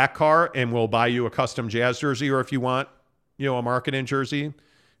in a black car, and we'll buy you a custom Jazz jersey, or if you want, a marketing jersey.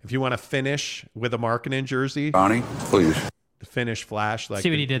 If you want to finish with a marketing jersey. Bonnie, please. Finish flash. Like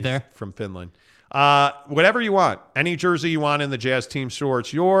see what he did there. From Finland. Whatever you want. Any jersey you want in the Jazz team store,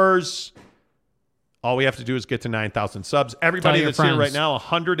 it's yours. All we have to do is get to 9,000 subs. Everybody that's here right now,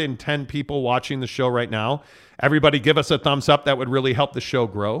 110 people watching the show right now. Everybody give us a thumbs up. That would really help the show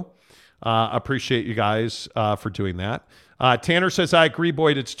grow. Appreciate you guys for doing that. Tanner says, I agree,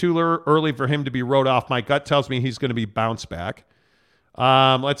 Boyd. It's too early for him to be wrote off. My gut tells me he's going to be bounced back.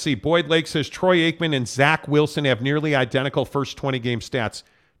 Let's see. Boyd Lake says, Troy Aikman and Zach Wilson have nearly identical first 20-game stats.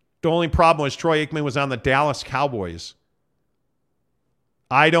 The only problem was Troy Aikman was on the Dallas Cowboys.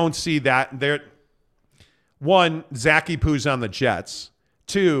 I don't see that. One, Zachy Poo's on the Jets.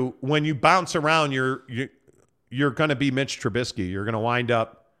 2, when you bounce around, you're going to be Mitch Trubisky. You're going to wind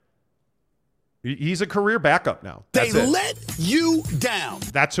up. He's a career backup now. They let you down.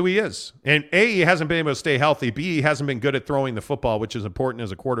 That's who he is. And A, he hasn't been able to stay healthy. B, he hasn't been good at throwing the football, which is important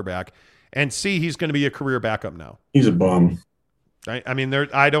as a quarterback. And C, he's going to be a career backup now. He's a bum.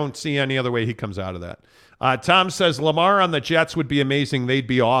 I don't see any other way he comes out of that. Tom says, Lamar on the Jets would be amazing. They'd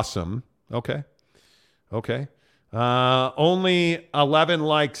be awesome. Okay. Only 11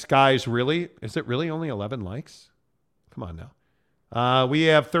 likes, guys. Really? Is it really only 11 likes? Come on now. We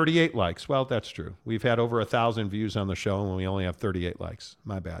have 38 likes. Well, that's true. We've had over 1,000 views on the show, and we only have 38 likes.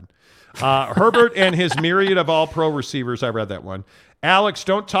 My bad. Herbert and his myriad of all-pro receivers. I read that one. Alex,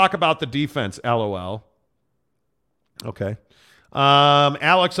 don't talk about the defense, LOL. Okay.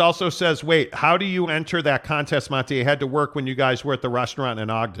 Alex also says, wait, how do you enter that contest, Monty? I had to work when you guys were at the restaurant in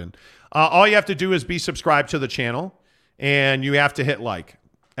Ogden. All you have to do is be subscribed to the channel, and you have to hit like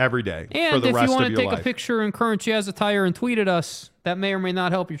every day for the rest of your life. And if you want to take a picture in current Jazz attire and tweet at us, that may or may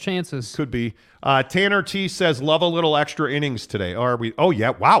not help your chances. Could be. Tanner T says, love a little extra innings today. Are we? Oh,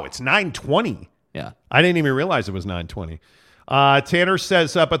 yeah. Wow, it's 9:20. Yeah. I didn't even realize it was 9:20. Tanner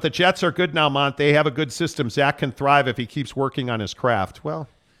says, but the Jets are good now, Mont. They have a good system. Zach can thrive if he keeps working on his craft. Well,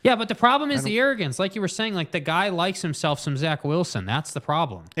 yeah, but the problem is the arrogance. Like you were saying, like the guy likes himself some Zach Wilson. That's the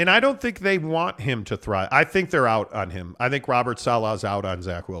problem. And I don't think they want him to thrive. I think they're out on him. I think Robert Saleh's out on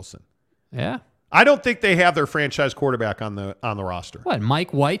Zach Wilson. Yeah. I don't think they have their franchise quarterback on the roster. What,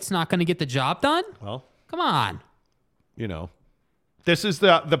 Mike White's not going to get the job done? Well, come on. This is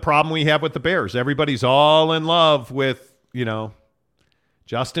the problem we have with the Bears. Everybody's all in love with,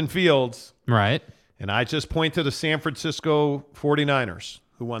 Justin Fields. Right. And I just point to the San Francisco 49ers,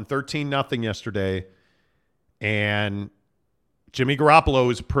 who won 13-0 yesterday. And Jimmy Garoppolo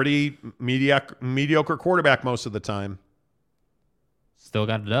is a pretty mediocre quarterback most of the time. Still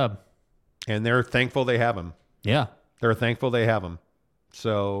got a dub. And they're thankful they have him. Yeah. They're thankful they have him.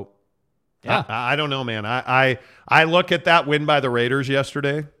 So, yeah. I don't know, man. I look at that win by the Raiders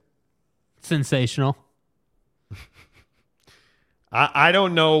yesterday. Sensational. I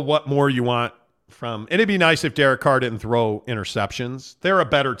don't know what more you want from. It'd be nice if Derek Carr didn't throw interceptions. They're a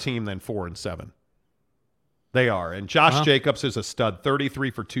better team than 4-7. They are. And Josh Jacobs is a stud.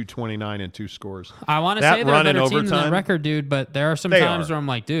 33 for 229 and 2 scores. I want to say they're a better team than the record, dude, but there are some times where I'm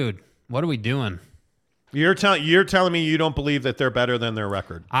like, dude, what are we doing? You're telling me you don't believe that they're better than their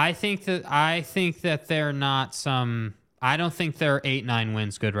record. I think that they're not some. I don't think they're 8-9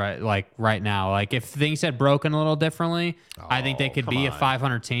 wins good right now. Like if things had broken a little differently, I think they could be a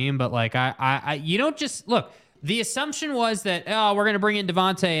 500 team. But like you don't just look. The assumption was that we're going to bring in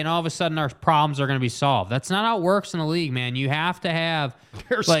Devontae and all of a sudden our problems are going to be solved. That's not how it works in the league, man. You have to have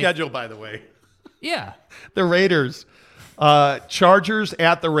their schedule, by the way. Yeah, the Raiders. Chargers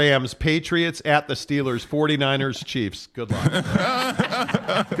at the Rams, Patriots at the Steelers, 49ers, Chiefs. Good luck.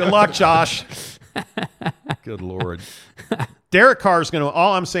 Good luck, Josh. Good Lord. Derek Carr is going to,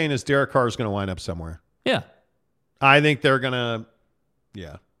 all I'm saying is Derek Carr is going to wind up somewhere. Yeah. I think they're going to,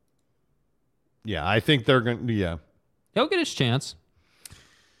 yeah. Yeah, I think they're going to, yeah. He'll get his chance.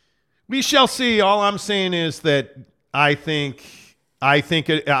 We shall see. All I'm saying is that I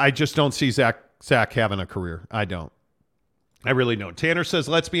just don't see Zach having a career. I don't. I really don't. Tanner says,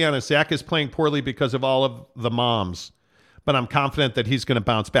 let's be honest, Zach is playing poorly because of all of the moms, but I'm confident that he's going to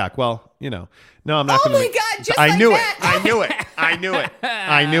bounce back. Well, no, I'm not going to. Oh, my God, just I knew it. I knew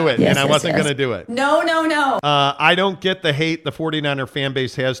it, yes, and I wasn't going to do it. No. I don't get the hate the 49er fan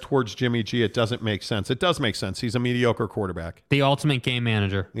base has towards Jimmy G. It doesn't make sense. It does make sense. He's a mediocre quarterback. The ultimate game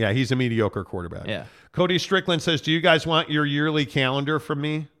manager. Yeah, he's a mediocre quarterback. Yeah. Cody Strickland says, do you guys want your yearly calendar from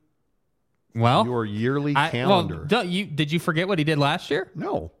me? Well, your yearly calendar. Well, did you forget what he did last year?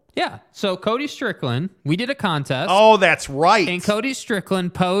 No. Yeah. So Cody Strickland, we did a contest. Oh, that's right. And Cody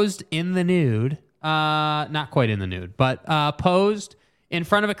Strickland posed in the nude. Not quite in the nude, but posed in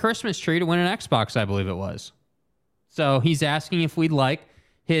front of a Christmas tree to win an Xbox, I believe it was. So he's asking if we'd like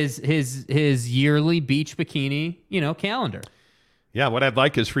his yearly beach bikini, calendar. Yeah, what I'd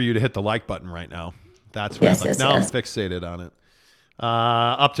like is for you to hit the like button right now. That's what I'd like. Now I'm fixated on it.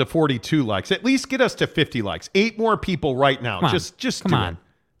 Up to 42 likes. At least get us to 50 likes. 8 more people right now. Just come on.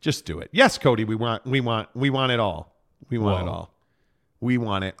 Just do it. Yes, Cody, we want it all. We want it all. We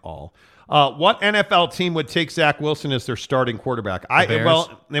want it all. What NFL team would take Zach Wilson as their starting quarterback? The Bears?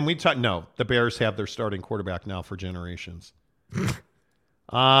 No, the Bears have their starting quarterback now for generations.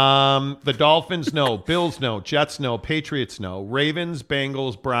 The Dolphins, no. Bills, no. Jets, no. Patriots, no. Ravens,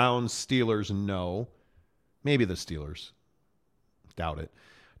 Bengals, Browns, Steelers, no. Maybe the Steelers. Doubt it.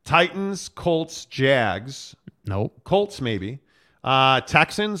 Titans, Colts, Jags. Nope. Colts, maybe.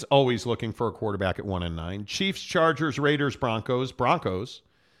 Texans, always looking for a quarterback at 1-9. Chiefs, Chargers, Raiders, Broncos.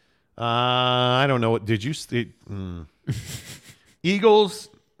 I don't know. Did you see? Eagles,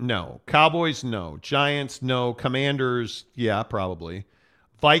 no. Cowboys, no. Giants, no. Commanders, yeah, probably.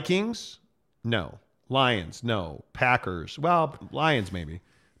 Vikings, no. Lions, no. Packers, well, Lions maybe.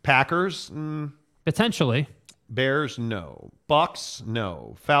 Packers, potentially. Bears, no. Bucks,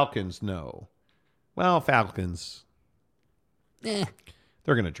 no. Falcons, no. Well, Falcons, they're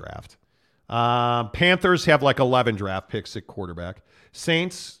going to draft. Panthers have like 11 draft picks at quarterback.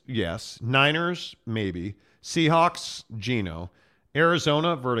 Saints, yes. Niners, maybe. Seahawks, Geno.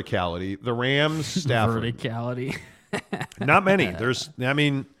 Arizona, verticality. The Rams, Stafford. Verticality. Not many.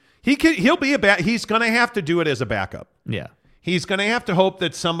 He'll be he's going to have to do it as a backup. Yeah. He's going to have to hope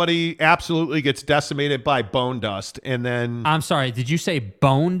that somebody absolutely gets decimated by bone dust and then... I'm sorry, did you say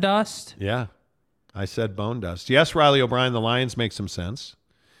bone dust? Yeah, I said bone dust. Yes, Riley O'Brien, the Lions make some sense.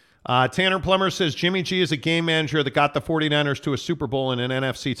 Tanner Plummer says Jimmy G is a game manager that got the 49ers to a Super Bowl in an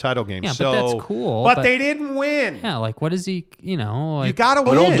NFC title game. Yeah, but that's cool. But they didn't win. Yeah, like what is he, you got to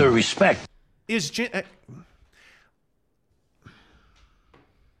win. With all due respect.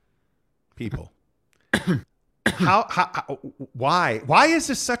 People. Why is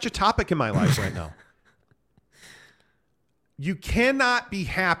this such a topic in my life right now? You cannot be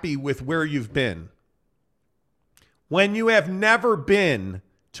happy with where you've been when you have never been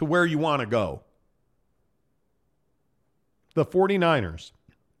to where you want to go. The 49ers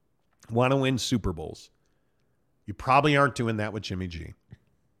want to win Super Bowls. You probably aren't doing that with Jimmy G.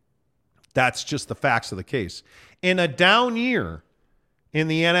 That's just the facts of the case. In a down year in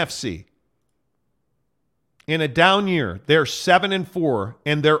the NFC, they're 7-4,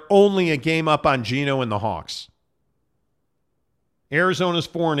 and they're only a game up on Geno and the Hawks. Arizona's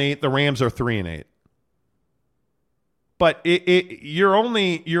 4-8. The Rams are 3-8. But you're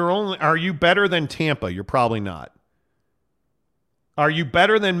only. Are you better than Tampa? You're probably not. Are you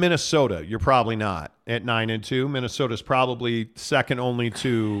better than Minnesota? You're probably not. At 9-2, Minnesota's probably second only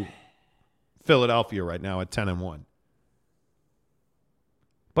to Philadelphia right now at 10-1.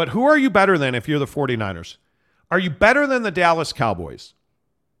 But who are you better than if you're the 49ers? Are you better than the Dallas Cowboys?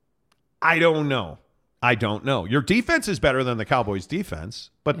 I don't know. Your defense is better than the Cowboys' defense,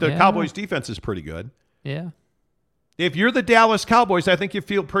 but the Cowboys' defense is pretty good. Yeah. If you're the Dallas Cowboys, I think you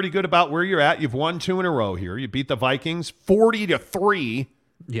feel pretty good about where you're at. You've won 2 in a row here. You beat the Vikings 40-3.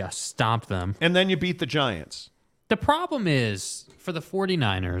 Yeah, stomped them. And then you beat the Giants. The problem is, for the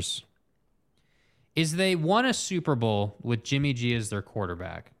 49ers, is they won a Super Bowl with Jimmy G as their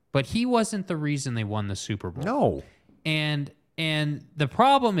quarterback, but he wasn't the reason they won the Super Bowl. No. And the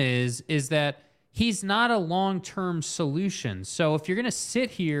problem is that he's not a long-term solution. So if you're going to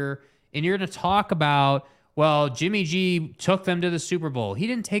sit here and you're going to talk about, well, Jimmy G took them to the Super Bowl. He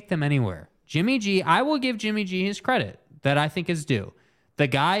didn't take them anywhere. Jimmy G, I will give Jimmy G his credit that I think is due. The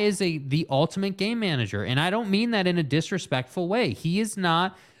guy is the ultimate game manager, and I don't mean that in a disrespectful way. He is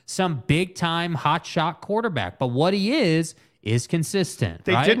not some big-time hotshot quarterback, but what he is consistent.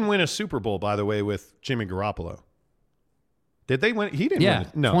 They right? didn't win a Super Bowl, by the way, with Jimmy Garoppolo. Did they win? He didn't win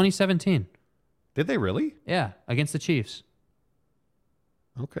it. No. 2017. Did they really? Yeah, against the Chiefs.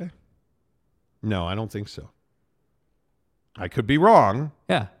 Okay. No, I don't think so. I could be wrong.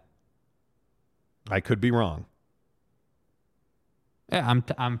 Yeah. I could be wrong. Yeah,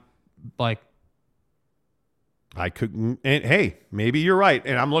 I'm like, I could. And hey, maybe you're right,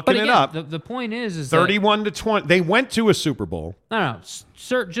 and I'm looking again, it up. The point is 31-20. They went to a Super Bowl. No.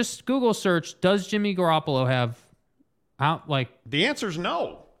 Just Google search. Does Jimmy Garoppolo have The answer's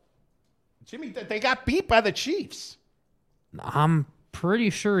no. Jimmy, they got beat by the Chiefs. I'm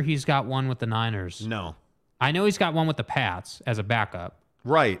pretty sure he's got one with the Niners. No. I know he's got one with the Pats as a backup.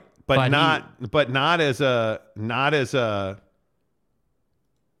 Right. But not as a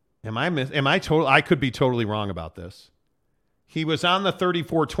I could be totally wrong about this. He was on the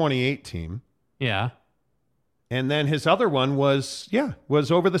 34-28 team. Yeah. And then his other one was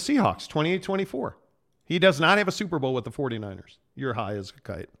over the Seahawks, 28-24. He does not have a Super Bowl with the 49ers. You're high as a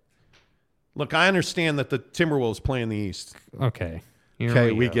kite. Look, I understand that the Timberwolves play in the East. Okay.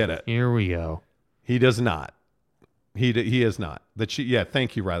 We get it. Here we go. He does not. He is not.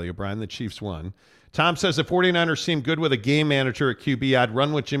 Thank you, Riley O'Brien. The Chiefs won. Tom says the 49ers seem good with a game manager at QB. I'd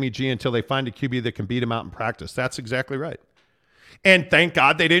run with Jimmy G until they find a QB that can beat him out in practice. That's exactly right. And thank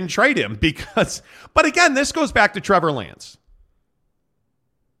God they didn't trade him because, but again, this goes back to Trevor Lance.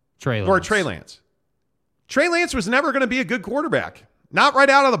 Trey Lance. Trey Lance was never going to be a good quarterback. Not right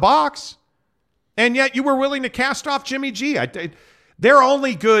out of the box. And yet you were willing to cast off Jimmy G. They're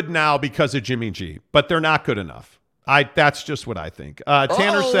only good now because of Jimmy G, but they're not good enough. That's just what I think.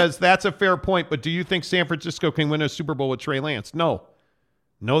 Tanner says that's a fair point, but do you think San Francisco can win a Super Bowl with Trey Lance? No,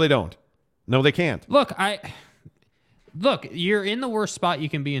 they don't. No, they can't. Look, you're in the worst spot you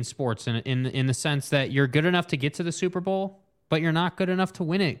can be in sports in the sense that you're good enough to get to the Super Bowl, but you're not good enough to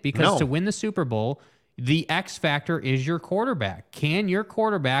win it because to win the Super Bowl, the X factor is your quarterback. Can your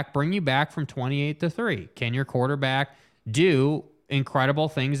quarterback bring you back from 28-3? Can your quarterback do incredible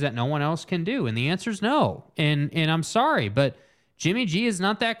things that no one else can do? And the answer is no. And I'm sorry, but Jimmy G is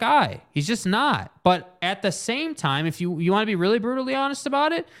not that guy. He's just not. But at the same time, if you want to be really brutally honest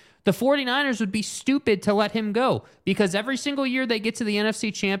about it, the 49ers would be stupid to let him go because every single year they get to the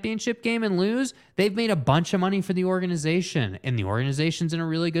NFC Championship game and lose, they've made a bunch of money for the organization, and the organization's in a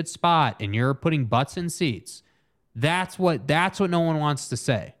really good spot, and you're putting butts in seats. That's what no one wants to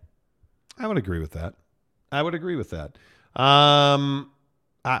say. I would agree with that. I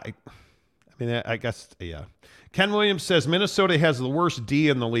guess, yeah. Ken Williams says Minnesota has the worst D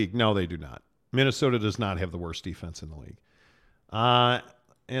in the league. No, they do not. Minnesota does not have the worst defense in the league.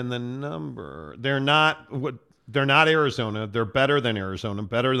 And the number, they're not Arizona. They're better than Arizona,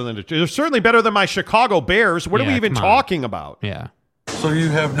 they're certainly better than my Chicago Bears. What are we even talking about? Yeah. So you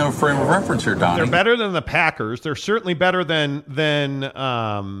have no frame of reference here, Donnie. They're better than the Packers. They're certainly better than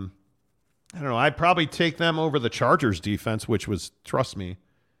I don't know. I'd probably take them over the Chargers defense, which was, trust me,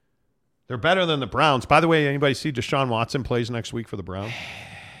 they're better than the Browns. By the way, anybody see Deshaun Watson plays next week for the Browns?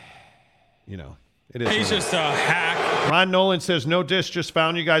 It is. He's just a hack. Ron Nolan says, no dish, just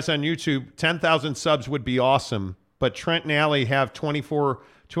found you guys on YouTube. 10,000 subs would be awesome, but Trent and Allie have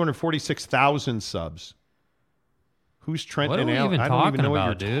 246,000 subs. Who's Trent and Allie? I don't even know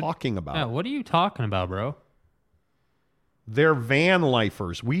what you're talking about. Yeah, what are you talking about, bro? They're van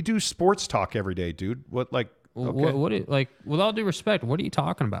lifers. We do sports talk every day, dude. What, like, okay. With all due respect, what are you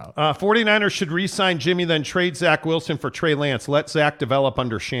talking about? 49ers should re-sign Jimmy, then trade Zach Wilson for Trey Lance. Let Zach develop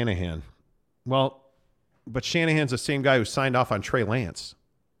under Shanahan. Well, but Shanahan's the same guy who signed off on Trey Lance,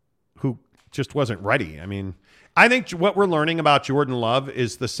 who just wasn't ready. I mean, I think what we're learning about Jordan Love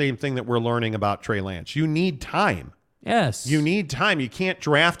is the same thing that we're learning about Trey Lance. You need time. Yes. You need time. You can't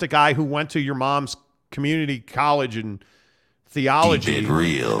draft a guy who went to your mom's community college and theology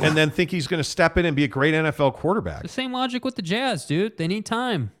and then think he's going to step in and be a great NFL quarterback. The same logic with the Jazz, dude. They need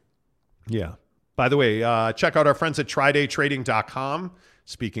time. Yeah. By the way, check out our friends at TryDayTrading.com.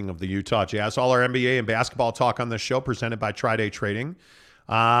 Speaking of the Utah Jazz, all our NBA and basketball talk on this show presented by Tri-Day Trading.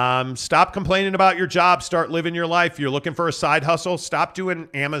 Stop complaining about your job. Start living your life. You're looking for a side hustle. Stop doing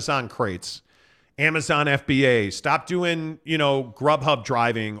Amazon crates, Amazon FBA. Stop doing, Grubhub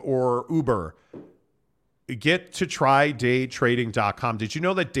driving or Uber. Get to TryDayTrading.com. Did you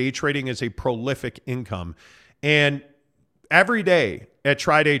know that day trading is a prolific income? And every day at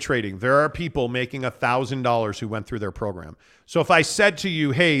Tri-Day Trading, there are people making $1,000 who went through their program. So if I said to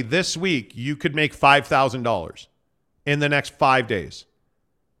you, hey, this week you could make $5,000 in the next 5 days,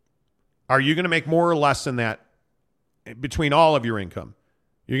 are you going to make more or less than that between all of your income?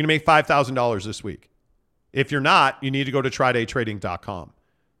 You're going to make $5,000 this week. If you're not, you need to go to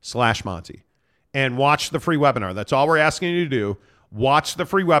TryDayTrading.com/Monty and watch the free webinar. That's all we're asking you to do. Watch the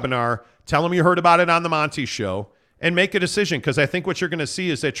free webinar. Tell them you heard about it on the Monty Show. And make a decision, because I think what you're going to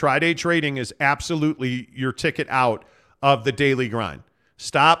see is that Tri-Day Trading is absolutely your ticket out of the daily grind.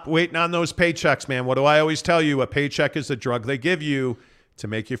 Stop waiting on those paychecks, man. What do I always tell you? A paycheck is a drug they give you to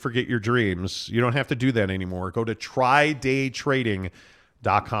make you forget your dreams. You don't have to do that anymore. Go to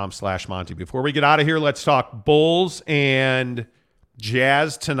TryDayTrading.com/Monty. Before we get out of here, let's talk Bulls and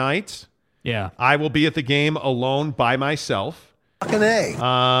Jazz tonight. Yeah. I will be at the game alone by myself. Fucking A.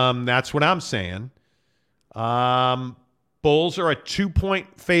 That's what I'm saying. Bulls are a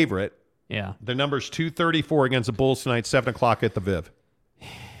 2-point favorite. Yeah. The number's 234 against the Bulls tonight, 7 o'clock at the Viv.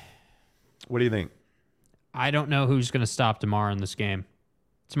 What do you think? I don't know who's going to stop DeMar in this game.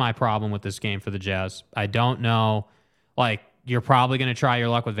 It's my problem with this game for the Jazz. I don't know. Like, you're probably going to try your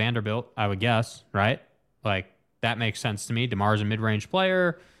luck with Vanderbilt, I would guess, right? Like, that makes sense to me. DeMar's a mid-range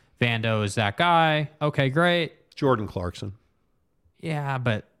player. Vando is that guy. Okay, great. Jordan Clarkson. Yeah,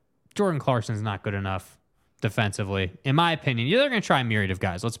 but Jordan Clarkson's not good enough defensively, in my opinion. They're going to try a myriad of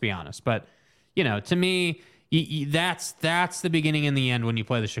guys, let's be honest. But, to me, that's the beginning and the end when you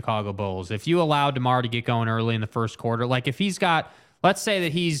play the Chicago Bulls. If you allow DeMar to get going early in the first quarter, like if he's got, let's say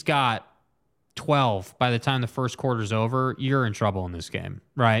that he's got 12 by the time the first quarter's over, you're in trouble in this game,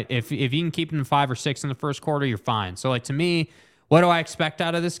 right? If you can keep them 5 or 6 in the first quarter, you're fine. So, like, to me, what do I expect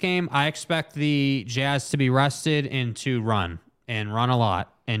out of this game? I expect the Jazz to be rested and to run a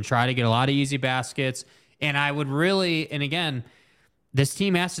lot and try to get a lot of easy baskets. And I would really, and again, this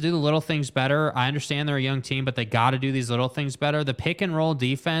team has to do the little things better. I understand they're a young team, but they got to do these little things better. The pick and roll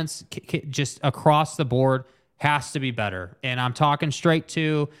defense, just across the board, has to be better. And I'm talking straight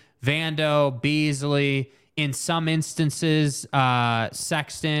to Vando, Beasley, in some instances,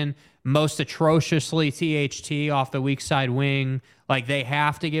 Sexton, most atrociously THT off the weak side wing. Like, they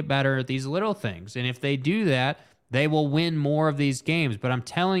have to get better at these little things. And if they do that, they will win more of these games. But I'm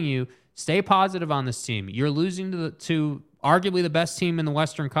telling you, stay positive on this team. You're losing to arguably the best team in the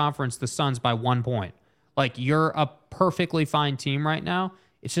Western Conference, the Suns, by 1 point. Like, you're a perfectly fine team right now.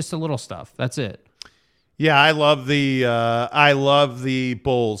 It's just the little stuff. That's it. Yeah, I love the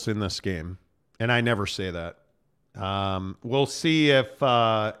Bulls in this game, and I never say that. We'll see if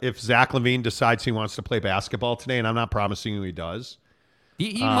Zach LaVine decides he wants to play basketball today, and I'm not promising you he does.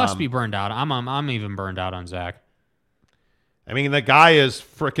 He must be burned out. I'm even burned out on Zach. I mean, the guy is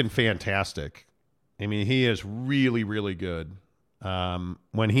freaking fantastic. I mean, he is really, really good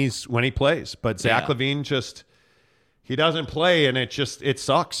when he plays. But Zach LaVine he doesn't play, and it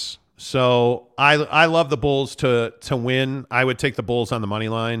sucks. So I love the Bulls to win. I would take the Bulls on the money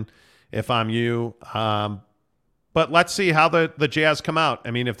line if I'm you. But let's see how the Jazz come out.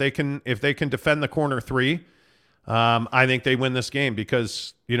 I mean, if they can defend the corner three, I think they win this game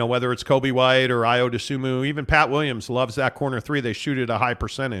because, whether it's Kobe White or Ayo Dosunmu, even Pat Williams loves that corner three. They shoot at a high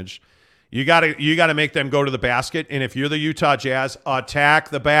percentage. You gotta make them go to the basket. And if you're the Utah Jazz, attack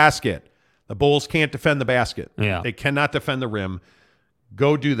the basket. The Bulls can't defend the basket. Yeah. They cannot defend the rim.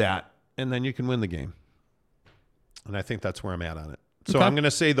 Go do that, and then you can win the game. And I think that's where I'm at on it. So I'm going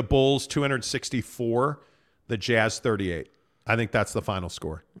to say the Bulls 264, the Jazz 38. I think that's the final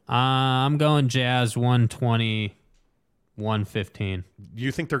score. I'm going Jazz 120, 115.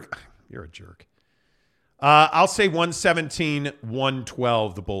 You think you're a jerk. I'll say 117,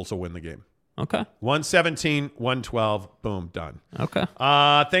 112, the Bulls will win the game. Okay. 117, 112, boom, done. Okay.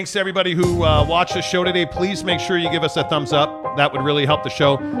 Thanks to everybody who watched the show today. Please make sure you give us a thumbs up. That would really help the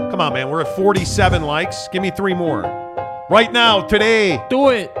show. Come on, man. We're at 47 likes. Give me 3 more. Right now, today. Do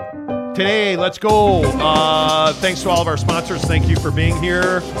it. Today, let's go. Thanks to all of our sponsors. Thank you for being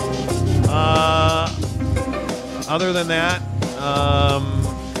here. Other than that,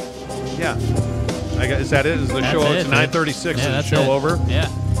 yeah. Is that it? Is the show? It's 9:36. Is the show over? Yeah.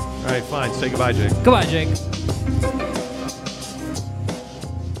 All right, fine. Say goodbye, Jake. Goodbye, Jake.